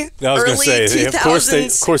lazy I was early going to say,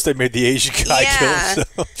 2000s. of course they made the Asian guy Yeah. kill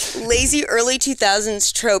himself. Lazy early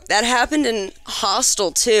 2000s trope. That happened in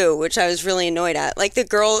Hostel too, which I was really annoyed at. Like the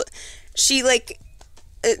girl, she like,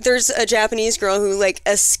 there's a Japanese girl who like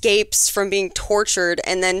escapes from being tortured,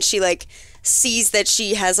 and then she like sees that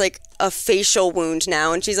she has like a facial wound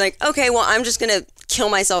now, and she's like, okay, well, I'm just going to kill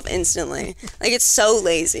myself instantly. Like, it's so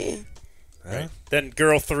lazy. Right. Then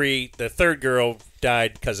girl 3, the third girl,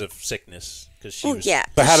 died because of sickness. Cause she was, yeah.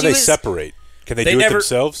 But how do they separate? Can they do it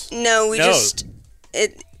themselves? No,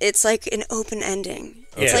 it's like an open ending.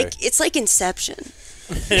 It's like Inception.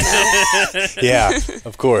 Yeah,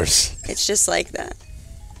 of course. It's just like that.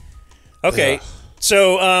 Okay,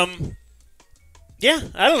 so yeah,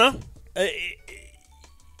 I don't know.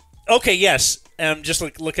 Okay, yes, I'm just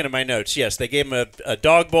looking at my notes. Yes, they gave him a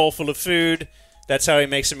dog bowl full of food. That's how he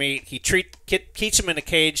makes him eat. He keeps him in a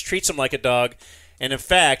cage, treats him like a dog, and in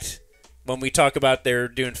fact, when we talk about they're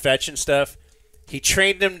doing fetch and stuff, he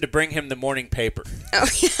trained him to bring him the morning paper. Oh,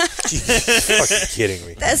 yeah. Fucking kidding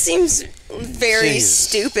me. That seems very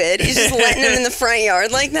stupid. He's just letting him in the front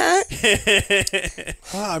yard like that?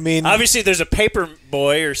 I mean, obviously there's a paper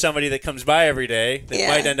boy or somebody that comes by every day that Yeah.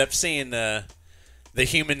 might end up seeing the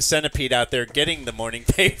Human Centipede out there getting the morning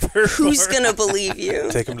paper. Who's going to believe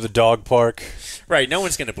you? Take him to the dog park. Right, no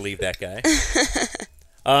one's going to believe that guy.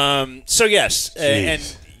 So yes,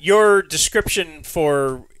 and your description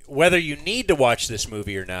for whether you need to watch this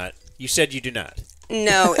movie or not, you said you do not.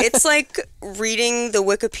 No, it's like reading the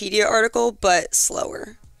Wikipedia article, but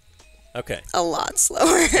slower. Okay. A lot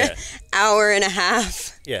slower. Yeah. Hour and a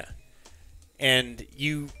half. Yeah. And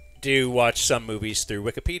you do watch some movies through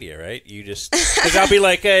Wikipedia, right? You just... Because I'll be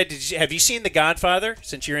like, have you seen The Godfather,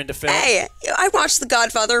 since you're into film? Hey, I watched The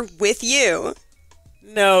Godfather with you.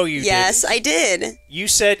 No, you Yes, didn't. I did. You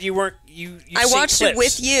said you weren't... I watched it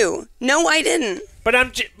with you. No, I didn't. But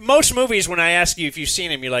most movies, when I ask you if you've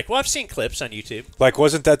seen them, you're like, well, I've seen clips on YouTube. Like,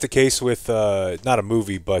 wasn't that the case with, not a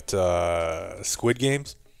movie, but Squid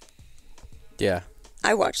Games? Yeah.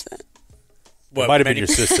 I watched that. What, it might have been your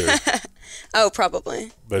sister. Oh,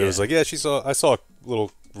 probably. But it was like, yeah, I saw a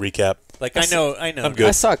little recap. Like, I know. I'm good.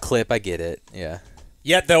 I saw a clip. I get it. Yeah.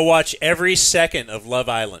 Yet they'll watch every second of Love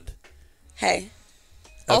Island. Hey,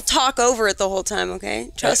 I'll talk over it the whole time,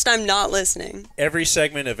 okay? Trust I'm not listening. Every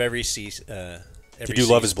segment of every Every Did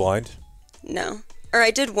you Love Is Blind? No. Or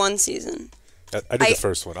I did one season. I did the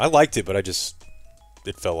first one. I liked it, but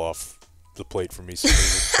it fell off the plate for me.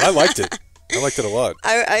 I liked it. I liked it a lot.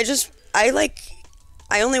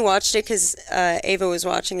 I only watched it because Ava was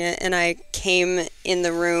watching it, and I came in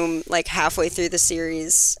the room like halfway through the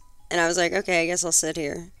series, and I was like, okay, I guess I'll sit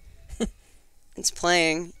here. It's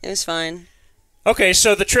playing. It was fine. Okay,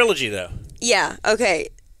 so the trilogy, though. Yeah, okay.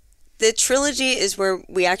 The trilogy is where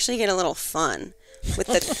we actually get a little fun with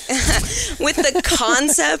the with the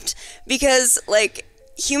concept, because like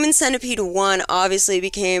Human Centipede 1 obviously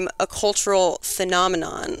became a cultural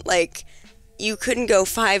phenomenon. Like, you couldn't go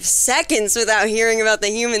 5 seconds without hearing about the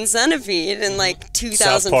Human Centipede in like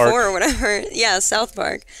 2004 or whatever. Yeah, South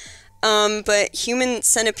Park. But Human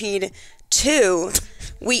Centipede 2,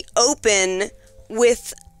 we open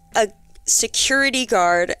with a security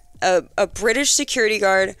guard, a British security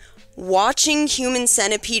guard, watching Human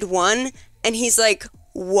Centipede 1, and he's like,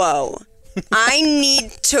 whoa, I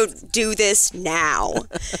need to do this now.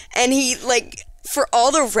 And he, like, for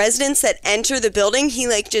all the residents that enter the building, he,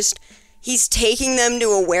 like, he's taking them to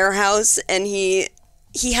a warehouse, and he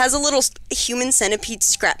has a little Human Centipede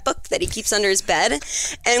scrapbook that he keeps under his bed,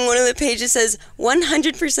 and one of the pages says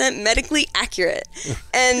 100% medically accurate.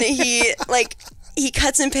 And he, like, he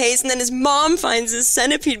cuts and pastes, and then his mom finds his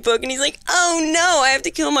centipede book, and he's like, oh no, I have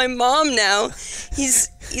to kill my mom now. He's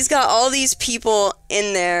got all these people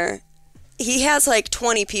in there. He has like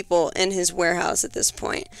 20 people in his warehouse at this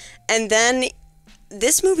point. And then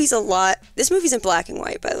this movie's in black and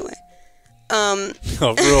white, by the way. A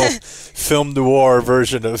real film noir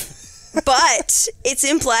version of. But it's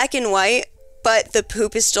in black and white, but the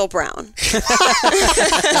poop is still brown. So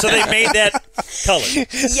they made that color.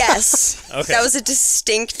 Yes. Okay. That was a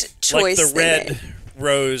distinct choice. Like the red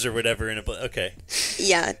rose or whatever in a okay.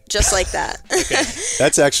 Yeah, just like that. Okay.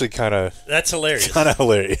 That's actually kind of. That's hilarious. Kind of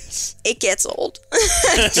hilarious. It gets old.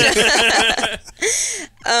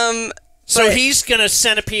 So he's gonna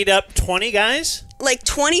centipede up 20 guys? Like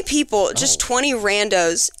 20 people, just 20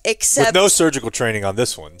 randos, except... With no surgical training on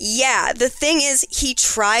this one. Yeah, the thing is, he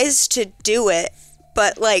tries to do it,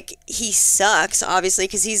 but, like, he sucks, obviously,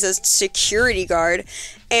 because he's a security guard.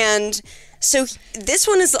 And so this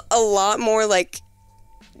one is a lot more, like...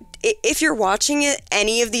 If you're watching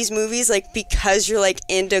any of these movies, like, because you're, like,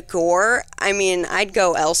 into gore, I mean, I'd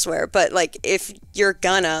go elsewhere. But, like, if you're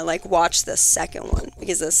gonna, like, watch the second one.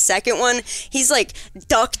 Because the second one, he's, like,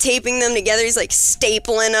 duct taping them together. He's, like,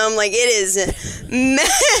 stapling them. Like, it is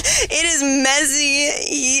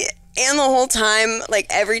messy. And the whole time, like,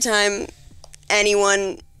 every time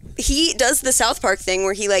anyone... He does the South Park thing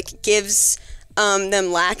where he, like, gives...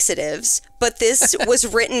 them laxatives, but this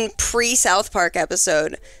was written pre-South Park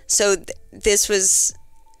episode, so this was,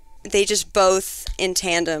 they just both in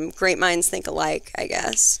tandem, great minds think alike, I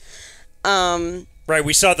guess. Right,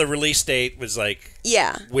 we saw the release date was like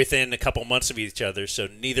within a couple months of each other, so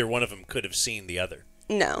neither one of them could have seen the other.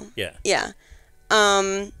 No. Yeah.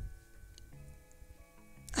 I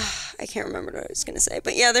can't remember what I was gonna say,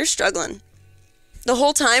 but yeah, they're struggling the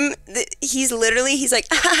whole time. He's like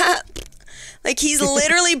like, he's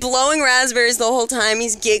literally blowing raspberries the whole time.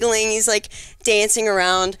 He's giggling. He's, like, dancing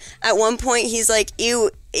around. At one point, he's like,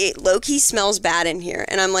 ew, it low-key smells bad in here.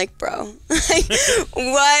 And I'm like, bro, like,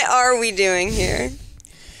 what are we doing here?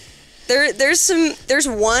 There's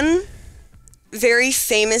one very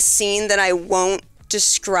famous scene that I won't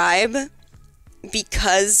describe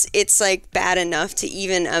because it's, like, bad enough to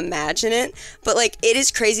even imagine it. But, like, it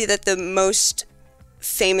is crazy that the most...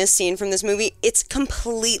 famous scene from this movie, it's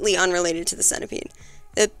completely unrelated to the centipede.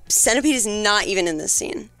 The centipede is not even in this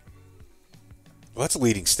scene. Well, that's a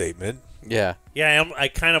leading statement. Yeah. Yeah, I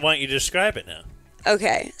kind of want you to describe it now.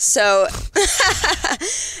 Okay, so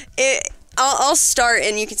I'll start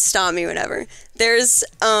and you can stop me whenever. There's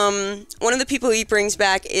one of the people he brings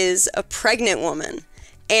back is a pregnant woman,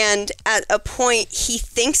 and at a point he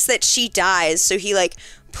thinks that she dies, so he like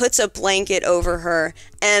puts a blanket over her,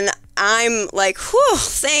 and I'm like, whew,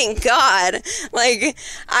 thank God. Like,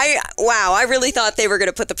 I really thought they were going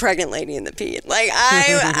to put the pregnant lady in the pee. Like,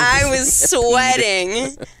 I was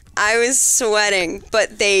sweating.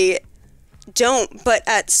 But they don't. But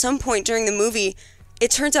at some point during the movie, it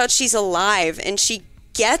turns out she's alive, and she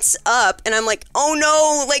gets up, and I'm like, oh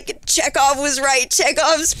no, like, Chekhov was right.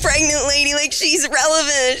 Chekhov's pregnant lady, like, she's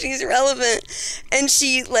relevant. And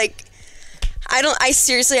she, like... I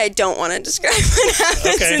seriously don't want to describe what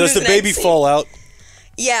happens. Okay. Does the baby fall out?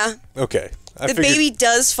 Yeah. Okay. The baby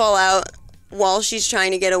does fall out while she's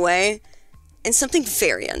trying to get away, and something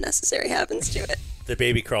very unnecessary happens to it. The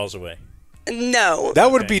baby crawls away. No. That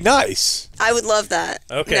would be nice. I would love that.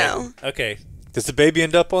 Okay. No. Okay. Does the baby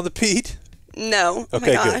end up on the Pete? No. Oh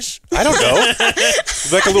Okay, my gosh. good. I don't know.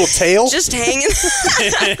 Like a little tail? Just hanging.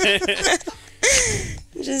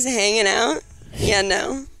 Just hanging out. Yeah,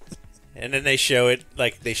 no. And then they show it,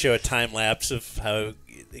 like they show a time lapse of how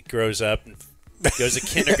it grows up and goes to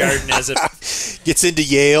kindergarten as a gets into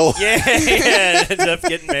Yale. Yeah, ends up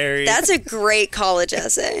getting married. That's a great college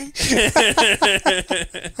essay.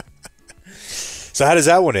 So how does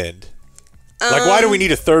that one end? Like, why do we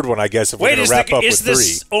need a third one? I guess if we're going to wrap up with three.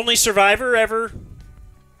 Is this only Survivor ever?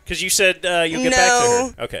 Because you said you'll get back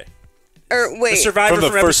to her. Okay. Or wait, the Survivor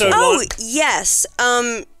from episode 1. Oh yes.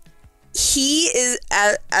 He is,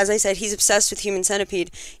 as I said, he's obsessed with Human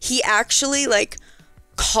Centipede. He actually like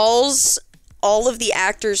calls all of the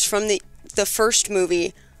actors from the first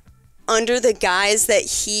movie under the guise that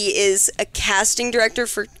he is a casting director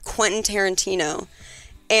for Quentin Tarantino.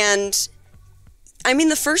 And I mean,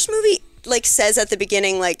 the first movie like says at the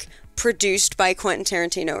beginning like produced by Quentin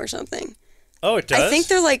Tarantino or something. Oh, it does? I think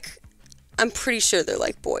they're like, I'm pretty sure they're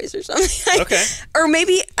like boys or something. Okay. Or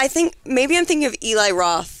maybe I'm thinking of Eli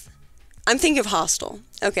Roth. I'm thinking of Hostel.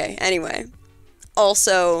 Okay, anyway.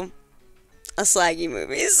 Also a slaggy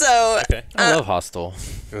movie. So okay. I love Hostel.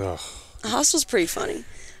 Hostel's pretty funny.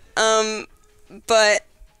 But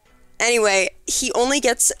anyway, he only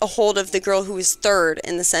gets a hold of the girl who was third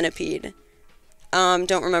in the Centipede.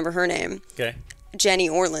 Don't remember her name. Okay. Jenny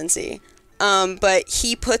or Lindsay. But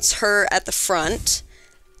he puts her at the front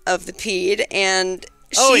of the Pede, and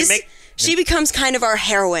she becomes kind of our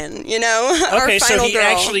heroine, you know? Our Okay, final so he girl.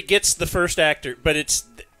 actually gets the first actor, but it's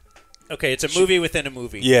a movie within a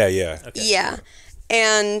movie. Yeah, yeah. Okay. Yeah.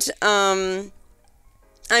 And,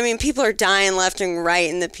 I mean, people are dying left and right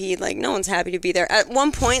in the Pede. Like, no one's happy to be there. At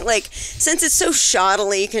one point, like, since it's so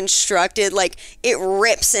shoddily constructed, like, it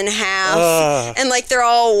rips in half. And, like, they're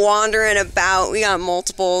all wandering about. We got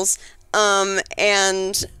multiples.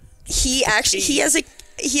 And he has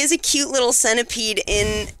a cute little centipede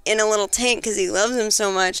in a little tank because he loves him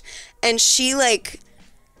so much. And she, like,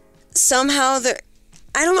 somehow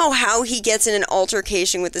I don't know how he gets in an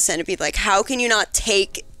altercation with the centipede. Like, how can you not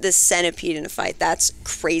take the centipede in a fight? That's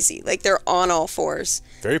crazy. Like, they're on all fours.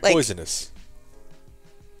 Very like, poisonous.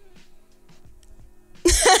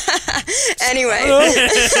 Anyway.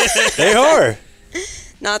 They are.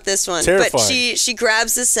 Not this one. Terrifying. But she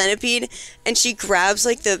grabs the centipede and she grabs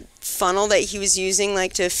like the funnel that he was using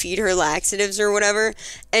like to feed her laxatives or whatever,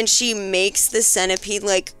 and she makes the centipede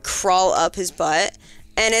like crawl up his butt,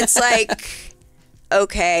 and it's like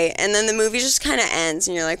okay, and then the movie just kind of ends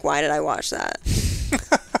and you're like, why did I watch that?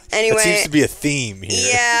 Anyway, that seems to be a theme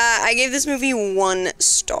here. Yeah, I gave this movie 1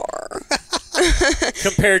 star.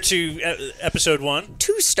 Compared to episode 1?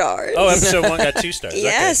 2 stars. Oh, episode 1 got 2 stars.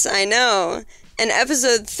 Yes, okay. I know. And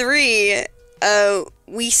episode 3,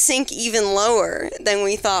 we sink even lower than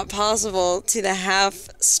we thought possible to the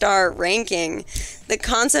half-star ranking. The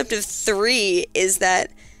concept of 3 is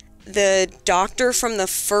that the doctor from the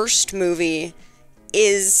first movie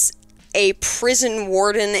is a prison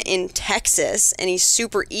warden in Texas, and he's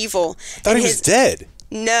super evil. I thought he was dead.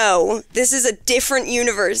 No, this is a different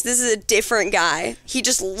universe. This is a different guy. He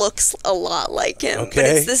just looks a lot like him, but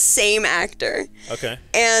it's the same actor. Okay.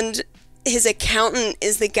 And his accountant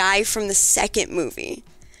is the guy from the second movie.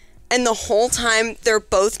 And the whole time they're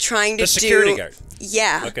both trying to the security guard.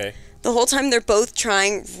 Yeah. Okay. The whole time they're both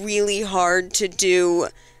trying really hard to do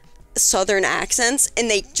Southern accents, and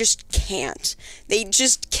they just can't. They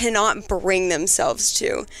just cannot bring themselves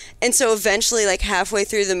to. And so eventually, like halfway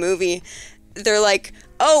through the movie, they're like,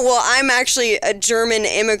 oh, well, I'm actually a German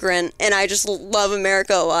immigrant, and I just love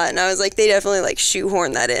America a lot. And I was like, they definitely, like,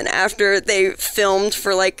 shoehorned that in after they filmed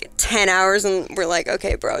for, like, 10 hours, and we're like,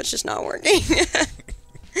 okay, bro, it's just not working.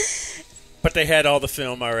 But they had all the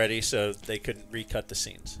film already, so they couldn't recut the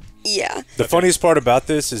scenes. Yeah. The funniest part about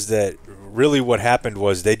this is that really what happened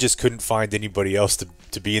was they just couldn't find anybody else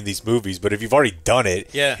to be in these movies. But if you've already done it,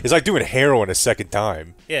 it's like doing heroin a second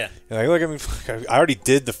time. Yeah. And like, look, I mean, I already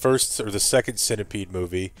did the first or the second Centipede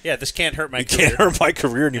movie. Yeah, this can't hurt my career. Can't hurt my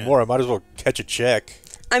career anymore. I might as well catch a check.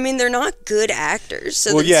 I mean, they're not good actors,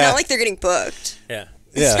 so Well, it's yeah. not like they're getting booked. Yeah.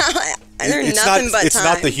 Yeah. They're It's nothing not, but It's time.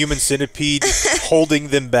 not the Human Centipede holding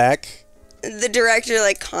them back. The director,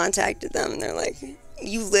 like, contacted them, and they're like,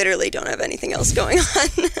 you literally don't have anything else going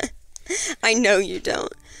on. I know you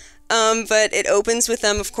don't. But it opens with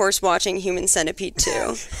them, of course, watching Human Centipede 2.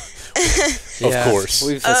 Of course.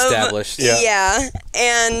 We've established. Yeah.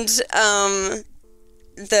 And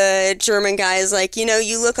the German guy is like, you know,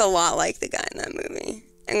 you look a lot like the guy in that movie.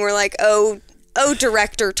 And we're like, oh,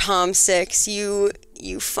 director Tom Six, you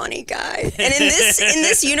you funny guy. And in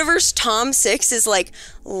this universe, Tom Six is like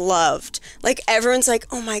loved. Like everyone's like,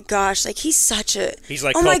 oh my gosh, like he's like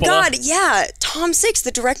oh my Coppola? God, yeah, Tom Six,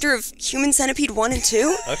 the director of Human Centipede 1 and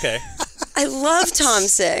 2. Okay. I love Tom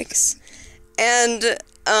Six. And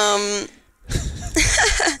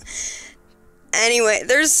anyway,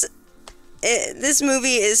 this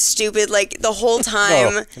movie is stupid like the whole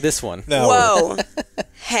time. No, this one. No. Whoa.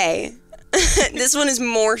 Hey. This one is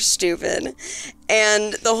more stupid.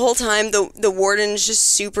 And the whole time the warden is just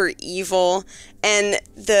super evil, and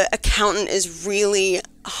the accountant is really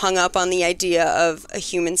hung up on the idea of a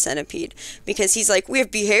human centipede because he's like, we have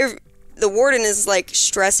behavior. The warden is like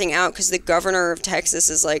stressing out because the governor of Texas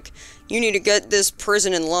is like, you need to get this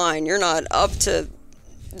prison in line. You're not up to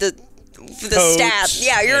the stats.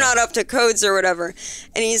 Yeah, you're not up to codes or whatever.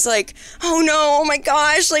 And he's like, oh no, oh my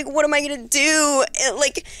gosh, like what am I gonna do? And,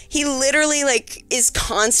 like he literally like is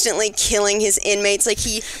constantly killing his inmates. Like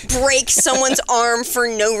he breaks someone's arm for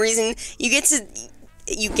no reason. You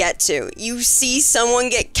see someone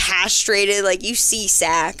get castrated, like you see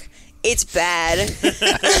sack. It's bad.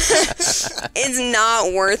 It's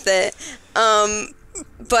not worth it.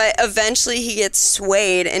 But eventually he gets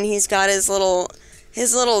swayed and he's got his little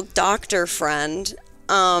doctor friend,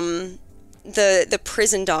 the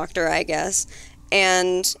prison doctor, I guess,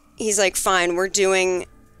 and he's like, fine, we're doing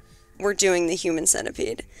the human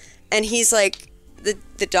centipede, and he's like,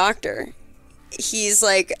 the doctor, he's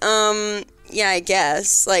like, yeah, I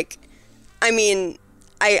guess, like, I mean,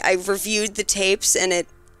 I reviewed the tapes and it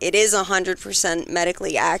is 100%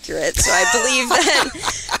 medically accurate, so I believe that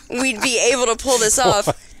we'd be able to pull this off.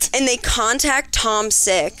 And they contact Tom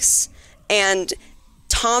Six, and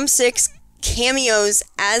Tom Six cameos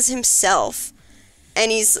as himself,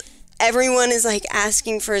 and everyone is like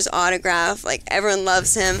asking for his autograph, like everyone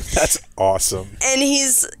loves him. That's awesome. And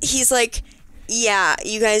he's like, yeah,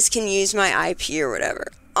 you guys can use my IP or whatever,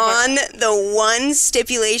 on the one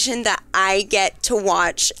stipulation that I get to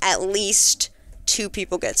watch at least 2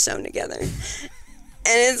 people get sewn together. And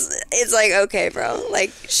it's like, okay, bro,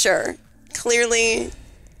 like sure, clearly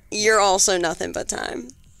you're also nothing but time.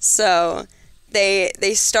 So they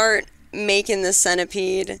start making the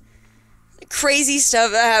centipede. Crazy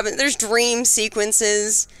stuff that happens. There's dream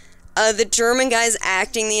sequences. The German guy's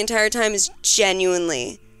acting the entire time is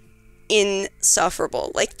genuinely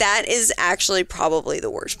insufferable. Like that is actually probably the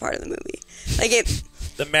worst part of the movie. Like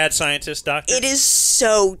the mad scientist doctor. It is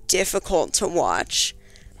so difficult to watch.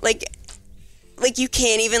 Like you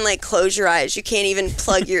can't even like close your eyes. You can't even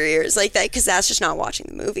plug your ears like that because that's just not watching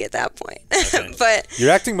the movie at that point. Okay. But your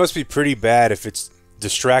acting must be pretty bad if it's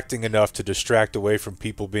distracting enough to distract away from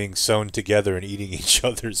people being sewn together and eating each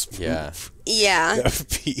other's food. Yeah. That would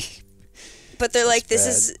be. But they're like, this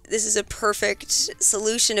is a perfect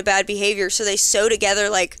solution to bad behavior. So they sew together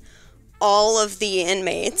like all of the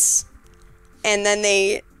inmates, and then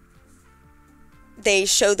they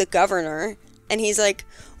show the governor, and he's like,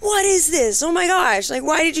 what is this? Oh my gosh, like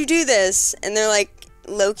why did you do this? And they're like,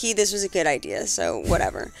 low-key, this was a good idea, so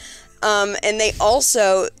whatever. And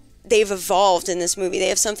they've evolved in this movie. They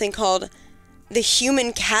have something called the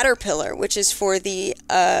human caterpillar, which is for the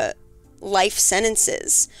life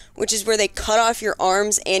sentences, which is where they cut off your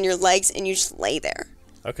arms and your legs and you just lay there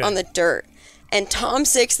on the dirt. And Tom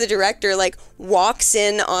Six, the director, like walks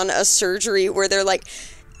in on a surgery where they're like,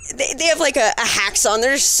 they have like a hacksaw,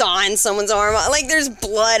 they're just sawing someone's arm, like there's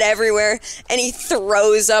blood everywhere, and he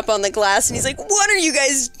throws up on the glass and he's like, what are you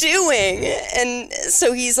guys doing? And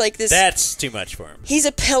so he's like this, that's too much for him. He's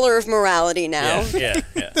a pillar of morality now. Yeah,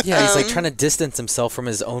 he's like trying to distance himself from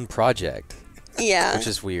his own project. Yeah, which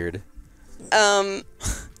is weird.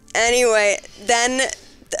 Anyway, then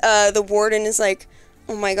the warden is like,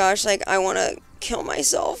 oh my gosh, like I want to kill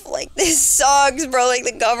myself, like this sucks, bro, like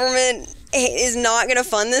the government is not gonna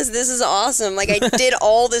fund this. This is awesome. Like I did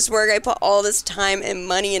all this work, I put all this time and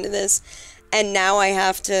money into this, and now I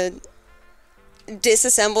have to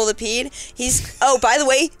disassemble the pede. Oh, by the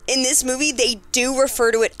way, in this movie they do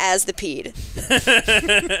refer to it as the pede.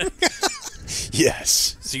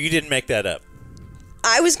 Yes. So you didn't make that up.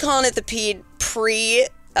 I was calling it the pede pre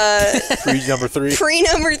number 3. Pre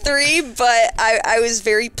number 3, but I was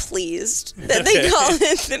very pleased that they call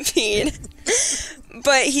it the pede.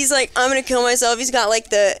 But he's like, I'm gonna kill myself. He's got like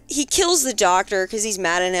he kills the doctor because he's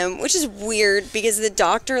mad at him, which is weird because the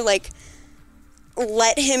doctor like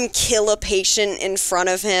let him kill a patient in front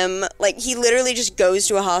of him. Like he literally just goes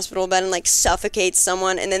to a hospital bed and like suffocates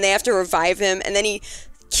someone, and then they have to revive him, and then he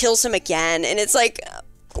kills him again, and it's like,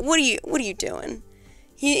 what are you doing?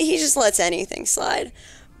 He just lets anything slide.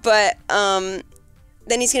 But then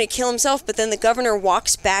he's gonna kill himself, but then the governor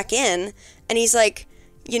walks back in and he's like,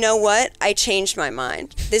 you know what? I changed my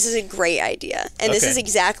mind. This is a great idea. And this Okay. is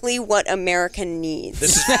exactly what America needs.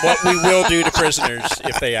 This is what we will do to prisoners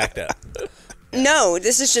if they act up. No,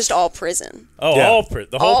 this is just all prison. Oh, Yeah.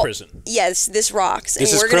 the whole prison. Yes, this rocks.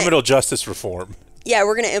 This is criminal justice reform. Yeah,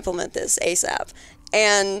 we're going to implement this ASAP.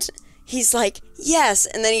 And he's like, yes.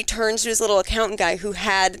 And then he turns to his little accountant guy who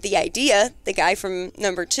had the idea, the guy from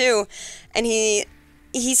number 2. And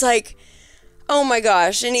he's like, oh my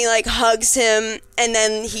gosh. And he like hugs him. And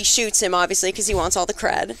then he shoots him, obviously, because he wants all the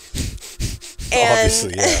cred. And,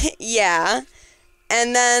 Obviously, yeah. yeah.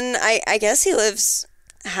 And then I guess he lives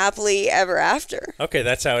happily ever after. Okay,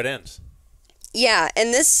 that's how it ends. Yeah,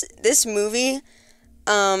 and this movie,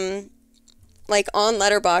 like on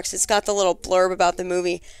Letterboxd, it's got the little blurb about the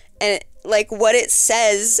movie, and like what it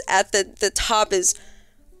says at the top is,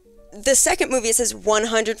 the second movie, it says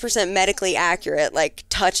 100% medically accurate, like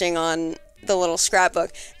touching on the little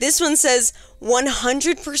scrapbook. This one says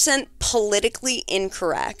 100% politically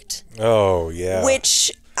incorrect. Oh, yeah.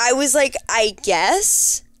 Which I was like, I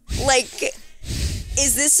guess, like,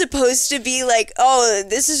 is this supposed to be like, oh,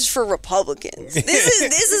 this is for Republicans?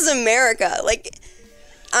 This is America. Like,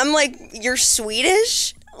 I'm like, you're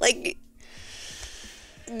Swedish? Like,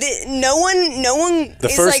 no one. The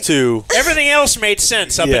is first like, two. Everything else made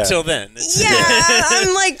sense up until then. Yeah,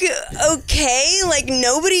 I'm like, okay, like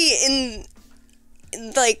nobody in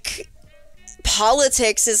like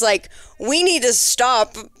politics is like, we need to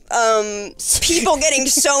stop people getting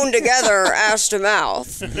sewn together ass to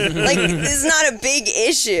mouth. Like, this is not a big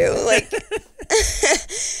issue. Like,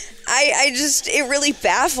 I just, it really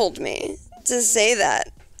baffled me to say that.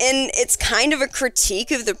 And it's kind of a critique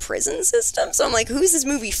of the prison system. So I'm like, who's this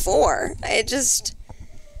movie for?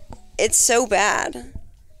 It's so bad.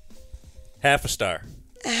 Half a star.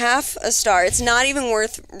 Half a star. It's not even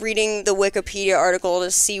worth reading the Wikipedia article to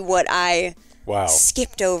see what I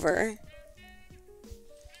skipped over.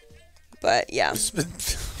 But yeah.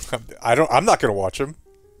 I'm not going to watch them.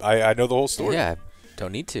 I know the whole story. Yeah,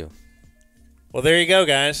 don't need to. Well, there you go,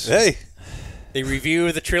 guys. Hey. The review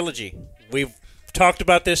of the trilogy. We've talked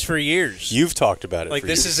about this for years. You've talked about it. Like, for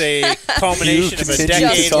this years. is a culmination of a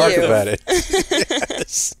decade. To talk about it.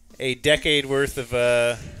 Yes. A decade worth of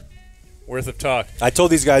talk. I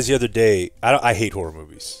told these guys the other day, I hate horror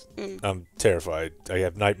movies. I'm terrified. I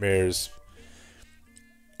have nightmares.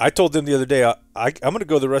 I told them the other day, I'm going to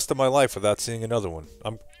go the rest of my life without seeing another one.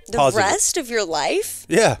 I'm positive. The rest of your life?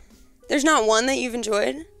 Yeah. There's not one that you've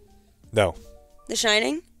enjoyed? No. The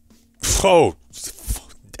Shining? Oh,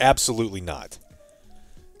 absolutely not.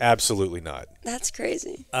 Absolutely not. That's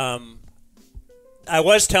crazy. I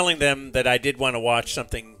was telling them that I did want to watch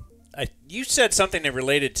something. You said something that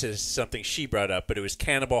related to something she brought up, but it was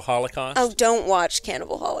Cannibal Holocaust. Oh, don't watch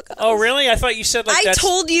Cannibal Holocaust. Oh, really? I thought you said like I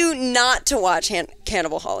told you not to watch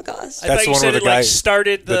Cannibal Holocaust. That's the one where the guy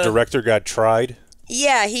started. The director got tried.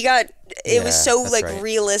 Yeah, he got. It was so like right.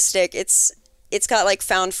 realistic. It's got like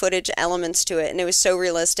found footage elements to it, and it was so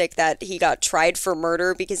realistic that he got tried for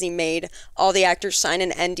murder because he made all the actors sign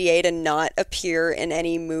an NDA to not appear in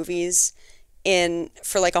any movies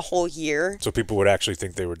for like a whole year. So people would actually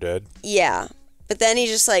think they were dead. Yeah, but then he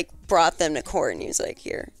just like brought them to court, and he was like,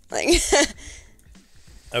 "Here, like."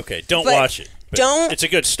 Okay, don't But watch it. But don't- It's a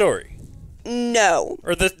good story. No.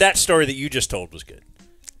 Or that story that you just told was good.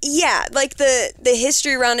 Yeah, like the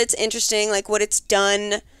history around it's interesting. Like what it's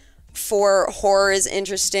done for horror is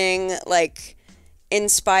interesting. Like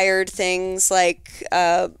inspired things like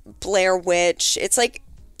Blair Witch. It's like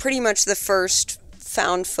pretty much the first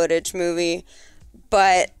found footage movie,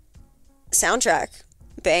 but soundtrack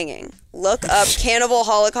banging. Look up Cannibal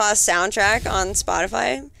Holocaust soundtrack on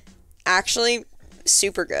Spotify. Actually,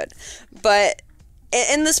 super good. But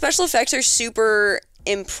and the special effects are super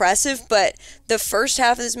impressive, but the first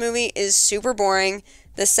half of this movie is super boring.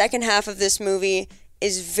 The second half of this movie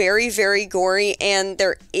is very, very gory, and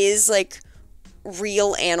there is like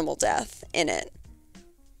real animal death in it.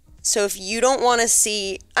 So if you don't want to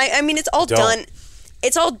see, I mean, it's all done.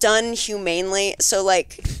 It's all done humanely. So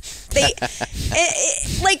like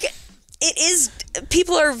it is.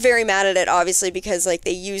 People are very mad at it, obviously, because like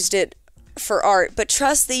they used it for art, but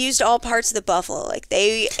trust, they used all parts of the buffalo. Like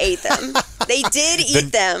they ate them. They did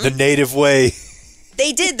eat them The native way.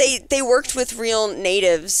 They did. They worked with real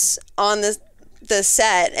natives on the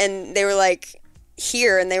set, and they were like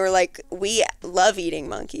here, and they were like, we love eating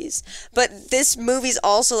monkeys. But this movie's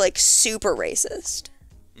also like super racist.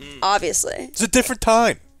 Obviously, it's a different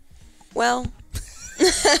time. Well,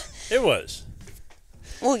 it was.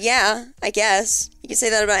 Well, yeah, I guess you can say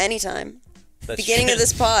that about any time. That's Beginning true. of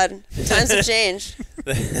this pod, times have changed.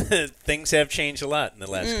 Things have changed a lot in the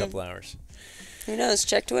last couple hours. Who knows?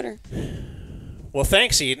 Check Twitter. Well,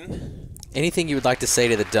 thanks, Eden. Anything you would like to say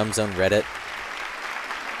to the Dumb Zone Reddit?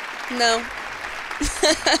 No.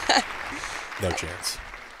 No chance.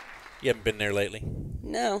 You haven't been there lately?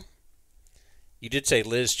 No. You did say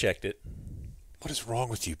Liz checked it. What is wrong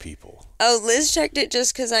with you people? Oh, Liz checked it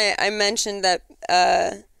just because I mentioned that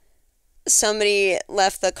somebody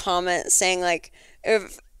left the comment saying, like,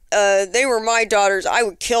 if they were my daughters, I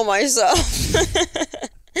would kill myself.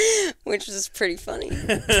 Which is pretty funny.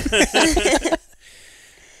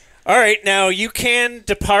 All right, now you can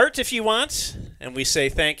depart if you want, and we say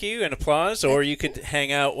thank you and applause, or you could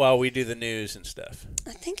hang out while we do the news and stuff.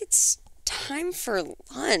 I think it's time for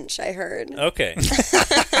lunch, I heard. Okay.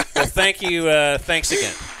 Well, thank you. Thanks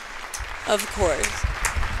again. Of course.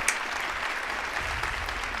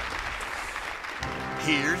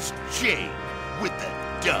 Here's Jake with the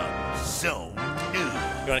Dumb Zone News.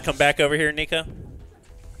 You want to come back over here, Nico?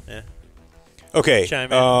 Yeah. Okay.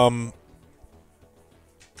 Chime in.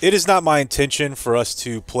 It is not my intention for us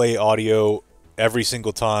to play audio every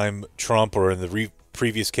single time Trump, or in the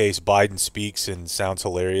previous case, Biden speaks and sounds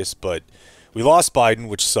hilarious, but we lost Biden,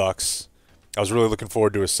 which sucks. I was really looking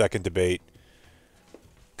forward to a second debate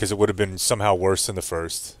because it would have been somehow worse than the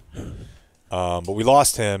first. But we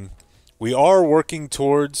lost him. We are working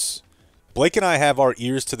towards... Blake and I have our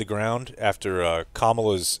ears to the ground after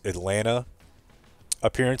Kamala's Atlanta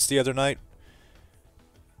appearance the other night.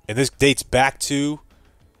 And this dates back to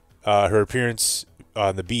her appearance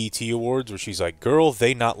on the BET Awards, where she's like, "Girl,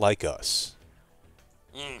 they not like us."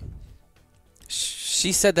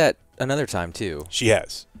 She said that another time too. She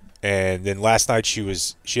has. And then last night she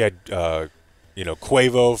had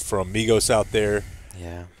Quavo from Migos out there.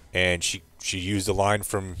 Yeah. And she used a line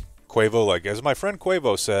from Quavo, like, as my friend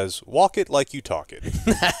Quavo says, "Walk it like you talk it."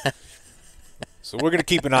 So we're going to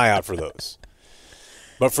keep an eye out for those.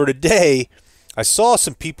 But for today, I saw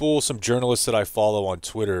some people, some journalists that I follow on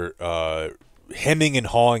Twitter, hemming and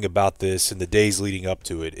hawing about this in the days leading up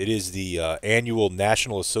to it. It is the annual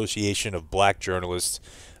National Association of Black Journalists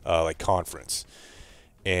conference.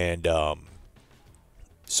 And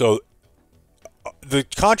so the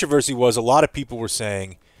controversy was, a lot of people were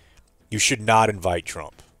saying you should not invite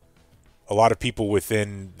Trump. A lot of people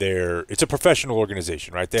within their... It's a professional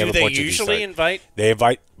organization, right? Do they usually invite? They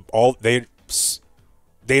invite all... They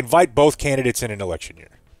invite both candidates in an election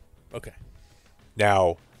year. Okay.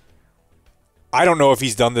 Now, I don't know if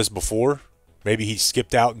he's done this before. Maybe he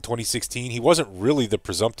skipped out in 2016. He wasn't really the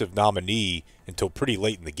presumptive nominee until pretty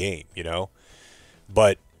late in the game, you know?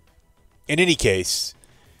 But in any case,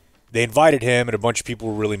 they invited him, and a bunch of people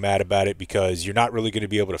were really mad about it because you're not really going to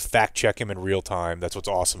be able to fact-check him in real time. That's what's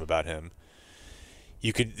awesome about him.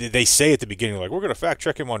 They say at the beginning, like, we're going to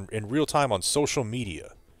fact-check him in real time on social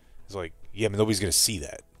media. It's like, yeah, but nobody's going to see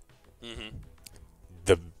that. Mm-hmm.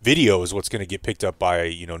 The video is what's going to get picked up by,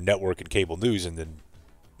 network and cable news, and then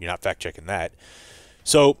you're not fact-checking that.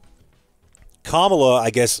 So Kamala, I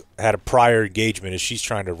guess, had a prior engagement as she's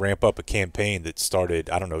trying to ramp up a campaign that started,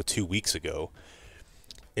 2 weeks ago.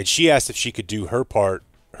 And she asked if she could do her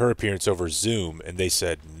appearance over Zoom, and they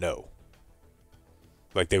said no.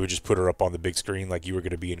 Like, they would just put her up on the big screen like you were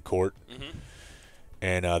going to be in court. Mm-hmm.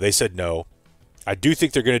 And they said no. I do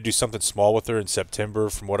think they're going to do something small with her in September,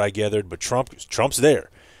 from what I gathered, but Trump's there.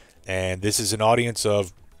 And this is an audience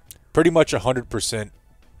of pretty much 100%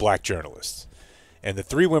 black journalists. And the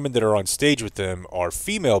three women that are on stage with them are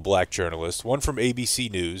female black journalists, one from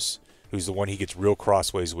ABC News, who's the one he gets real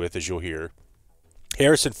crossways with, as you'll hear,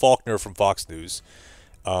 Harrison Faulkner from Fox News,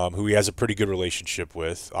 who he has a pretty good relationship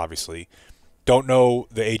with, obviously. Don't know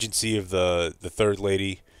the agency of the third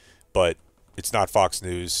lady, but it's not Fox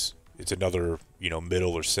News. It's another,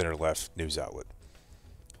 middle or center-left news outlet.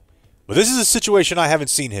 But this is a situation I haven't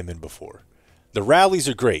seen him in before. The rallies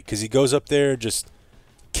are great because he goes up there and just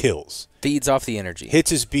kills. Feeds off the energy. Hits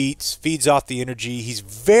his beats, feeds off the energy. He's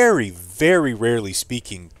very, very rarely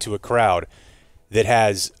speaking to a crowd that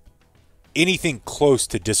has anything close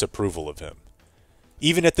to disapproval of him.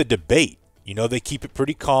 Even at the debate, they keep it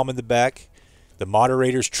pretty calm in the back. The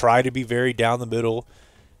moderators try to be very down the middle.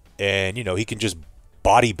 And, he can just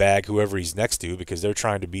body bag whoever he's next to because they're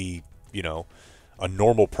trying to be, a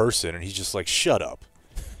normal person. And he's just like, shut up.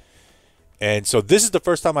 And so this is the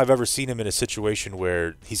first time I've ever seen him in a situation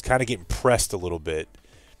where he's kind of getting pressed a little bit.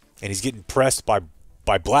 And he's getting pressed by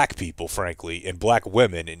black people, frankly, and black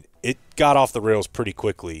women. And it got off the rails pretty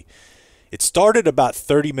quickly. It started about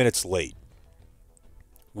 30 minutes late,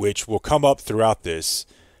 which will come up throughout this.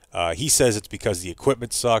 He says it's because the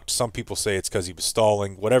equipment sucked. Some people say it's because he was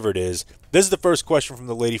stalling. Whatever it is. This is the first question from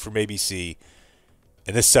the lady from ABC,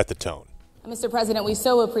 and this set the tone. Mr. President, we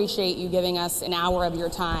so appreciate you giving us an hour of your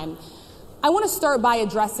time. I want to start by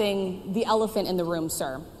addressing the elephant in the room,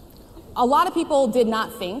 sir. A lot of people did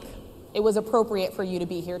not think it was appropriate for you to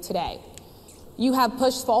be here today. You have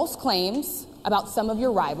pushed false claims about some of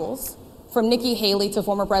your rivals, from Nikki Haley to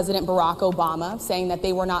former President Barack Obama, saying that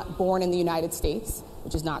they were not born in the United States,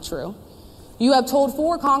 which is not true. You have told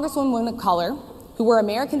 4 congresswomen of color who were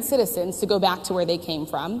American citizens to go back to where they came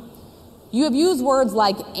from. You have used words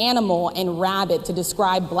like animal and rabbit to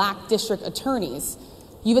describe black district attorneys.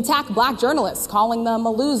 You've attacked black journalists, calling them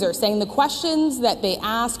a loser, saying the questions that they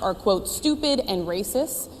ask are, quote, stupid and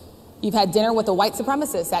racist. You've had dinner with a white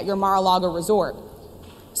supremacist at your Mar-a-Lago resort.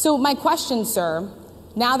 So my question, sir,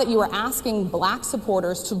 now that you are asking black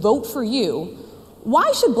supporters to vote for you, why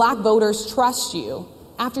should black voters trust you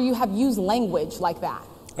after you have used language like that?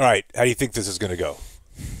 All right, how do you think this is going to go?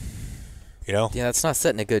 You know? Yeah, that's not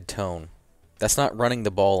setting a good tone. That's not running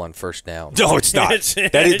the ball on first down. No, it's not.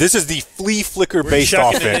 This is the flea flicker-based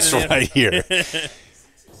offense right here.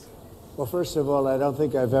 Well, first of all, I don't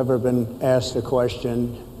think I've ever been asked a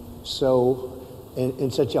question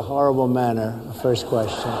in such a horrible manner, a first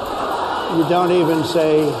question. You don't even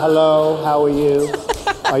say, hello, how are you?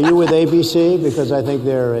 Are you with ABC? Because I think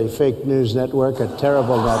they're a fake news network, a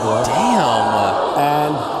terrible network. Damn.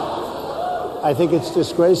 And I think it's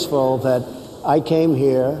disgraceful that I came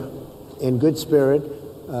here in good spirit.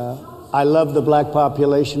 I love the black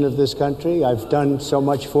population of this country. I've done so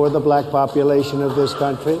much for the black population of this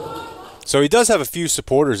country. So he does have a few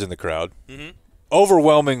supporters in the crowd. Mm-hmm.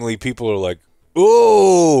 Overwhelmingly, people are like,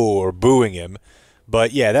 ooh, or booing him.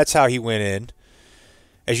 But, yeah, that's how he went in.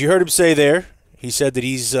 As you heard him say there, he said that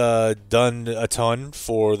he's done a ton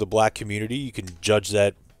for the black community. You can judge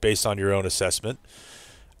that based on your own assessment.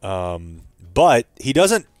 But he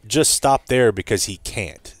doesn't just stop there because he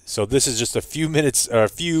can't. So this is just a few minutes or a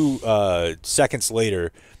few seconds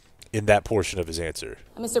later in that portion of his answer.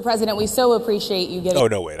 Mr. President, we so appreciate you giving... Oh,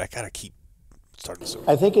 no, wait. I got to keep starting this over.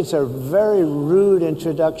 I think it's a very rude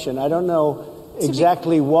introduction. I don't know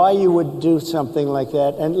exactly why you would do something like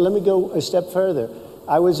that. And let me go a step further.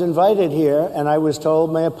 I was invited here, and I was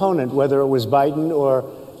told my opponent, whether it was Biden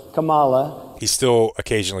or Kamala... He still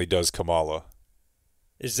occasionally does Kamala.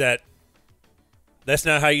 Is that... That's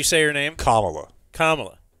not how you say her name? Kamala.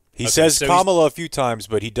 Kamala. He says so Kamala a few times,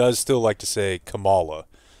 but he does still like to say Kamala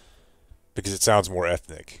because it sounds more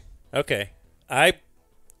ethnic. Okay. I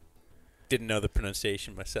didn't know the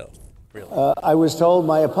pronunciation myself, really. I was told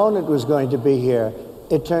my opponent was going to be here.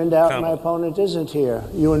 It turned out my opponent isn't here.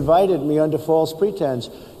 You invited me under false pretense,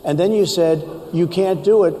 and then you said you can't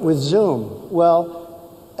do it with Zoom.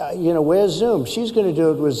 Well, where's Zoom? She's going to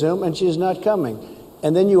do it with Zoom, and she's not coming.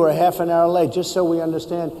 And then you were half an hour late, just so we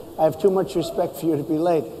understand. I have too much respect for you to be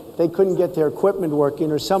late. They couldn't get their equipment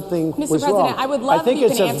working or something was President, wrong. I would love I think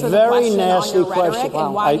if it's you can a answer very the question nasty on your rhetoric question.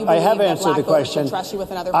 and why you I have believe answered that the black voters question. should trust you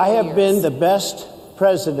with another I 4 have years. been the best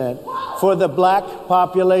president for the black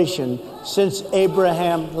population since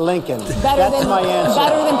Abraham Lincoln. That's my answer.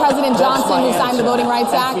 Better than President Johnson, my who signed the answer. Voting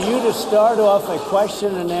Rights Act. And for you to start off a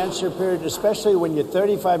question and answer period, especially when you're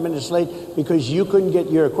 35 minutes late because you couldn't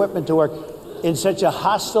get your equipment to work, in such a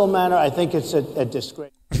hostile manner, I think it's a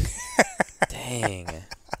disgrace. Dang.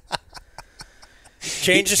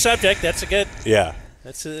 Change the subject. That's a good. Yeah.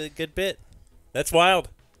 That's a good bit. That's wild.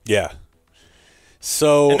 Yeah.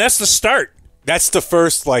 So. And that's the start. That's the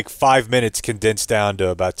first 5 minutes condensed down to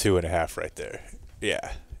about 2.5 right there.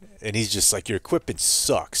 Yeah. And he's just like, your equipment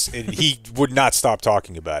sucks. And he would not stop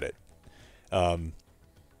talking about it.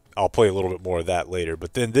 I'll play a little bit more of that later.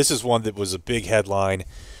 But then this is one that was a big headline.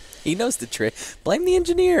 He knows the trick. Blame the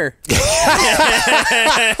engineer.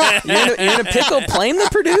 you're in a pickle. Blame the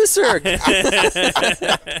producer.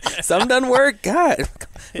 Something doesn't work. God,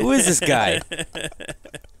 who is this guy?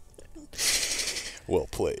 Well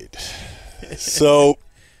played. So,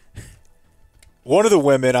 one of the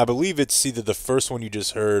women, I believe it's either the first one you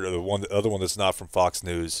just heard or the other one that's not from Fox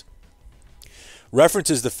News,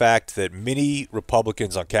 references the fact that many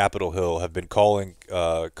Republicans on Capitol Hill have been calling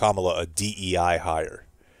Kamala a DEI hire.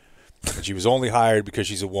 And she was only hired because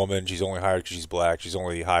she's a woman. She's only hired because she's black. She's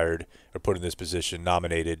only hired or put in this position,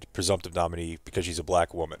 nominated, presumptive nominee, because she's a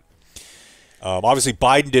black woman. Obviously,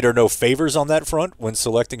 Biden did her no favors on that front when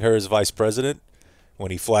selecting her as vice president. When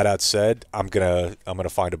he flat out said, "I'm gonna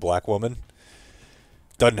find a black woman."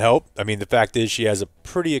 Doesn't help. I mean, the fact is she has a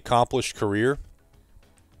pretty accomplished career.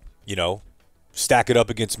 Stack it up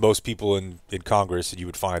against most people in Congress, and you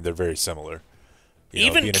would find they're very similar.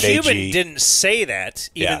 Even Cuban didn't say that,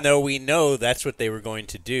 even though we know that's what they were going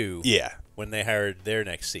to do when they hired their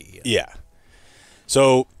next CEO. Yeah.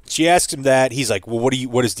 So she asks him that. He's like, well,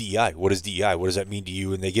 what is DEI? What is DEI? What does that mean to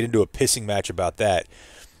you? And they get into a pissing match about that.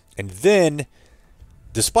 And then,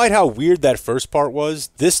 despite how weird that first part was,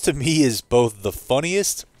 this to me is both the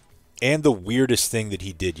funniest and the weirdest thing that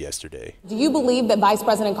he did yesterday. Do you believe that Vice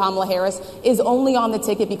President Kamala Harris is only on the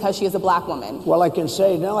ticket because she is a black woman? Well, I can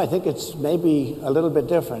say no. I think it's maybe a little bit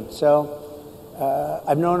different. So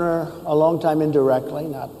I've known her a long time indirectly,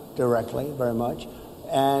 not directly very much.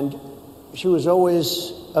 And she was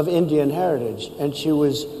always of Indian heritage, and she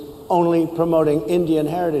was only promoting Indian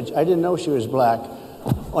heritage. I didn't know she was black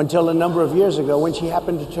until a number of years ago when she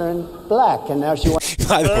happened to turn black, and now she wants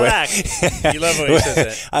By the Black. way, You love the way he says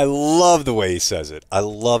it. I love the way he says it. I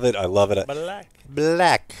love it. I love it. Black.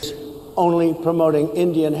 Black. only promoting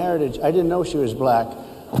Indian heritage. I didn't know she was black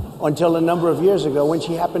until a number of years ago when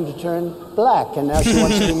she happened to turn black, and now she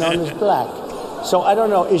wants to be known as black. So I don't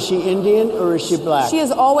know, is she Indian or is she black? She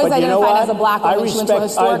has always But you know identified what? as a black woman. I She went to a respect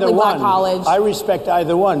historically either black one. college. I respect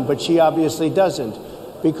either one, but she obviously doesn't,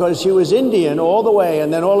 because she was Indian all the way,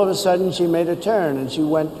 and then all of a sudden she made a turn and she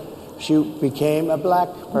became a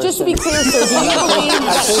black person. Just to be clear, sir, do you believe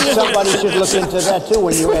I think somebody should look into that too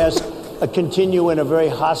when you continue in a very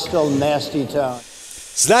hostile, nasty tone.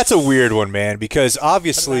 So that's a weird one, man, because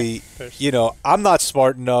obviously, I'm not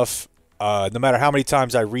smart enough. No matter how many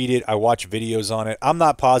times I read it, I watch videos on it, I'm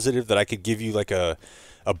not positive that I could give you like a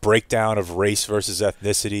breakdown of race versus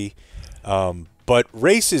ethnicity. But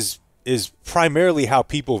race is primarily how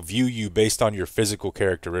people view you based on your physical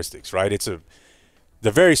characteristics, right?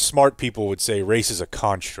 The very smart people would say race is a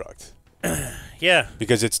construct. Yeah.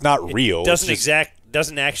 Because it's not real.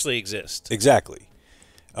 Doesn't actually exist. Exactly.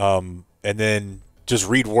 And then just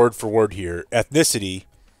read word for word here. Ethnicity,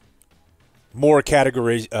 more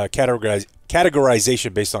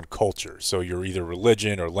categorization based on culture. So you're either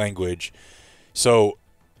religion or language. So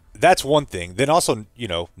that's one thing. Then also,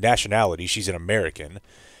 nationality. She's an American.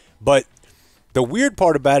 But the weird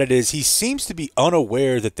part about it is he seems to be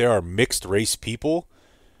unaware that there are mixed race people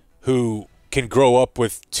who can grow up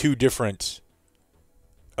with two different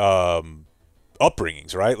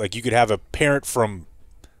upbringings, right? Like you could have a parent from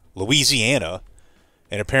Louisiana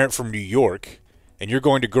and a parent from New York, and you're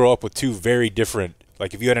going to grow up with two very different,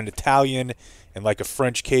 like if you had an Italian and like a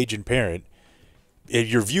French Cajun parent,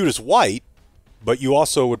 you're viewed as white, but you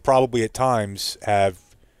also would probably at times have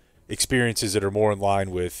experiences that are more in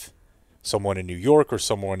line with someone in New York or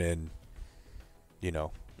someone in,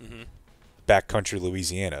 backcountry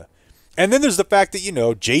Louisiana. And then there's the fact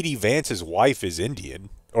that, J.D. Vance's wife is Indian,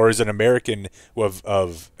 or is an American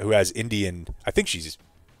who has Indian, I think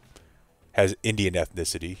has Indian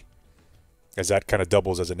ethnicity, as that kind of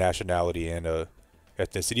doubles as a nationality and a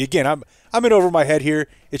ethnicity. Again, I'm in over my head here.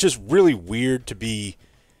 It's just really weird to be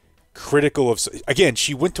critical of. Again,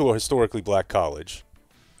 she went to a historically black college,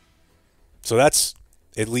 so that's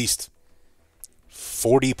at least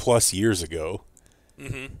 40 plus years ago.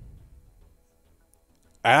 Mm-hmm.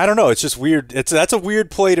 I don't know. It's just weird. That's a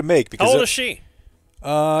weird play to make. Because how old is she?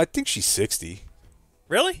 I think she's 60.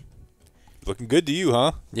 Really? Looking good to you,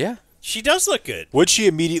 huh? Yeah. She does look good. Would she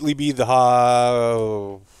immediately be the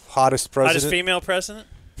hottest president? Hottest female president?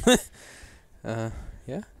 Yeah.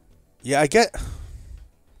 Yeah,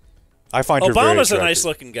 I find her very Obama's attractive. a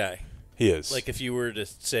nice-looking guy. He is. Like if you were to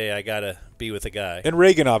say, I gotta be with a guy. And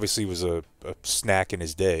Reagan obviously was a snack in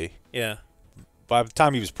his day. Yeah. By the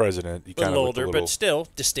time he was president, he kind of older, but still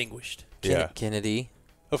distinguished. Yeah. Kennedy.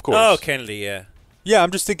 Of course. Oh, Kennedy, yeah. Yeah,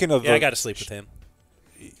 I'm just thinking of... Yeah, I got to sleep with him.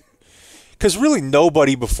 Because really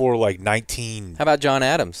nobody before like 19... How about John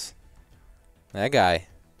Adams? That guy.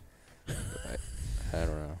 I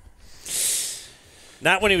don't know.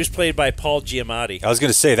 Not when he was played by Paul Giamatti. I was going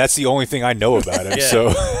to say, that's the only thing I know about him. Yeah.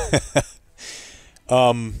 So,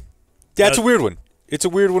 it's a weird one. It's a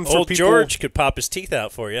weird one for Old people. George could pop his teeth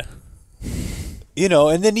out for you.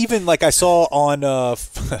 And then even like I saw on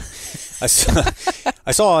I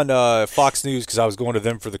saw on Fox News, because I was going to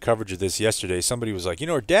them for the coverage of this yesterday. Somebody was like,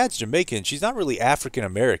 her dad's Jamaican. She's not really African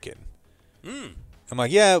American. I'm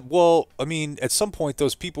like, yeah, well, I mean, at some point,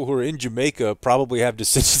 those people who are in Jamaica probably have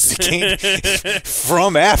descendants that came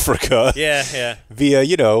from Africa. Yeah. Via,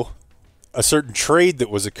 a certain trade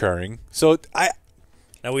that was occurring. So I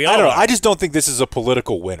don't know. I just don't think this is a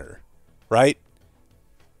political winner, right?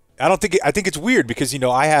 I think it's weird because,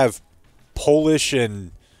 I have Polish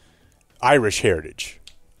and Irish heritage.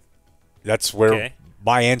 That's where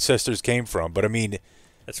my ancestors came from. But I mean,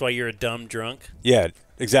 that's why you're a dumb drunk. Yeah,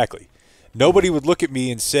 exactly. Nobody would look at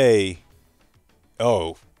me and say,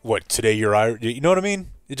 "Oh, what, today you're Irish?" You know what I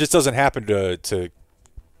mean? It just doesn't happen to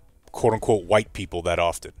quote unquote white people that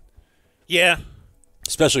often. Yeah.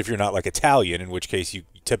 Especially if you're not like Italian, in which case you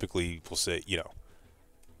typically will say,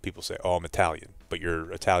 people say, "Oh, I'm Italian," but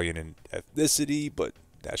you're Italian in ethnicity, but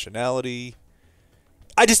nationality.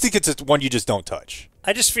 I just think it's one you just don't touch.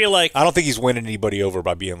 I just feel like I don't think he's winning anybody over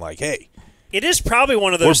by being like, "Hey, it is probably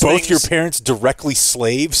one of those. Were both things, your parents directly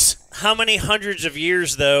slaves?" How many hundreds of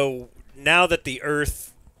years, though? Now that the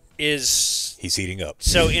Earth is heating up,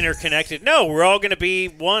 so interconnected. No, we're all going to be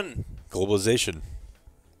one. Globalization,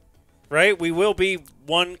 right? We will be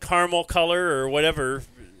one caramel color or whatever.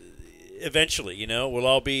 Eventually, we'll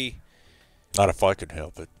all be. Not if I can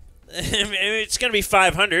help it. It's going to be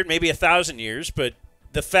 500, maybe 1,000 years, but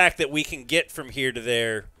the fact that we can get from here to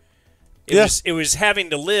there, it was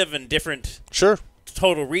having to live in different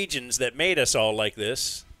total regions that made us all like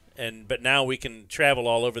this, but now we can travel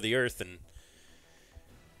all over the earth, and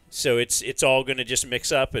so it's all going to just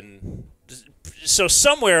mix up, and so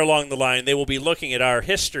somewhere along the line they will be looking at our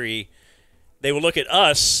history, they will look at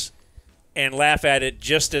us and laugh at it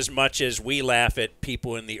just as much as we laugh at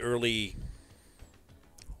people in the early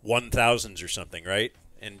 1000s or something, right?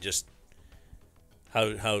 And just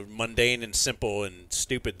how mundane and simple and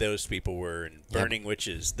stupid those people were, and burning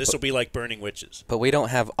witches. This will be like burning witches. But we don't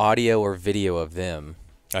have audio or video of them.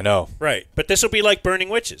 I know. Right. But this will be like burning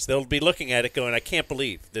witches. They'll be looking at it going, I can't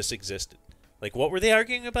believe this existed. Like, what were they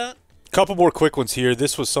arguing about? Couple more quick ones here.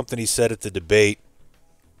 This was something he said at the debate.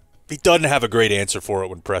 He doesn't have a great answer for it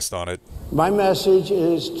when pressed on it. My message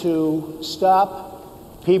is to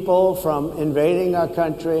stop people from invading our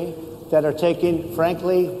country that are taking,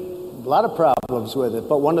 frankly, a lot of problems with it.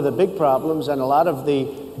 But one of the big problems, and a lot of the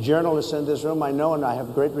journalists in this room I know and I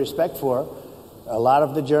have great respect for, a lot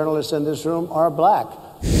of the journalists in this room are black.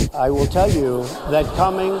 I will tell you that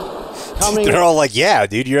coming. They're all like, yeah,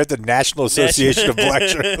 dude, you're at the National Association of Black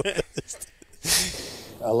Journalists.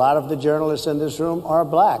 A lot of the journalists in this room are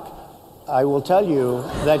black. I will tell you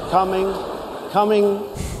that coming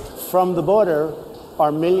from the border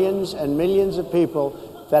are millions and millions of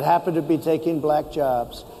people that happen to be taking black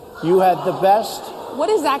jobs. You had the best. What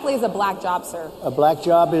exactly is a black job, sir? A black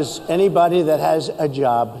job is anybody that has a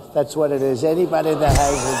job. That's what it is. Anybody that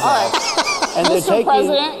has a job. All right. And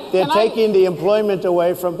Mr. they're taking the employment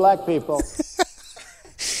away from black people.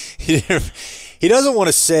 He doesn't want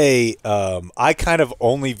to say, I kind of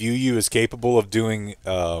only view you as capable of doing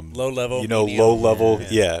low level, low level.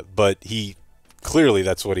 Yeah, but he clearly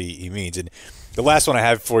that's what he means. And the last one I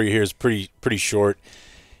have for you here is pretty short.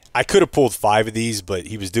 I could have pulled 5 of these, but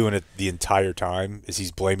he was doing it the entire time as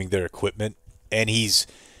he's blaming their equipment. And he's,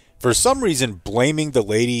 for some reason, blaming the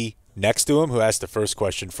lady next to him who asked the first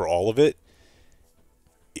question for all of it.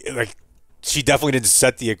 Like, she definitely didn't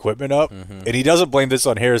set the equipment up. Mm-hmm. And he doesn't blame this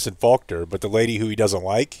on Harrison Faulkner, but the lady who he doesn't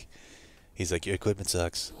like, he's like, your equipment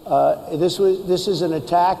sucks. This is an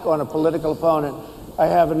attack on a political opponent. I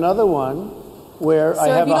have another one where sir, I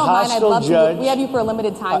have if you a don't mind, hostile I'd love judge. we have you for a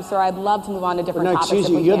limited time, sir. I'd love to move on to different topics. Excuse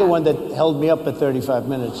you. If we You're the can. one that held me up for 35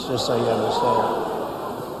 minutes, just so you understand.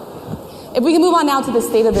 If we can move on now to the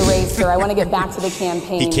state of the race, sir, I want to get back to the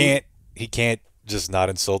campaign. He can't just not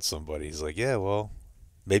insult somebody. He's like, yeah, well,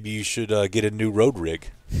 maybe you should get a new road rig.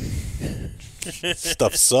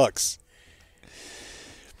 Stuff sucks.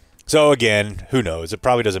 So again, who knows? It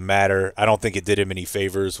probably doesn't matter. I don't think it did him any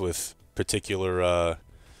favors with particular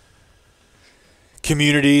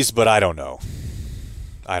communities, but I don't know.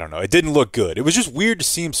 It didn't look good. It was just weird to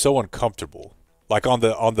see him so uncomfortable, like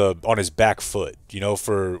on his back foot.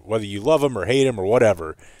 For whether you love him or hate him or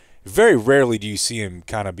whatever. Very rarely do you see him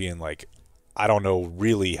kind of being like, I don't know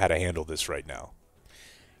really how to handle this right now.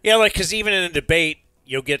 Yeah, because even in a debate,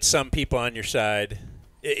 you'll get some people on your side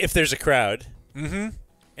if there's a crowd. Mm-hmm.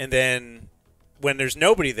 And then when there's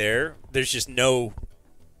nobody there, there's just no.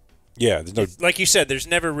 Yeah, there's no. Like you said, there's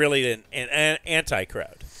never really an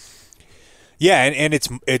anti-crowd. Yeah, and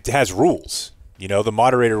it has rules. The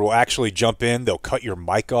moderator will actually jump in. They'll cut your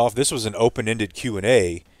mic off. This was an open-ended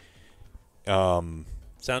Q&A.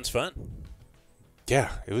 Sounds fun. Yeah,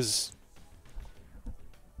 it was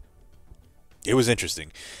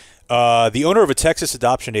interesting. The owner of a Texas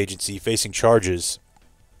adoption agency facing charges,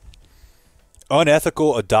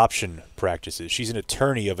 unethical adoption practices. She's an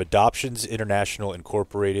attorney of Adoptions International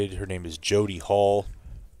Incorporated. Her name is Jody Hall.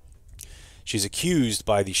 She's accused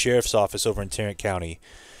by the sheriff's office over in Tarrant County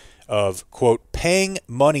of, quote, paying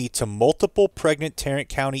money to multiple pregnant Tarrant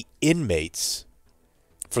County inmates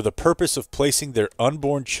for the purpose of placing their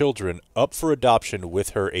unborn children up for adoption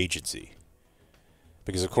with her agency.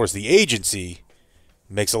 Because, of course, the agency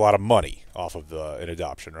makes a lot of money off of an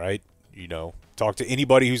adoption, right? Talk to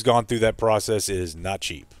anybody who's gone through that process. It is not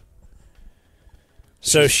cheap.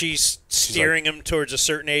 So she's steering him towards a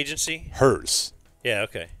certain agency? Hers. Yeah,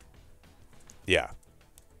 okay. Yeah.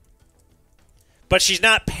 But she's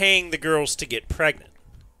not paying the girls to get pregnant.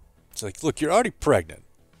 It's like, look, you're already pregnant.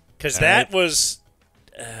 Because that was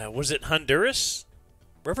it Honduras?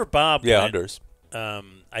 Wherever Bob went, Honduras.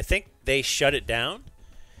 I think they shut it down.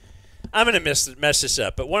 I'm going to mess this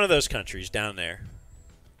up, but one of those countries down there.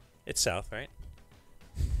 It's south, right?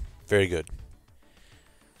 Very good.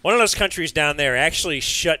 One of those countries down there actually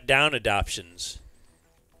shut down adoptions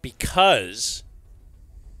because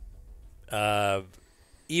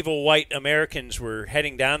evil white Americans were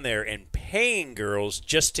heading down there and paying girls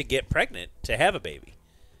just to get pregnant to have a baby.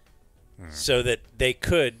 So that they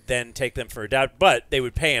could then take them for adopt, but they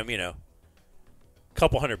would pay them, a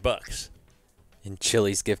couple $100. In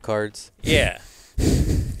Chili's gift cards? Yeah.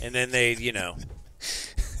 And then they,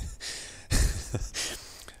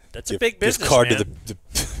 that's a big business, gift card man. to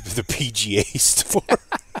the PGA store.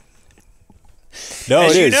 No,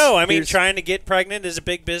 As it you is. know, trying to get pregnant is a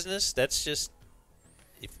big business. That's just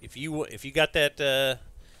if you got that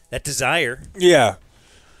desire. Yeah,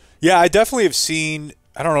 I definitely have seen.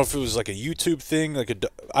 I don't know if it was like a YouTube thing.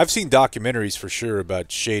 I've seen documentaries for sure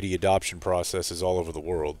about shady adoption processes all over the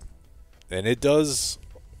world, and it does.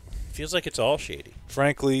 Feels like it's all shady.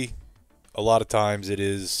 Frankly, a lot of times it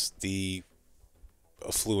is the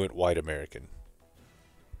affluent white American.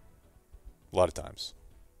 A lot of times.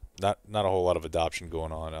 Not a whole lot of adoption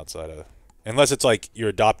going on outside of, unless it's like you're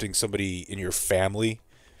adopting somebody in your family.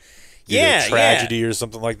 Yeah, tragedy or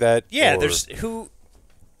something like that. Yeah, or, there's who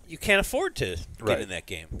you can't afford to get in that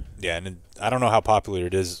game. Yeah, and I don't know how popular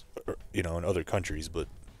it is, in other countries, but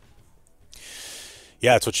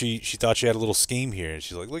yeah, it's what she thought she had a little scheme here, and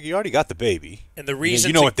she's like, "Look, you already got the baby, and the reason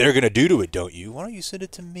you know what they're gonna do to it, don't you? Why don't you send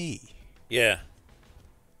it to me?" Yeah,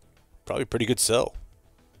 probably a pretty good sell.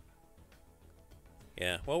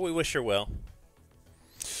 Yeah, well, we wish her well.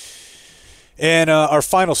 And our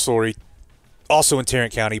final story, also in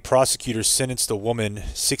Tarrant County, prosecutors sentenced a woman,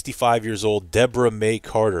 65 years old, Deborah May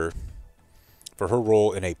Carter, for her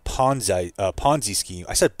role in a Ponzi scheme.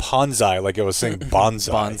 I said Ponzi like I was saying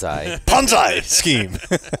bonsai. Ponzi scheme.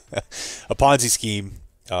 A Ponzi scheme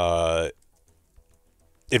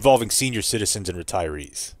involving senior citizens and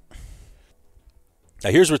retirees. Now,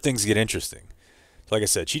 here's where things get interesting. Like I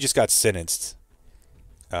said, she just got sentenced.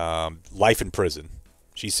 Life in prison.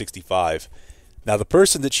 She's 65. Now, the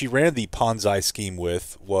person that she ran the Ponzi scheme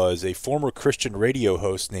with was a former Christian radio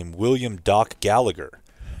host named William Doc Gallagher.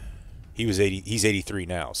 He's 83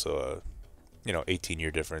 now, so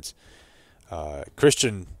 18-year difference.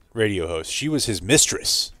 Christian radio host. She was his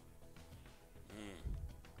mistress.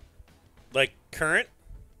 Like current,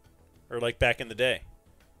 or like back in the day?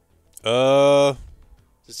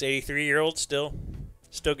 This 83-year-old still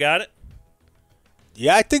got it?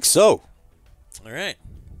 Yeah, I think so. All right.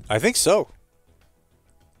 I think so.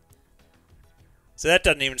 So that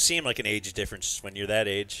doesn't even seem like an age difference when you're that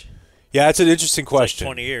age. Yeah, it's an interesting question.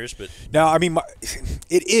 Like 20 years, but now, it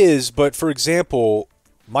is. But for example,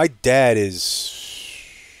 my dad is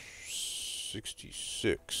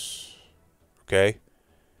 66. Okay,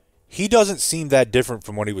 he doesn't seem that different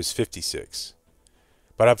from when he was 56.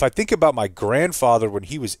 But if I think about my grandfather when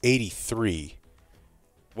he was 83,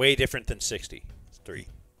 way different than 63.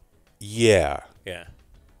 Yeah. Yeah.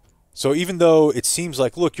 So even though it seems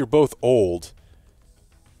like, look, you're both old,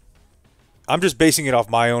 I'm just basing it off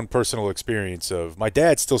my own personal experience of my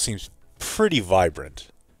dad still seems pretty vibrant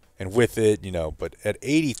and with it, but at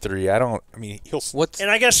 83, he'll...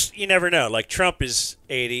 And I guess you never know. Like Trump is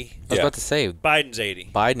 80. I was about to say. Biden's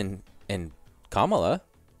 80. Biden and Kamala.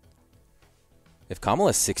 If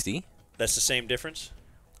Kamala's 60. That's the same difference?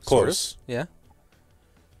 Close. Sort of. Yeah.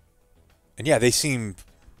 And yeah, they seem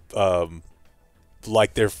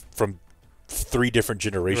like they're from 3 different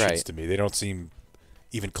generations to me. They don't seem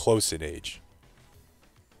even close in age.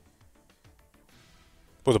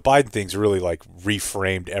 Well, the Biden thing's really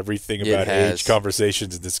reframed everything about age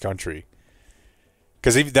conversations in this country.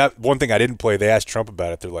 Because even that one thing I didn't play, they asked Trump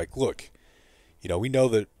about it. They're like, look, we know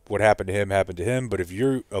that what happened to him, but if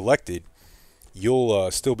you're elected, you'll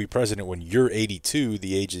still be president when you're 82,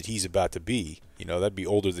 the age that he's about to be. That'd be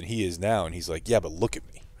older than he is now. And he's like, yeah, but look at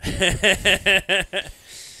me.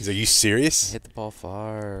 He's like, are you serious? Hit the ball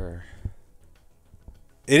far.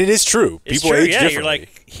 And it is true. It's People true, age yeah, differently. You're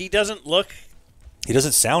like, he doesn't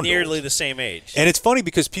sound nearly old. The same age. And it's funny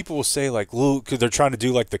because people will say, look, they're trying to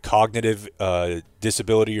do the cognitive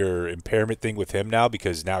disability or impairment thing with him now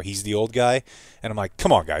because now he's the old guy. And I'm like,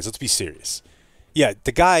 come on, guys, let's be serious. Yeah,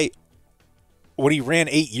 the guy, when he ran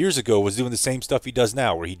 8 years ago, was doing the same stuff he does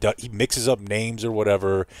now, where he mixes up names or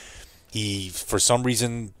whatever. He, for some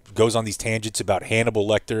reason, goes on these tangents about Hannibal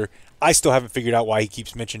Lecter. I still haven't figured out why he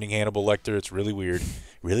keeps mentioning Hannibal Lecter. It's really weird.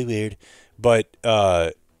 Really weird. But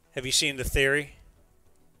have you seen The Theory?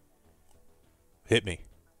 Hit me.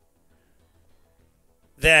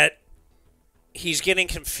 That he's getting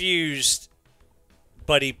confused,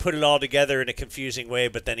 but he put it all together in a confusing way,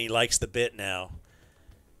 but then he likes the bit now.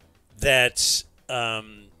 That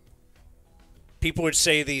people would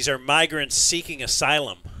say these are migrants seeking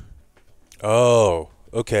asylum. Oh,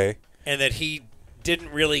 okay. And that he didn't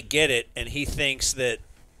really get it, and he thinks that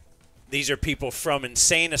these are people from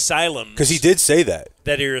insane asylums. Because he did say that.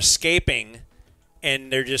 That are escaping,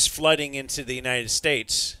 and they're just flooding into the United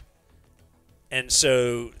States. And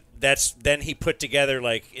so then he put together,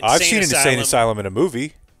 like, insane I've seen asylum. an insane asylum in a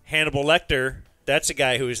movie. Hannibal Lecter, that's a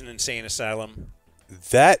guy who is an insane asylum.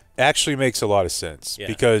 That actually makes a lot of sense. Yeah.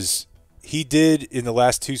 Because he did, in the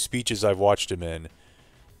last 2 speeches I've watched him in,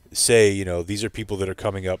 say, these are people that are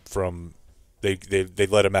coming up from, they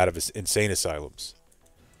let them out of insane asylums.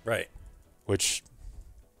 Right. Which.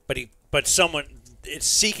 But someone, it's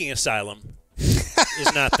seeking asylum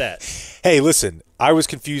is not that. Hey, listen, I was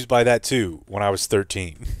confused by that too when I was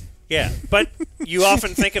 13. Yeah, but you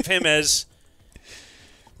often think of him as,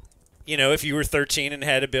 if you were 13 and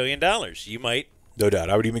had $1 billion, you might. No doubt.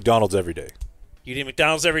 I would eat McDonald's every day. You'd eat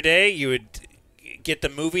McDonald's every day. You would get the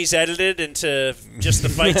movies edited into just the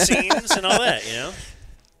fight scenes and all that,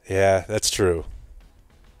 Yeah, that's true.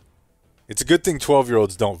 It's a good thing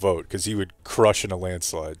 12-year-olds don't vote because he would crush in a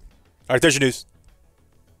landslide. All right, there's your news.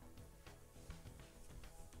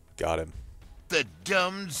 Got him. The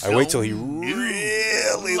Dumb Zone. I wait till he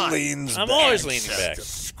really leans I'm back. always leaning back.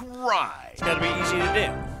 Subscribe. It's got to be easy to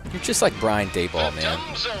do. You're just like Brian Dayball, man.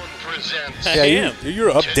 Yeah, you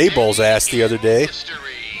were up Dayball's ass the other day.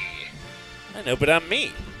 I know, but I'm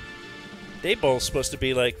me. Dayball's supposed to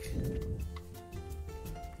be like,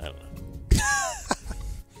 I don't know.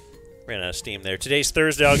 Ran out of steam there. Today's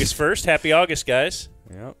Thursday, August 1st. Happy August, guys.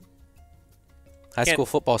 Yep. High school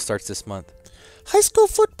football starts this month. High school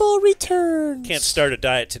football returns. Can't start a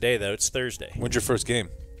diet today, though. It's Thursday. When's your first game?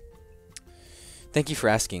 Thank you for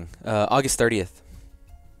asking. August 30th.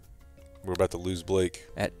 We're about to lose Blake.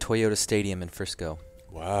 At Toyota Stadium in Frisco.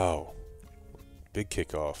 Wow. Big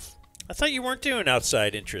kickoff. I thought you weren't doing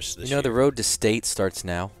outside interests this year. The road to state starts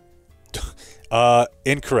now.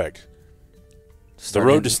 Incorrect. The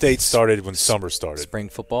road to state started when summer started. Spring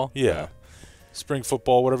football? Yeah. Spring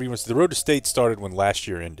football, whatever you want to say. The road to state started when last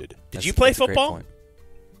year ended. Did you play football?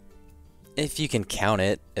 If you can count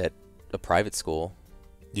it at a private school.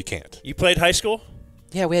 You can't. You played high school?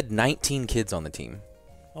 Yeah, we had 19 kids on the team.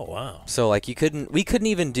 Oh, wow. So, like, we couldn't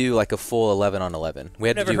even do, like, a full 11 on 11. We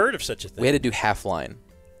had I've never heard of such a thing. We had to do half line,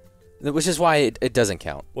 which is why it doesn't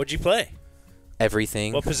count. What'd you play?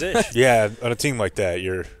 Everything. What position? Yeah, on a team like that,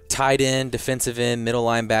 you're tight end, defensive end, middle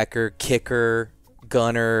linebacker, kicker,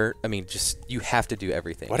 gunner. I mean, just you have to do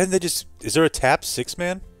everything. Why didn't they just? Is there a tap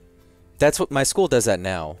 6-man? That's what my school does that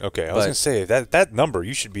now. Okay, I was gonna say that number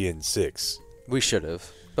you should be in 6. We should have,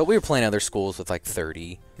 but we were playing other schools with like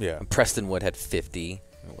 30. Yeah. And Prestonwood had 50.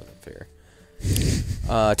 It wasn't fair.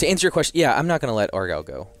 To answer your question, yeah, I'm not gonna let Argyle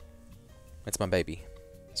go. It's my baby.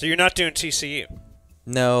 So you're not doing TCU?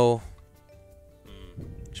 No.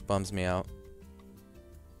 Which bums me out.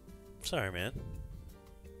 Sorry, man.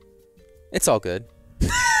 It's all good.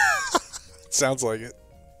 Sounds like it.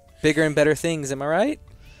 Bigger and better things, am I right?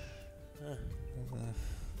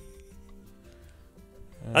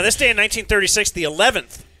 On this day in 1936, the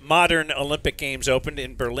 11th modern Olympic Games opened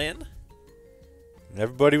in Berlin.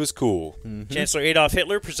 Everybody was cool. Mm-hmm. Chancellor Adolf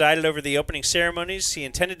Hitler presided over the opening ceremonies. He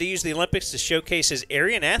intended to use the Olympics to showcase his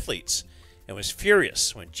Aryan athletes and was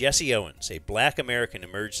furious when Jesse Owens, a black American,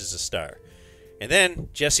 emerged as a star. And then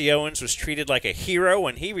Jesse Owens was treated like a hero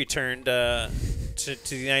when he returned to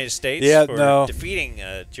the United States for defeating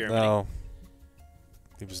Germany. No,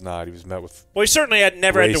 he was not. He was met with Well, he certainly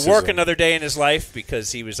never had to work racism. another day in his life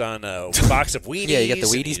because he was on a box of Wheaties. Yeah, you got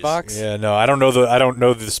the Wheaties box? Yeah, no, I don't know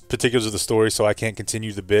the particulars of the story, so I can't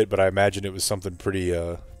continue the bit. But I imagine it was something pretty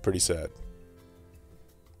sad.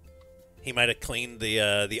 He might have cleaned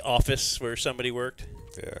the office where somebody worked.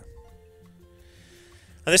 Yeah.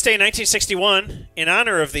 On this day in 1961, in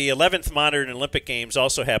honor of the 11th modern Olympic Games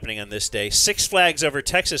also happening on this day, Six Flags Over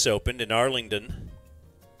Texas opened in Arlington.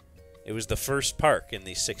 It was the first park in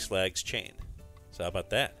the Six Flags chain. So how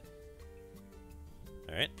about that?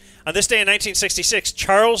 All right. On this day in 1966,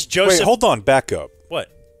 Charles Joseph... Wait, hold on. Back up.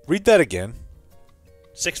 What? Read that again.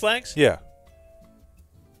 Six Flags? Yeah.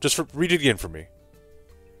 Read it again for me.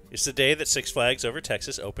 It's the day that Six Flags Over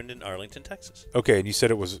Texas opened in Arlington, Texas. Okay, and you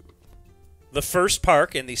said it was... the first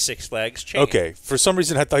park in the Six Flags chain. Okay, for some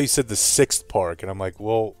reason I thought you said the 6th park, and I'm like,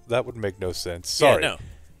 well, that would make no sense. Sorry. Yeah, no.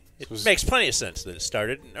 It makes plenty of sense that it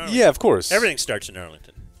started in Arlington. Yeah, of course. Everything starts in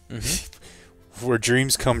Arlington. Where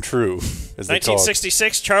dreams come true, as they call it.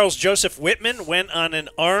 1966, Charles Joseph Whitman went on an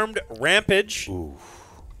armed rampage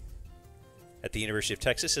at the University of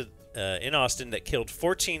Texas in Austin that killed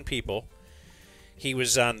 14 people. He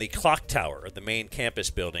was on the clock tower of the main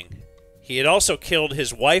campus building. He had also killed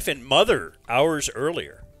his wife and mother hours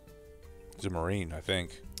earlier. He's a Marine, I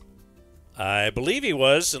think. I believe he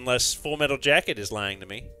was, unless Full Metal Jacket is lying to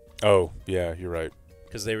me. Oh, yeah, you're right.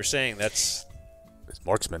 Because they were saying it's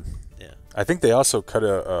marksman. Yeah. I think they also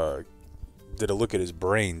did a look at his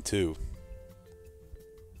brain, too.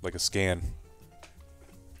 Like a scan.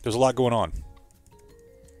 There's a lot going on.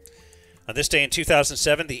 On this day in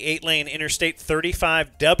 2007, the 8-lane Interstate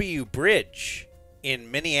 35W bridge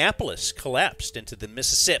in Minneapolis collapsed into the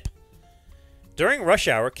Mississippi during rush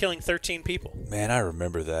hour, killing 13 people. Man, I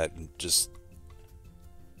remember that, and just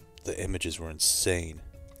the images were insane.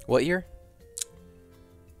 What year?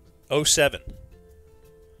 07.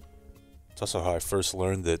 It's also how I first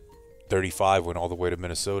learned that 35 went all the way to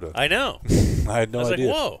Minnesota. I know. I had no idea.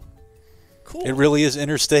 Like, whoa. Cool. It really is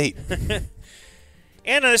interstate.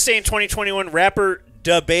 And on this day in 2021, rapper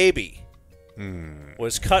DaBaby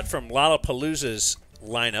was cut from Lollapalooza's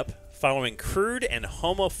lineup following crude and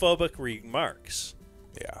homophobic remarks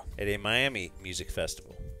at a Miami music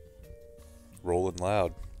festival. Rolling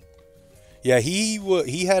Loud. Yeah,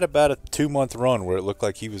 he had about a 2-month run where it looked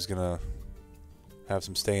like he was going to have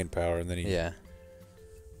some staying power, and then he had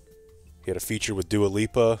a feature with Dua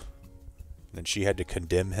Lipa, and then she had to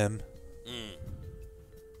condemn him.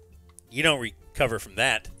 You don't recover from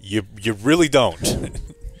that. You really don't.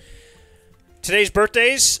 Today's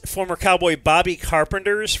birthdays: former Cowboy Bobby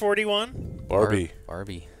Carpenter is 41.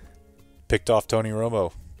 Barbie. Picked off Tony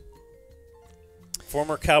Romo.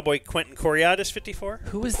 Former Cowboy Quentin Coryatt is 54.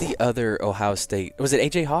 Who was the other Ohio State? Was it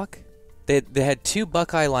A.J. Hawk? They had 2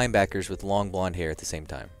 Buckeye linebackers with long blonde hair at the same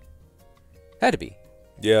time. Had to be.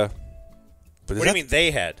 Yeah. But what do you mean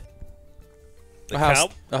they had?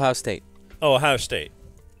 Ohio State. Oh, Ohio State.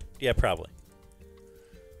 Yeah, probably.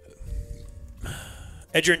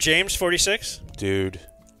 Edgerrin James, 46. Dude.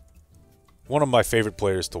 One of my favorite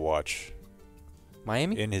players to watch.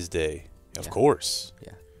 Miami? In his day. Of course.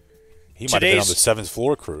 Yeah. He might have been on the 7th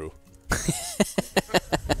floor crew.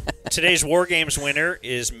 Today's War Games winner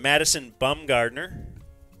is Madison Bumgardner.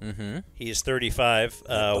 Mm-hmm. He is 35.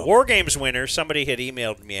 War Games winner, somebody had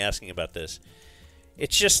emailed me asking about this.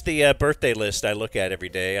 It's just the birthday list I look at every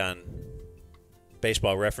day on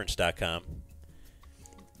baseballreference.com.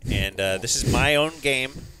 And this is my own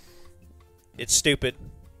game. It's stupid,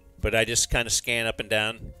 but I just kind of scan up and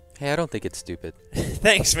down. Hey, I don't think it's stupid.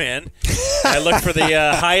 Thanks, man. I look for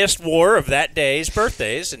the highest war of that day's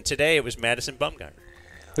birthdays, and today it was Madison Bumgarner.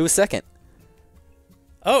 Who was second?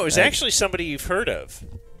 Oh, it was actually somebody you've heard of.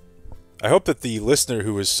 I hope that the listener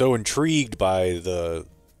who was so intrigued by the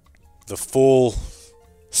full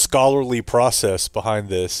scholarly process behind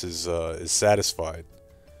this is satisfied.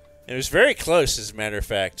 It was very close, as a matter of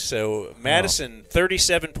fact. So Madison,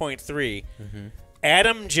 37.3. Mm-hmm.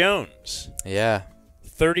 Adam Jones. Yeah.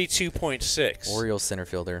 32.6. Orioles center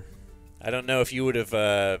fielder. I don't know if you would have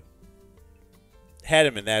had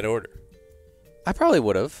him in that order. I probably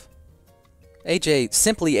would have.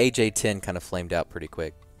 AJ 10 kind of flamed out pretty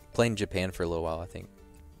quick. Played in Japan for a little while, I think.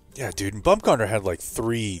 Yeah, dude. And Bumgarner had like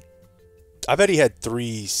 3. I bet he had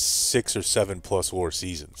 3 6 or 7 plus WAR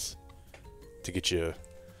seasons to get you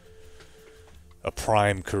a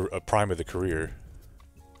prime of the career.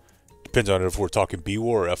 Depends on if we're talking B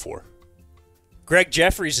WAR or F WAR. Greg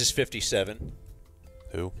Jeffries is 57.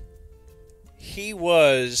 Who? He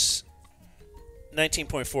was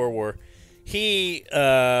 19.4 WAR. He,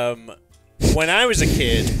 when I was a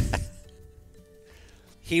kid,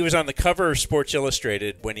 he was on the cover of Sports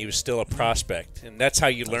Illustrated when he was still a prospect, and that's how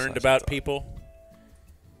you learned about people.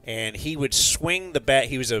 And he would swing the bat.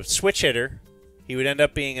 He was a switch hitter. He would end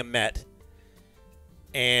up being a Met.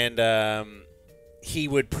 And he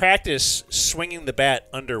would practice swinging the bat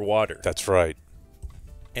underwater. That's right.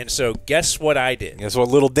 And so guess what I did? Guess what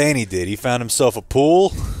little Danny did? He found himself a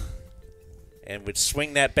pool and would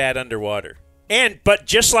swing that bat underwater. But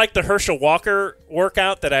just like the Herschel Walker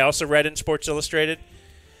workout that I also read in Sports Illustrated,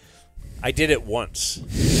 I did it once.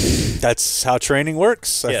 That's how training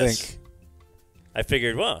works, I Yes. think. I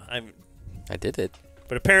figured, I did it.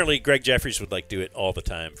 But apparently Greg Jeffries would do it all the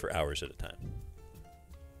time for hours at a time.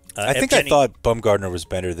 I think I thought Bumgarner was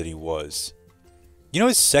better than he was. You know,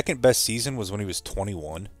 his second best season was when he was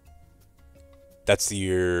 21. That's the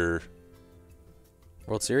year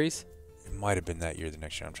World Series? It might have been that year, the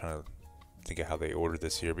next year. I'm trying to think of how they ordered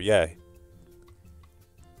this here. But, yeah.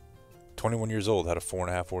 21 years old, had a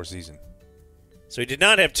 4.5 WAR season. So he did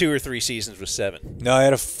not have 2 or 3 seasons with 7. No, I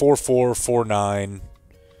had a 4.4, 4.9,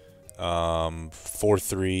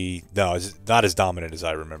 4.3. No, it's not as dominant as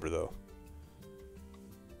I remember, though.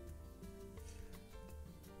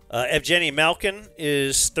 Evgeny Malkin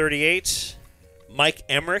is 38. Mike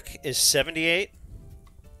Emmerich is 78.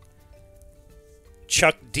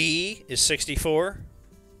 Chuck D is 64.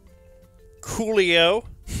 Coolio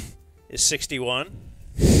is 61.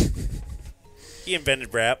 He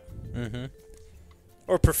invented rap. Mm-hmm.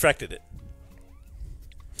 Or perfected it.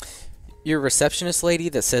 Your receptionist lady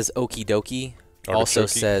that says okie dokie also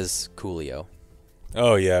says Coolio.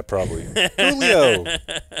 Oh, yeah, probably. Coolio.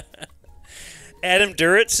 Adam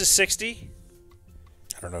Duritz is 60.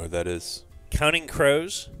 I don't know who that is. Counting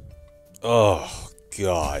Crows. Oh,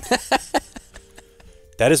 God.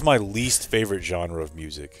 That is my least favorite genre of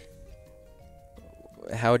music.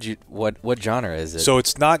 How would you... What genre is it? So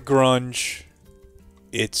it's not grunge.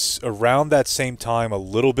 It's around that same time, a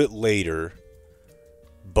little bit later.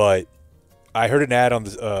 But I heard an ad on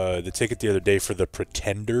the ticket the other day for the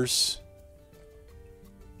Pretenders.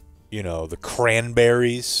 You know, the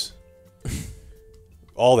Cranberries.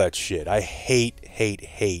 All that shit. I hate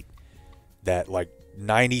that, like,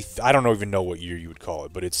 90... I don't even know what year you would call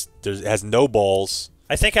it, but it has no balls.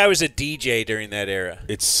 I think I was a DJ during that era.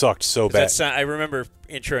 It sucked so bad. I remember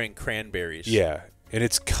introing Cranberries. Yeah. And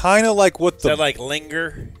it's kind of like what Is that like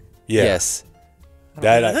Linger? Yeah. Yes.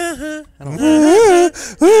 That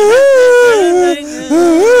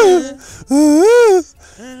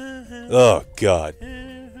oh, God.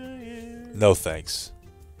 No thanks.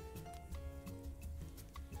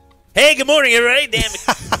 Hey, good morning, everybody. Damn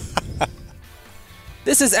it.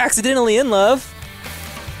 This is Accidentally in Love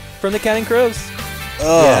from the Counting Crows.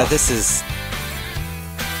 Oh. Yeah, this is...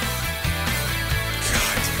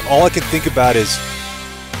 God, all I can think about is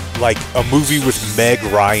like a movie with Meg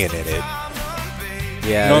Ryan in it. Yeah,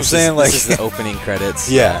 you know what I'm saying? This is the opening credits.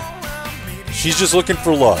 Yeah. She's just looking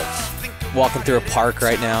for love. Walking through a park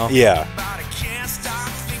right now. Yeah.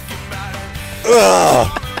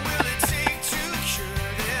 Ugh.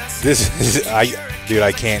 Dude,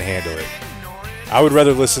 I can't handle it. I would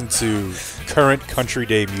rather listen to current country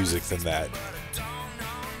day music than that.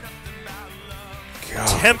 God.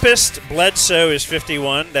 Tempest Bledsoe is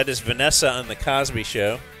 51. That is Vanessa on The Cosby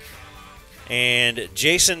Show. And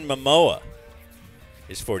Jason Momoa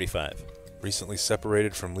is 45. Recently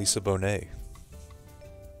separated from Lisa Bonet.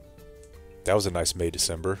 That was a nice May,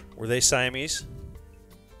 December. Were they Siamese?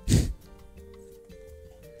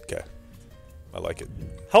 Okay. I like it.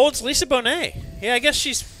 How old's Lisa Bonet? Yeah, I guess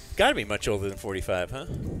she's got to be much older than 45, huh?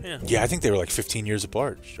 Yeah. Yeah, I think they were like 15 years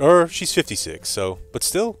apart. Or she's 56, so... But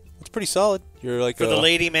still, it's pretty solid. You're like For the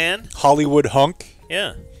lady man? Hollywood hunk.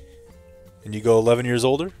 Yeah. And you go 11 years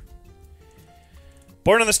older?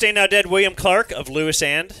 Born on the State Now Dead William Clark of Lewis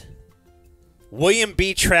and. William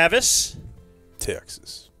B. Travis.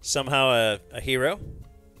 Texas. Somehow a hero.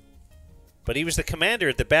 But he was the commander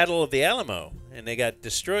at the Battle of the Alamo, and they got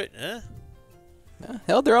destroyed. Huh?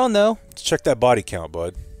 Held their own, though. Let's check that body count,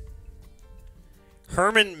 bud.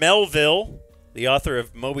 Herman Melville, the author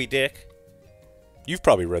of Moby Dick. You've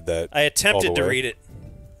probably read that. I attempted to read it.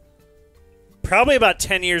 Probably about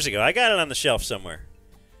 10 years ago. I got it on the shelf somewhere.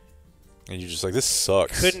 And you're just like, this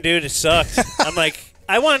sucks. Couldn't do it. It sucked. I'm like,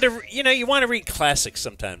 I wanted to, you want to read classics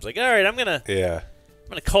sometimes. Like, all right, I'm going to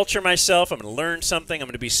culture myself. I'm going to learn something. I'm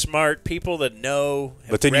going to be smart. People that know.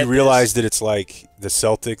 But then you realize that it's like the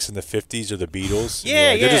Celtics in the 50s or the Beatles.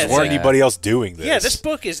 Yeah, There just weren't anybody else doing this. Yeah, this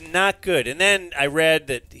book is not good. And then I read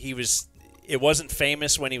that it wasn't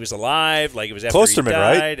famous when he was alive. Like, it was after Klosterman, he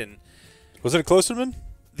died. Right? And was it a Klosterman?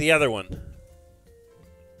 The other one.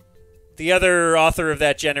 The other author of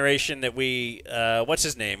that generation that what's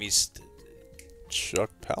his name? He's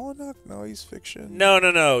Chuck Palahniuk? No, he's fiction.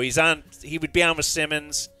 No. He would be on with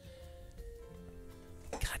Simmons.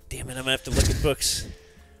 God damn it, I'm going to have to look at books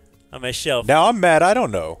on my shelf. Now I'm mad. I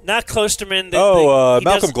don't know. Not Klosterman.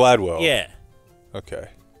 Malcolm Gladwell. Yeah. Okay.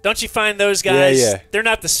 Don't you find those guys? Yeah. They're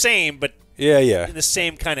not the same, but yeah. In the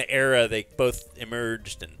same kind of era, they both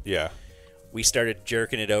emerged. And yeah. We started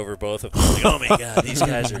jerking it over, both of them. Like, oh, my God, these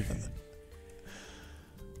guys are...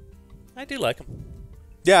 I do like him.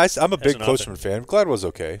 Yeah, I'm a big Klosterman fan. Gladwell's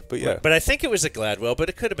okay, but yeah. But I think it was a Gladwell, but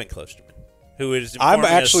it could have been Klosterman. Who is? I'm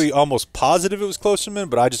actually almost positive it was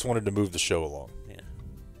Klosterman, but I just wanted to move the show along.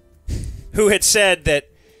 Yeah. Who had said that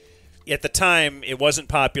at the time it wasn't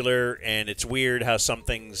popular, and it's weird how some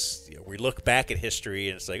things we look back at history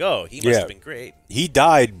and it's like, oh, he must have been great. He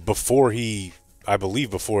died before he I believe,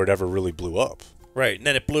 before it ever really blew up. Right, and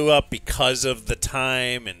then it blew up because of the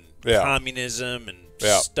time and communism and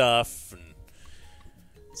stuff. And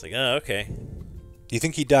it's like, oh, okay. Do you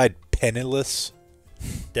think he died penniless?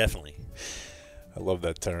 Definitely. I love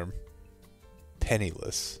that term.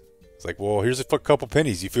 Penniless. It's like, well, here's a couple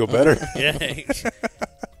pennies. You feel better? Yeah.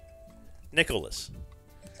 Nicholas.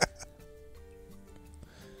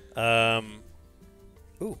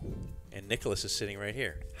 Ooh, and Nicholas is sitting right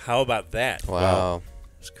here. How about that? Wow.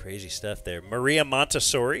 It's crazy stuff there. Maria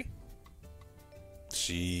Montessori.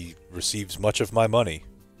 She receives much of my money.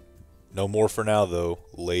 No more for now, though,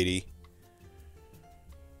 lady.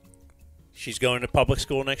 She's going to public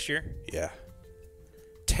school next year? Yeah.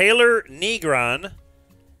 Taylor Negron.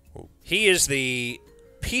 He is the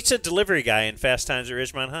pizza delivery guy in Fast Times at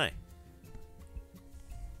Ridgemont High.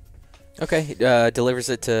 Okay, delivers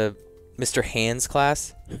it to Mr. Hand's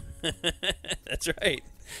class. That's right.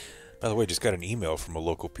 By the way, just got an email from a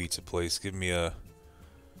local pizza place giving me a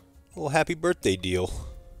little happy birthday deal.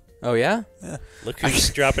 Oh, yeah? Yeah. Look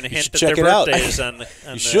who's dropping a hint that their birthday is on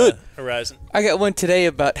the horizon. I got one today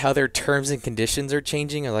about how their terms and conditions are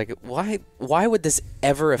changing. I'm like, why would this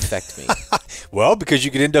ever affect me? Well, because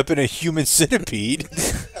you could end up in a human centipede.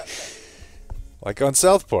 Like on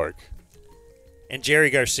South Park. And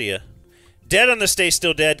Jerry Garcia. Dead on this day,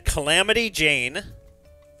 still dead. Calamity Jane.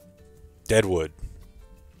 Deadwood.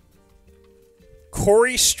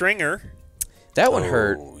 Corey Stringer. That one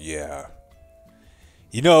hurt. Oh, yeah.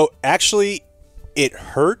 You know, actually, it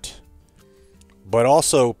hurt, but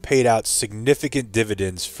also paid out significant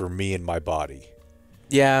dividends for me and my body.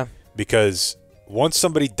 Yeah. Because once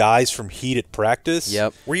somebody dies from heat at practice...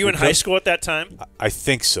 Yep. Were you in high school at that time? I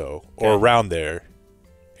think so, or around there.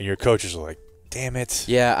 And your coaches are like, damn it.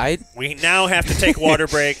 Yeah, We now have to take water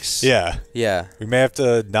breaks. Yeah. Yeah. We may have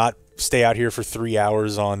to not stay out here for 3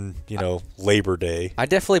 hours on, Labor Day. I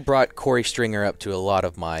definitely brought Corey Stringer up to a lot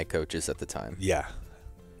of my coaches at the time. Yeah.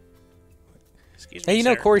 Excuse me, Hey,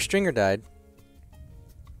 sir. Corey Stringer died.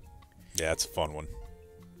 Yeah, it's a fun one.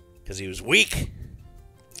 Because he was weak.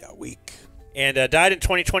 Yeah, weak. And died in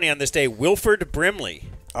 2020 on this day, Wilford Brimley.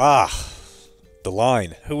 Ah, the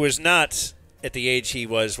line. Who was not at the age he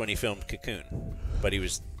was when he filmed Cocoon, but he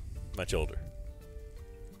was much older.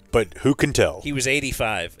 But who can tell? He was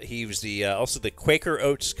 85. He was the also the Quaker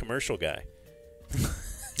Oats commercial guy.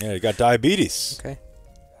 Yeah, he got diabetes. Okay.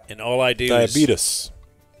 And all I do Diabetes.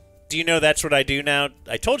 Do you know that's what I do now?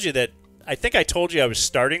 I told you that. I think I told you I was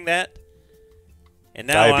starting that. And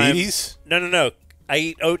now Diabetes? No. I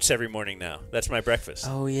eat oats every morning now. That's my breakfast.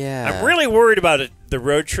 Oh, yeah. I'm really worried about the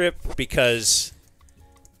road trip because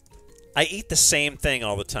I eat the same thing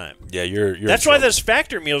all the time. Yeah, you're That's why those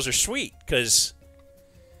factory meals are sweet, because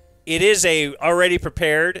it is a already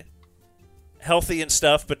prepared, healthy and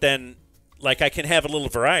stuff, but then I can have a little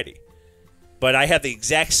variety. But I have the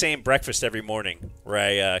exact same breakfast every morning where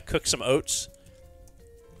I cook some oats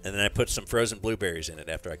and then I put some frozen blueberries in it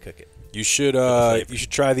after I cook it. You should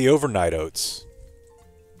try the overnight oats.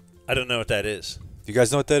 I don't know what that is. You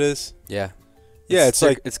guys know what that is? Yeah. Yeah,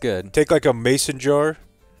 it's good. Take a mason jar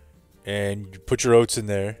and you put your oats in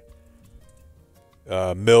there.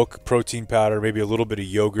 Milk, protein powder, maybe a little bit of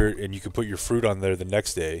yogurt, and you can put your fruit on there the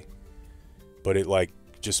next day. But it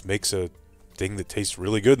just makes a thing that tastes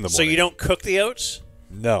really good in the morning. So you don't cook the oats?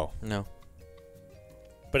 No.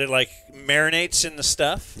 But it marinates in the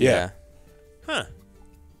stuff? Yeah. Huh.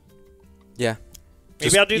 Yeah.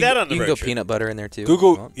 Maybe I'll do that on the road You can go trip. peanut butter in there too.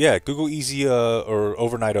 Google easy or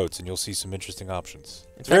overnight oats, and you'll see some interesting options.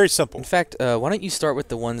 It's very simple. In fact, why don't you start with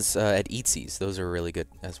the ones at Eatsy's? Those are really good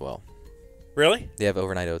as well. Really? They have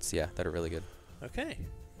overnight oats, that are really good. Okay.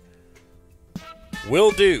 Will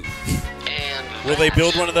do. Will they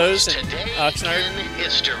build one of those in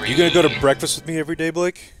Oxnard? You gonna go to breakfast with me every day,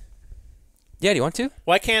 Blake? Yeah, do you want to?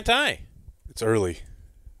 Why can't I? It's early.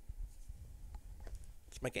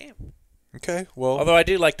 It's my game. Okay, well... Although I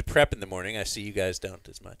do like to prep in the morning. I see you guys don't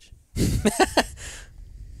as much.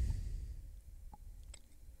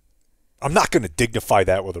 I'm not going to dignify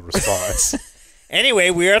that with a response.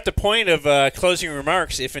 Anyway, we're at the point of closing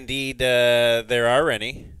remarks, if indeed there are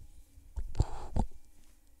any.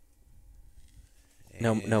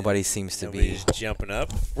 Nobody seems to Nobody's jumping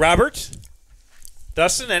up. Robert?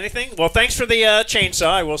 Dustin, anything? Well, thanks for the chainsaw.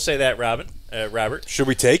 I will say that, Robert. Should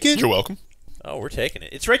we take it? You're welcome. Oh, we're taking it.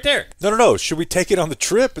 It's right there. No. Should we take it on the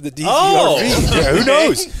trip in the DVRV? Oh! Yeah, who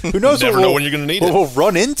knows? Who knows? Never know when you're going to need what it. we'll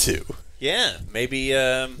run into. Yeah, maybe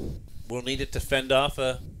we'll need it to fend off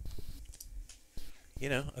a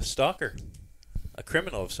stalker, a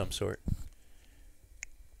criminal of some sort,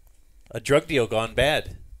 a drug deal gone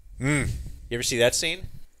bad. You ever see that scene?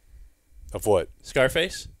 Of what?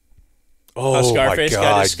 Scarface. Oh, How Scarface my God,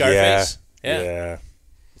 got his Scarface. Yeah.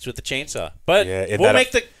 It's with the chainsaw. But Yeah,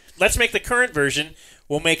 let's make the current version.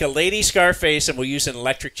 We'll make a lady Scarface and we'll use an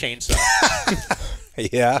electric chainsaw.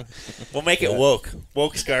 Yeah. We'll make it woke.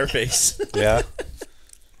 Woke Scarface. Yeah.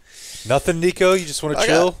 Nothing, Nico? You just want to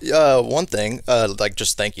chill? One thing,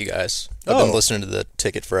 just thank you guys. I've been listening to the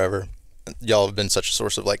ticket forever. Y'all have been such a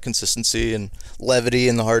source of consistency and levity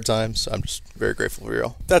in the hard times. I'm just very grateful for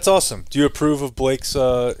y'all. That's awesome. Do you approve of Blake's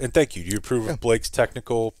and thank you. Do you approve of Blake's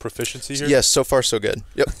technical proficiency here? Yes, so far so good.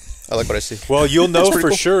 Yep. I like what I see. Well, you'll know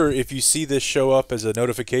for sure if you see this show up as a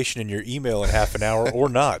notification in your email in half an hour or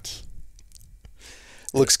not.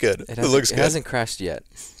 Looks good. It looks good. It hasn't crashed yet.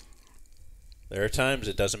 There are times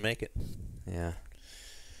it doesn't make it. Yeah.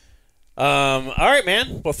 All right,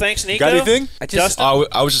 man. Well, thanks, Nico. Got anything?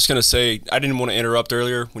 I was just going to say, I didn't want to interrupt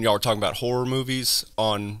earlier when y'all were talking about horror movies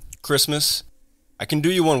on Christmas. I can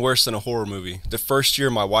do you one worse than a horror movie. The first year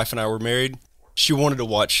my wife and I were married, she wanted to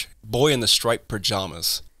watch Boy in the Striped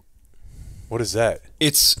Pajamas. What is that?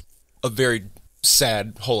 It's a very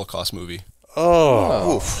sad Holocaust movie.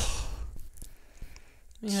 Oh. Oof.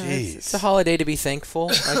 Yeah, it's a holiday to be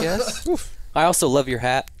thankful, I guess. I also love your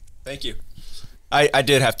hat. Thank you. I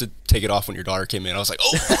did have to take it off when your daughter came in. I was like,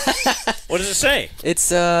 oh. What does it say?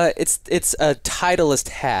 It's a Titleist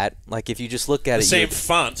hat. Like if you just look at The it, same you'd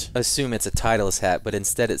font. assume it's a Titleist hat, but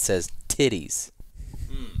instead it says titties.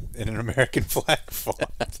 In an American flag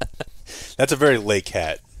font. That's a very Lake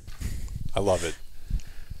hat. I love it.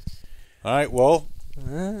 All right, well,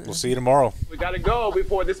 we'll see you tomorrow. We gotta go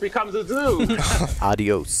before this becomes a zoo.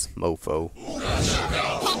 Adios, mofo.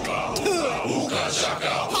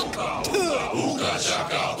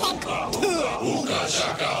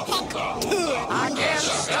 I can't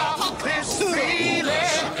stop this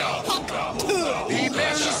feeling deep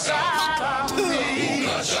inside of me.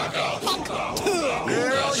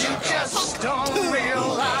 Girl, you just don't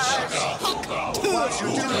realize what you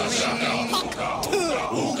do to me.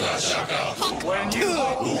 When you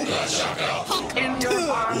hold me in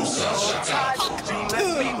your arms so tight, you let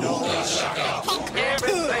me know